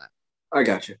elaborate on that. I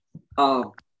got you.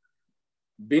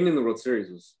 Being in the World Series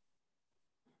was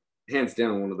hands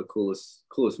down one of the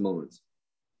coolest moments.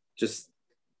 Just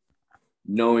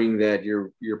knowing that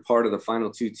you're part of the final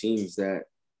two teams that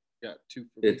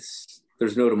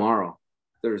there's no tomorrow.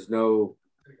 There's no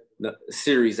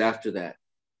series after that.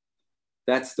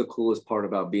 That's the coolest part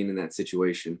about being in that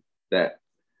situation, that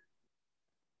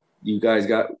you guys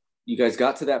got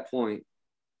to that point.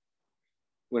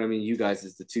 When I mean you guys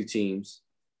is the two teams,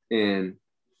 and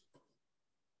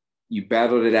you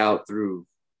battled it out through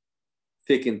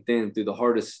thick and thin, through the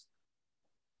hardest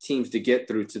teams to get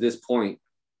through to this point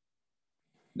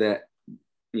that,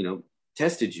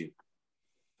 tested you.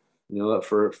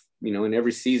 And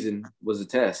every season was a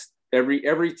test.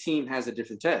 Every team has a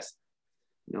different test.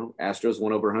 Astros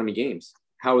won over 100 games.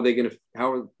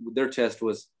 Their test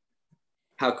was,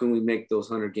 how can we make those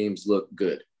 100 games look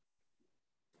good?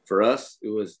 For us,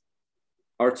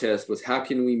 our test was, how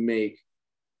can we make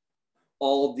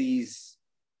all these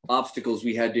obstacles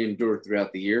we had to endure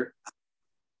throughout the year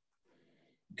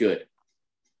good?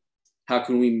 How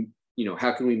can we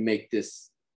make this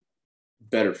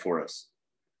better for us?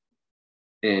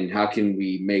 And how can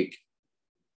we make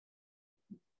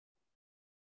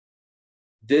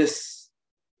this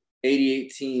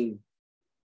 88 team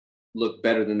look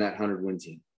better than that 100-win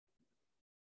team?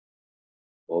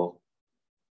 Well,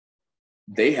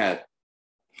 they had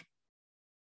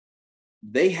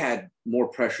more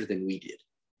pressure than we did,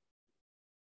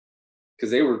 because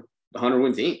they were the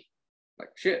 100-win team. Like,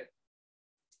 shit,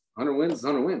 100 wins is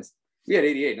 100 wins. We had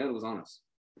 88. None of it was on us.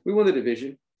 We won the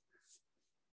division.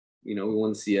 We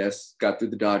won the CS, got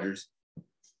through the Dodgers.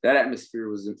 That atmosphere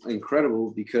was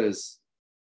incredible because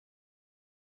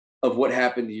of what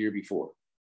happened the year before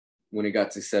when it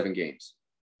got to 7 games.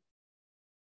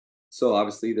 So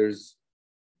obviously there's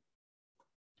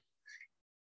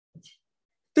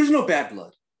no bad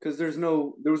blood, because there was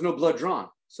no blood drawn.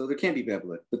 So there can't be bad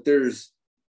blood. But there's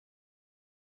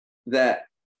that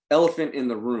elephant in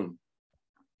the room.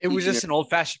 It was just an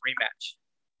old-fashioned rematch.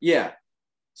 Yeah.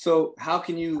 So how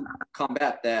can you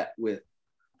combat that with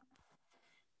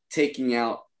taking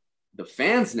out the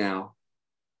fans now?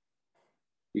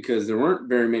 Because there weren't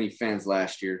very many fans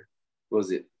last year. What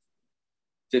was it?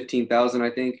 15,000, I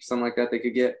think, something like that they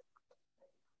could get.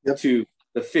 Yep. To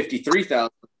the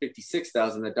 53,000,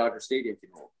 56,000 that Dodger Stadium can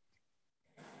hold.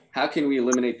 How can we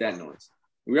eliminate that noise?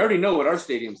 We already know what our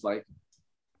stadium's like.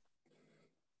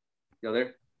 Y'all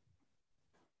there?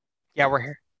 Yeah, we're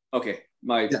here. Okay,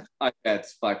 my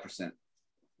iPad's 5%.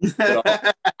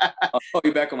 But I'll call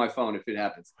you back on my phone if it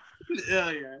happens.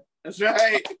 Yeah, that's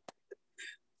right.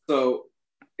 So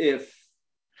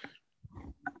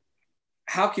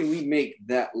how can we make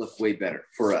that look way better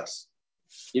for us?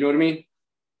 You know what I mean?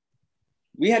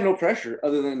 We had no pressure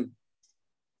other than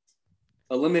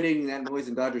eliminating that noise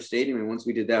in Dodger Stadium, and once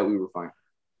we did that, we were fine.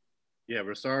 Yeah,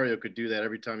 Rosario could do that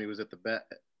every time he was at the bat.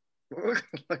 That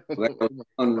was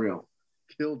unreal.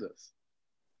 Killed us.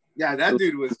 Yeah, that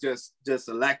dude was just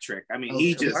electric. I mean,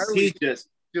 he just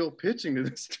still pitching to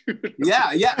this dude. Yeah.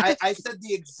 I said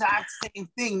the exact same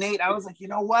thing, Nate. I was like, you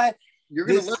know what? You're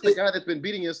gonna let the guy that's been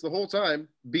beating us the whole time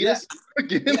beat us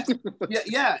again?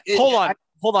 Yeah.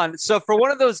 Hold on. So for one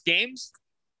of those games,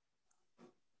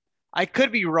 I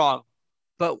could be wrong,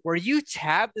 but were you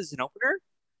tabbed as an opener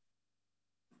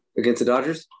against the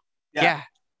Dodgers? Yeah.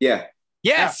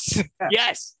 Yes. Yeah.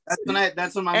 Yes.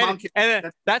 That's when my mom came.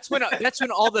 And that's when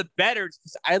all the bettors,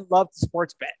 because I love the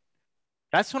sports bet.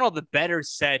 That's when all the bettors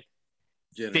said,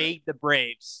 fade the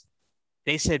Braves.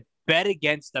 They said bet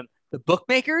against them. The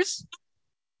bookmakers,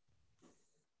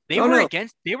 they were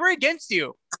against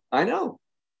you. I know.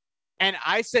 And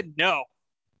I said no,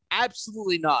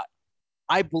 absolutely not.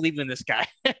 I believe in this guy.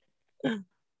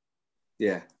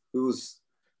 Yeah, it was.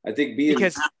 I think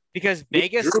because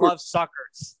Vegas loves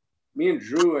suckers. Me and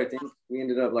Drew, I think we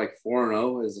ended up like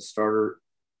 4-0 as a starter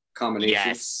combination.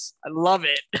 Yes, I love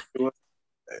it.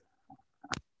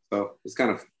 So it's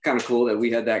kind of cool that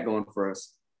we had that going for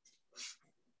us.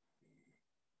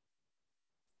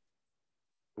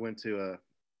 went to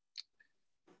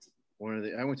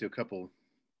a couple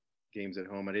games at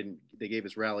home. They gave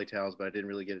us rally towels, but I didn't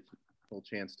really get a full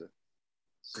chance to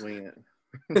swing it.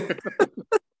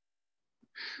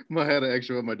 I had an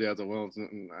extra one. My dad's like, well,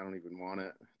 I don't even want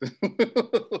it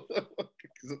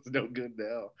because it's no good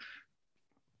now.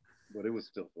 But it was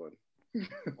still fun.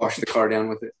 Wash the car down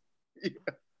with it.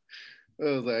 Yeah. I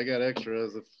was like, I got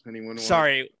extras if anyone wants.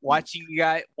 Sorry, watching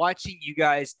you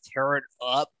guys tear it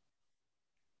up.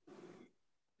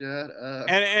 Shut up.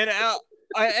 And I'll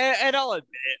admit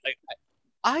it,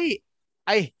 like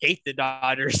I hate the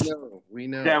Dodgers. We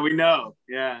know. Yeah, we know.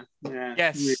 Yeah.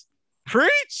 Yes.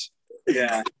 Preach.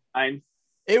 Yeah.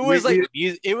 It was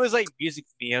like music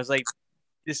to me. I was like,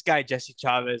 this guy Jesse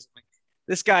Chavez. Like,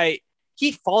 this guy,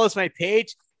 he follows my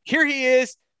page. Here he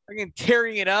is, fucking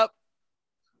tearing it up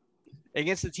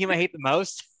against the team I hate the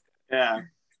most. Yeah.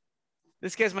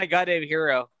 This guy's my goddamn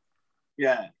hero.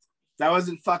 Yeah. That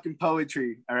wasn't fucking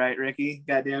poetry, all right, Ricky?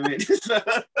 God damn it.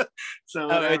 so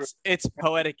it's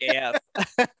poetic AF.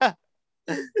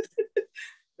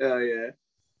 Oh yeah.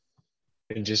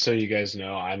 And just so you guys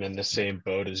know, I'm in the same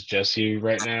boat as Jesse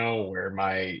right now, where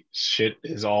my shit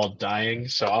is all dying.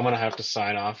 So I'm gonna have to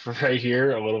sign off right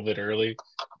here a little bit early.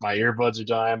 My earbuds are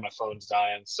dying, my phone's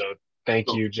dying. So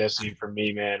thank you, Jesse, for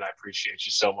me, man. I appreciate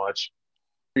you so much.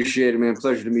 Appreciate it, man.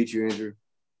 Pleasure to meet you, Andrew.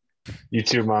 You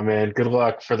too, my man. Good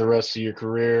luck for the rest of your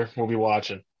career. We'll be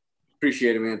watching.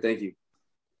 Appreciate it, man. Thank you.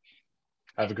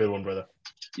 Have a good one, brother.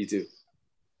 You too.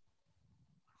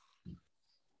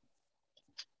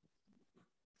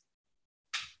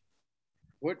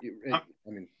 I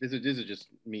mean, this is just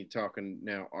me talking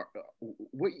now.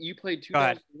 What you played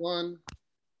 2001,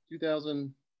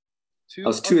 2002? I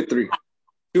was 2 and 3.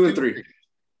 2 and 3. I'm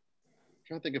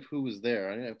trying to think of who was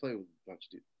there. I played with a bunch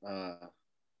of dudes.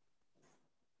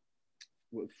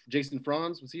 Jason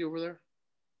Franz, was he over there?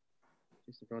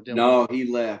 No, he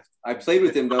left. I played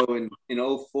with him though in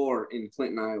 04 in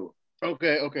Clinton, Iowa.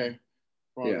 Okay.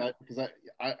 Yeah. Because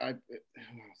I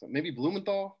maybe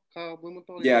Blumenthal, Kyle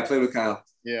Blumenthal. Yeah, I played with Kyle.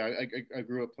 Yeah, I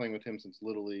grew up playing with him since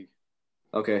Little League.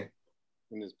 Okay.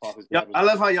 And his pop. Yeah, I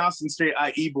love how y'all some straight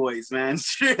IE boys, man.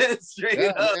 straight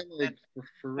up. Man, like,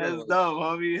 for real, That's dope,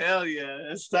 homie. Hell yeah,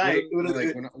 that's tight.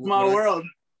 Like, Small world.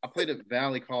 I played at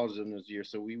Valley College in those years,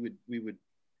 so we would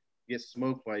get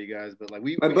smoked by you guys. But like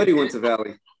my buddy went to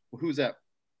Valley. Who's that?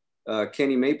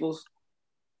 Kenny Maples.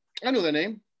 I know that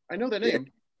name. Yeah,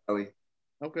 Valley.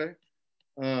 Okay.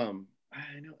 I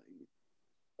know.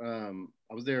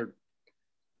 I was there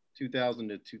 2000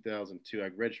 to 2002. I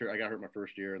got hurt my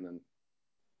first year, and then.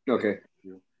 Okay.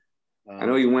 I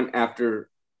know you went after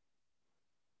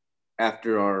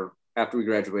we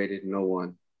graduated in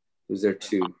 01. It was there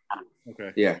too.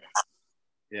 Okay. Yeah.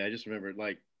 Yeah, I just remember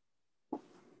like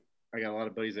I got a lot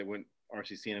of buddies that went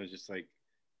RCC, and it was just like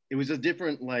it was a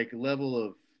different like level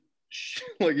of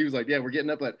like he was like, yeah, we're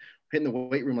getting up at hitting the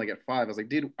weight room like at 5. I was like,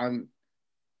 dude, I'm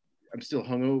still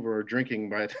hungover or drinking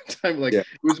by the time. Like It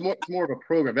was more of a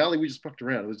program. Valley, we just fucked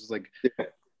around. It was just like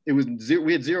it was zero.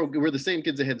 We had zero. We're the same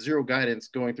kids that had zero guidance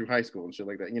going through high school and shit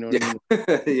like that. You know what I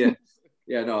mean? Yeah.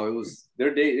 Yeah. No, it was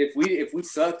their day. If we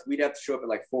sucked, we'd have to show up at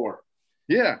like 4.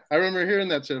 Yeah, I remember hearing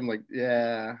that shit. I'm like,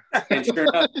 yeah. And sure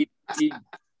enough,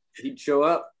 he'd show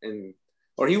up,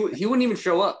 or he wouldn't even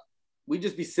show up. We'd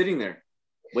just be sitting there,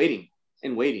 waiting.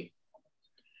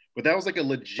 But that was like a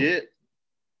legit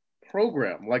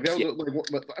program. Like that was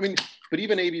like, I mean, but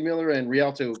even A.B. Miller and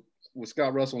Rialto with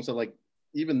Scott Russell and stuff, like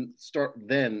even start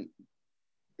then,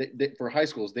 they, for high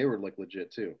schools they were like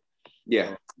legit too.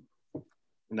 Yeah.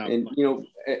 No. And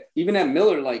even at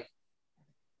Miller, like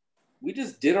we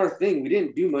just did our thing. We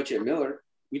didn't do much at Miller.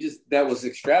 That was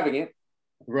extravagant.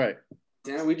 Right.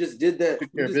 Yeah, we just did that.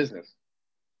 Took care of business.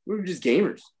 We were just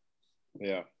gamers.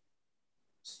 Yeah.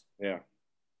 Yeah.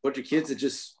 Bunch of kids that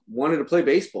just wanted to play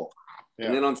baseball. Yeah.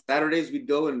 And then on Saturdays we'd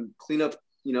go and clean up,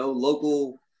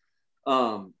 local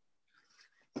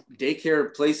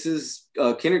daycare places,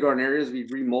 kindergarten areas.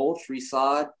 We'd remulch,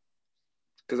 resod,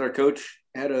 because our coach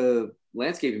had a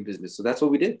landscaping business. So that's what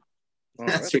we did. All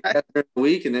right. During the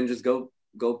week, and then just go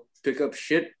pick up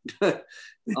shit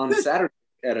on Saturday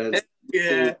at a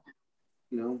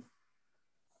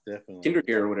Definitely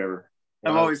kindergarten or whatever.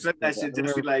 I've always said that shit.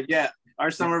 Just be like, yeah, our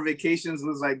summer vacations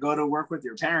was like go to work with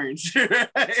your parents.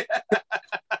 I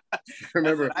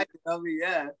remember.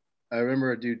 Yeah. I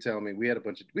remember a dude telling me we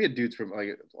had dudes from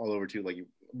like all over too, like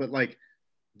but like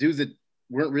dudes that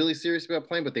weren't really serious about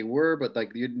playing, but they were, but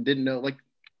like you didn't know, like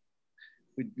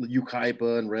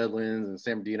Ukaipa and Redlands and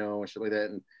San Bernardino and shit like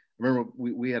that. And I remember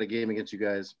we had a game against you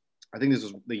guys. I think this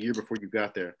was the year before you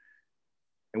got there,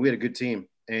 and we had a good team.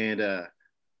 And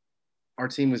our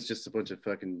team was just a bunch of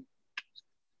fucking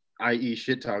IE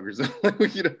shit talkers. And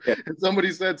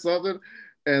somebody said something,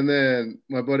 and then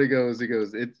my buddy goes,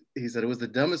 he said it was the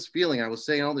dumbest feeling. I was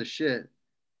saying all this shit,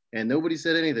 and nobody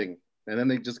said anything. And then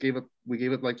they just gave up. We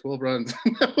gave up like 12 runs.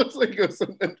 That was like,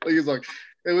 he's like,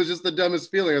 it was just the dumbest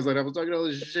feeling. I was like, I was talking all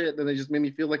this shit, and then they just made me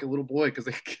feel like a little boy because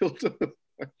they killed him.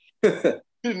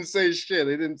 Didn't say shit.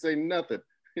 They didn't say nothing.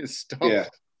 It stopped. Yeah.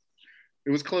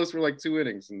 It was close for like 2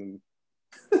 innings, and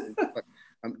then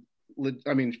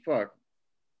I mean, fuck.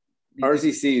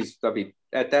 RZCs. I mean,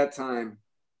 at that time,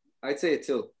 I'd say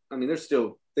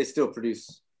they still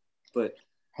produce, but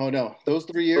oh no, those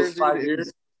 3 years, those 5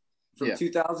 years. From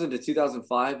 2000 to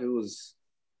 2005, it was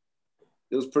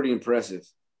pretty impressive.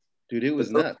 Dude, it was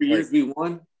those nuts. 3 years we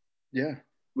won. Yeah.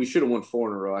 We should have won 4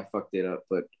 in a row. I fucked it up,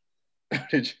 but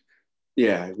Did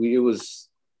yeah, it was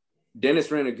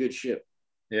Dennis ran a good ship.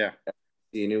 Yeah.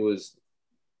 And it was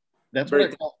that's what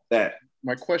I felt that.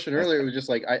 My question earlier was just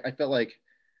like I felt like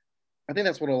I think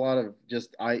that's what a lot of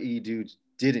just IE dudes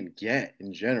didn't get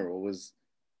in general was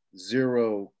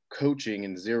zero coaching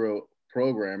and zero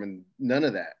program and none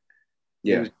of that.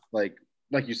 Yeah. It was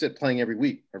like you said, playing every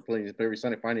week or playing every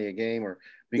Sunday, finding a game or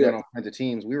being on all kinds of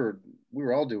teams. We were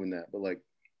all doing that, but like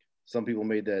some people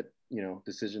made that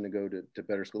decision to go to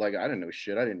better school. Like I didn't know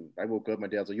shit. I woke up. My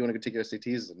dad's like, "You want to go take your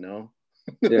SATs?" I said, "No."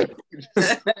 Yeah.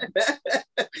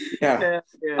 Yeah.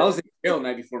 I was in jail the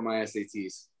night before my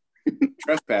SATs.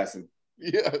 Trespassing.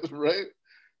 Yeah, right.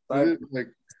 Like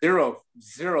zero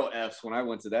Fs when I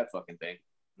went to that fucking thing.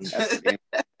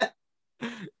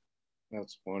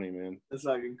 That's funny, man. That's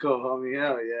fucking cool, homie.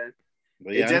 Hell yeah.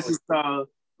 But yeah, Jesse,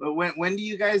 but when do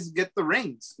you guys get the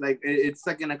rings? Like it's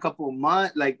like in a couple of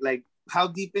months. Like how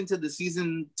deep into the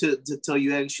season till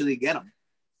you actually get them?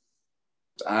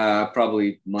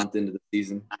 Probably a month into the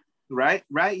season. Right.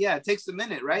 Yeah, it takes a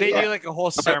minit, right? They do like a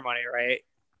whole ceremony, right?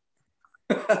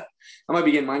 I might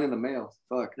be getting mine in the mail.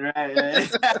 Fuck. Right.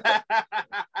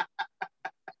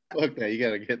 Fuck that. You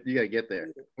gotta get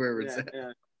there wherever it's at.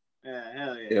 Yeah,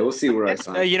 hell yeah. Yeah, we'll see where I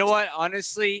sign. You know what?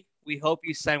 Honestly, we hope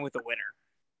you sign with the winner.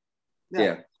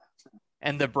 Yeah.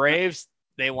 And the Braves,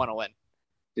 they want to win.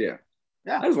 Yeah.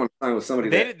 I just want to sign with somebody.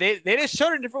 They just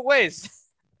showed in different ways.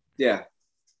 Yeah.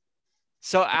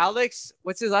 So Alex,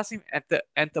 what's his last name?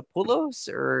 Anthopoulos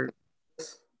or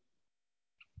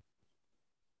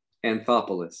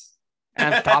Anthopoulos.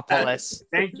 Anthopoulos.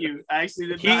 Thank you. I actually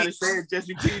didn't know how to say it.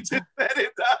 Jesse T just said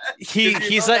it.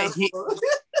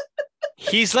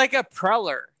 He's like a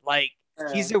preller. Like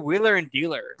he's a wheeler and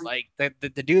dealer. Like the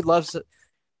dude loves it.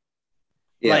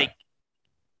 Yeah. Like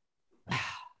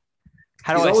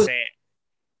how do I say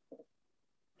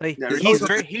it?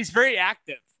 Like he's very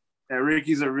active. Yeah,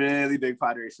 Ricky's a really big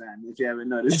Padres fan, if you haven't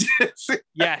noticed.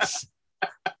 Yes.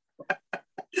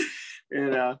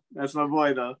 That's my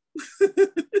boy though.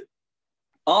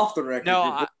 Off the record.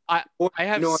 No, I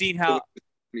have seen how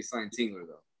he signed Tingler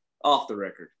though. Off the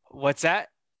record. What's that?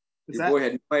 Your boy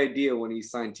had no idea when he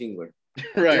signed Tingler.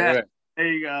 Right. There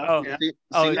you go.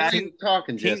 Oh, yeah.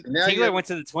 Talking, Jesse. Tingler went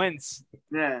to the Twins.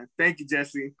 Yeah. Thank you,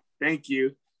 Jesse. Thank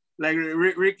you. Like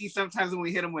Ricky, sometimes when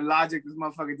we hit him with logic, this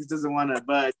motherfucker just doesn't want to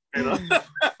budge.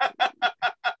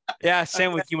 Yeah,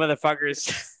 same with you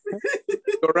motherfuckers.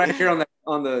 Go right here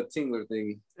on the Tingler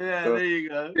thingy. Yeah, there you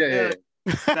go. Yeah.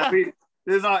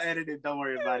 This is all edited. Don't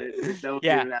worry about it. Don't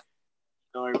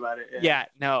worry about it. Yeah,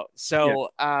 no. So,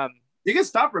 you can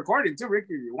stop recording too,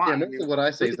 Ricky, if you want. Yeah, most of what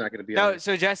I say is not going to be. No,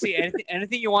 so Jesse,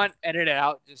 anything you want, edit it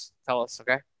out. Just tell us,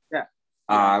 okay?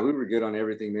 Yeah. We were good on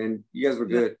everything, man. You guys were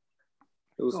good.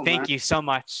 Thank you so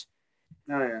much.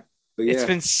 Oh yeah. But yeah.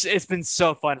 It's been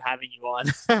so fun having you on.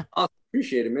 I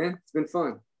appreciate it, man. It's been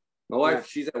fun. My wife,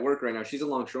 she's at work right now. She's a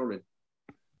longshoreman.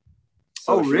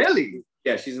 So really?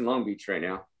 Yeah, she's in Long Beach right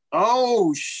now.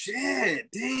 Oh shit!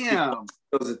 Damn.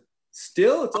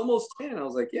 It's almost 10. I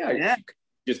was like, yeah. She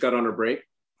just got on her break.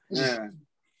 Yeah.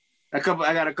 I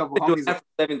got a couple Been doing homies. that for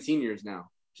 17 years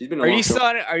now. She's been. Are you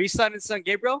still in San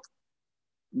Gabriel?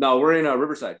 No, we're in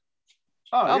Riverside.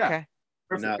 Oh yeah. Okay.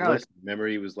 Not listen. Remember,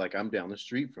 he was like, "I'm down the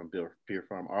street from Beer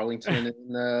Farm, Arlington,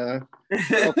 and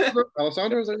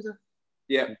Alessandro." Is that what you said?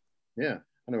 Yeah. Yeah,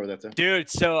 I know where that's at. Dude,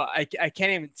 so I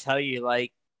can't even tell you.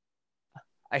 Like,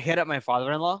 I hit up my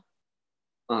father-in-law.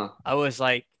 I was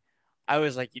like,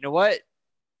 you know what?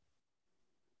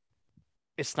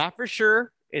 It's not for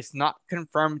sure. It's not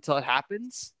confirmed until it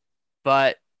happens.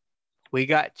 But we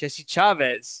got Jesse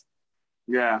Chavez.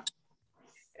 Yeah.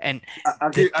 And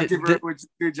I'll keep it with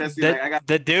you, Jesse.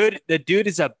 The dude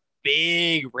is a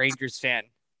big Rangers fan.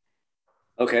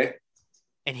 Okay.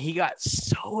 And he got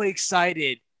so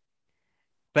excited.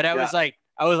 But I was like,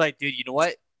 dude, you know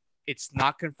what? it's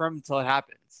not confirmed until it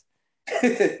happens.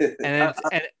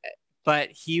 But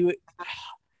he,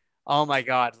 oh my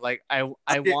God, like I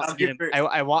want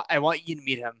you to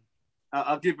meet him.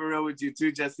 I'll keep it real with you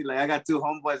too, Jesse. Like I got two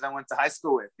homeboys I went to high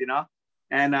school with,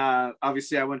 and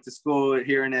obviously I went to school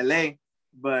here in LA,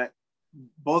 but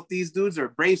both these dudes are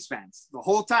Braves fans the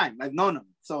whole time. I've known them.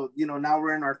 So, now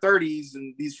we're in our 30s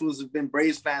and these fools have been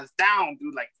Braves fans down,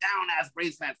 dude, like down ass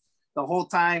Braves fans the whole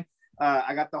time.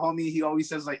 I got the homie, he always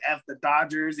says like F the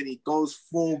Dodgers, and he goes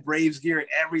full Braves gear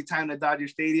every time the Dodger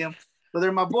Stadium. But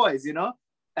they're my boys,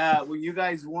 when you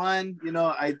guys won,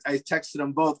 I texted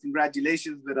them both,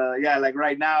 congratulations. But yeah, like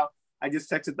right now, I just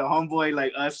texted the homeboy,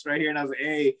 like us right here, and I was like,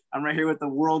 hey, I'm right here with the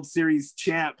World Series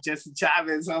champ, Jesse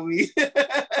Chavez, homie.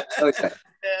 Okay.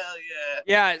 Hell yeah.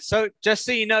 Yeah, so just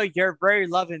so you know, you're very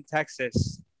loved in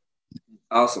Texas.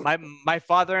 Awesome. My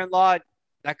father-in-law,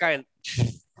 that guy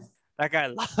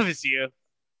loves you.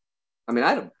 I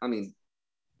mean,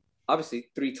 obviously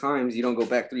 3 times, you don't go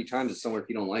back 3 times to somewhere if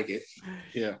you don't like it.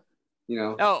 Yeah.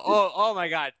 Oh my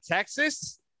God,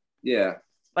 Texas? Yeah.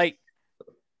 Like, I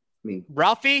mean,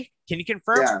 Ralphie, can you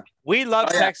confirm? Yeah. We love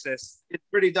Texas. It's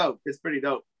pretty dope.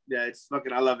 Yeah, it's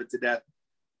fucking, I love it to death.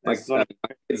 my kids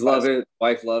love it.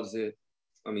 Wife loves it.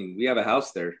 I mean, we have a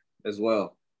house there as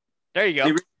well. There you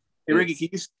go. Hey, Ricky,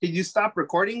 can you stop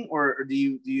recording, or do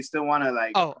you still want to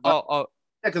like? Oh.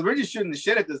 Yeah, because we're just shooting the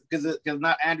shit at this because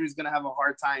now Andrew's gonna have a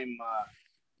hard time.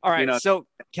 All right. So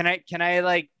can I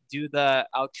like do the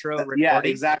outro recording? Yeah,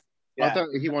 exactly. Yeah. I thought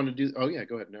he wanted to do. Oh yeah,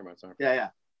 go ahead. Never mind. Sorry. Yeah.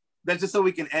 That's just so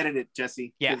we can edit it,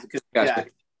 Jesse. Yeah. Gotcha.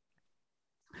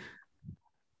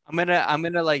 Yeah. I'm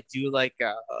gonna like do like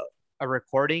a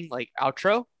recording like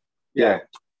outro. Yeah.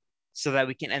 So that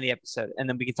we can end the episode and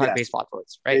then we can talk baseball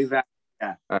afterwards, right? Exactly.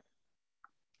 Yeah.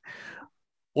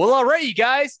 Well, all right, you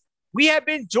guys. We have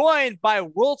been joined by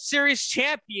World Series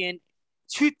champion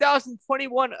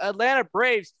 2021 Atlanta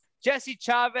Braves, Jesse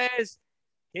Chavez.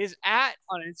 His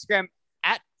on Instagram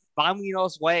at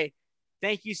Vaminos Way.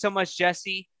 Thank you so much,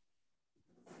 Jesse,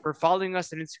 for following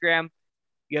us on Instagram.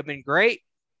 You have been great.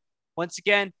 Once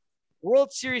again,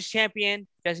 World Series champion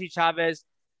Jesse Chavez.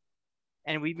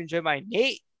 And we've been joined by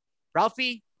Nate,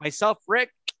 Ralphie, myself,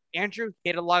 Rick, Andrew.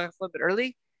 He had to log off a little bit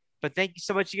early. But thank you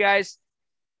so much, you guys.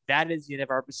 That is the end of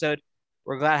our episode.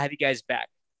 We're glad to have you guys back.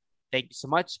 Thank you so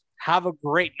much. Have a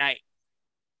great night.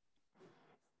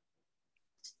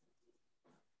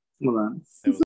 Hold on.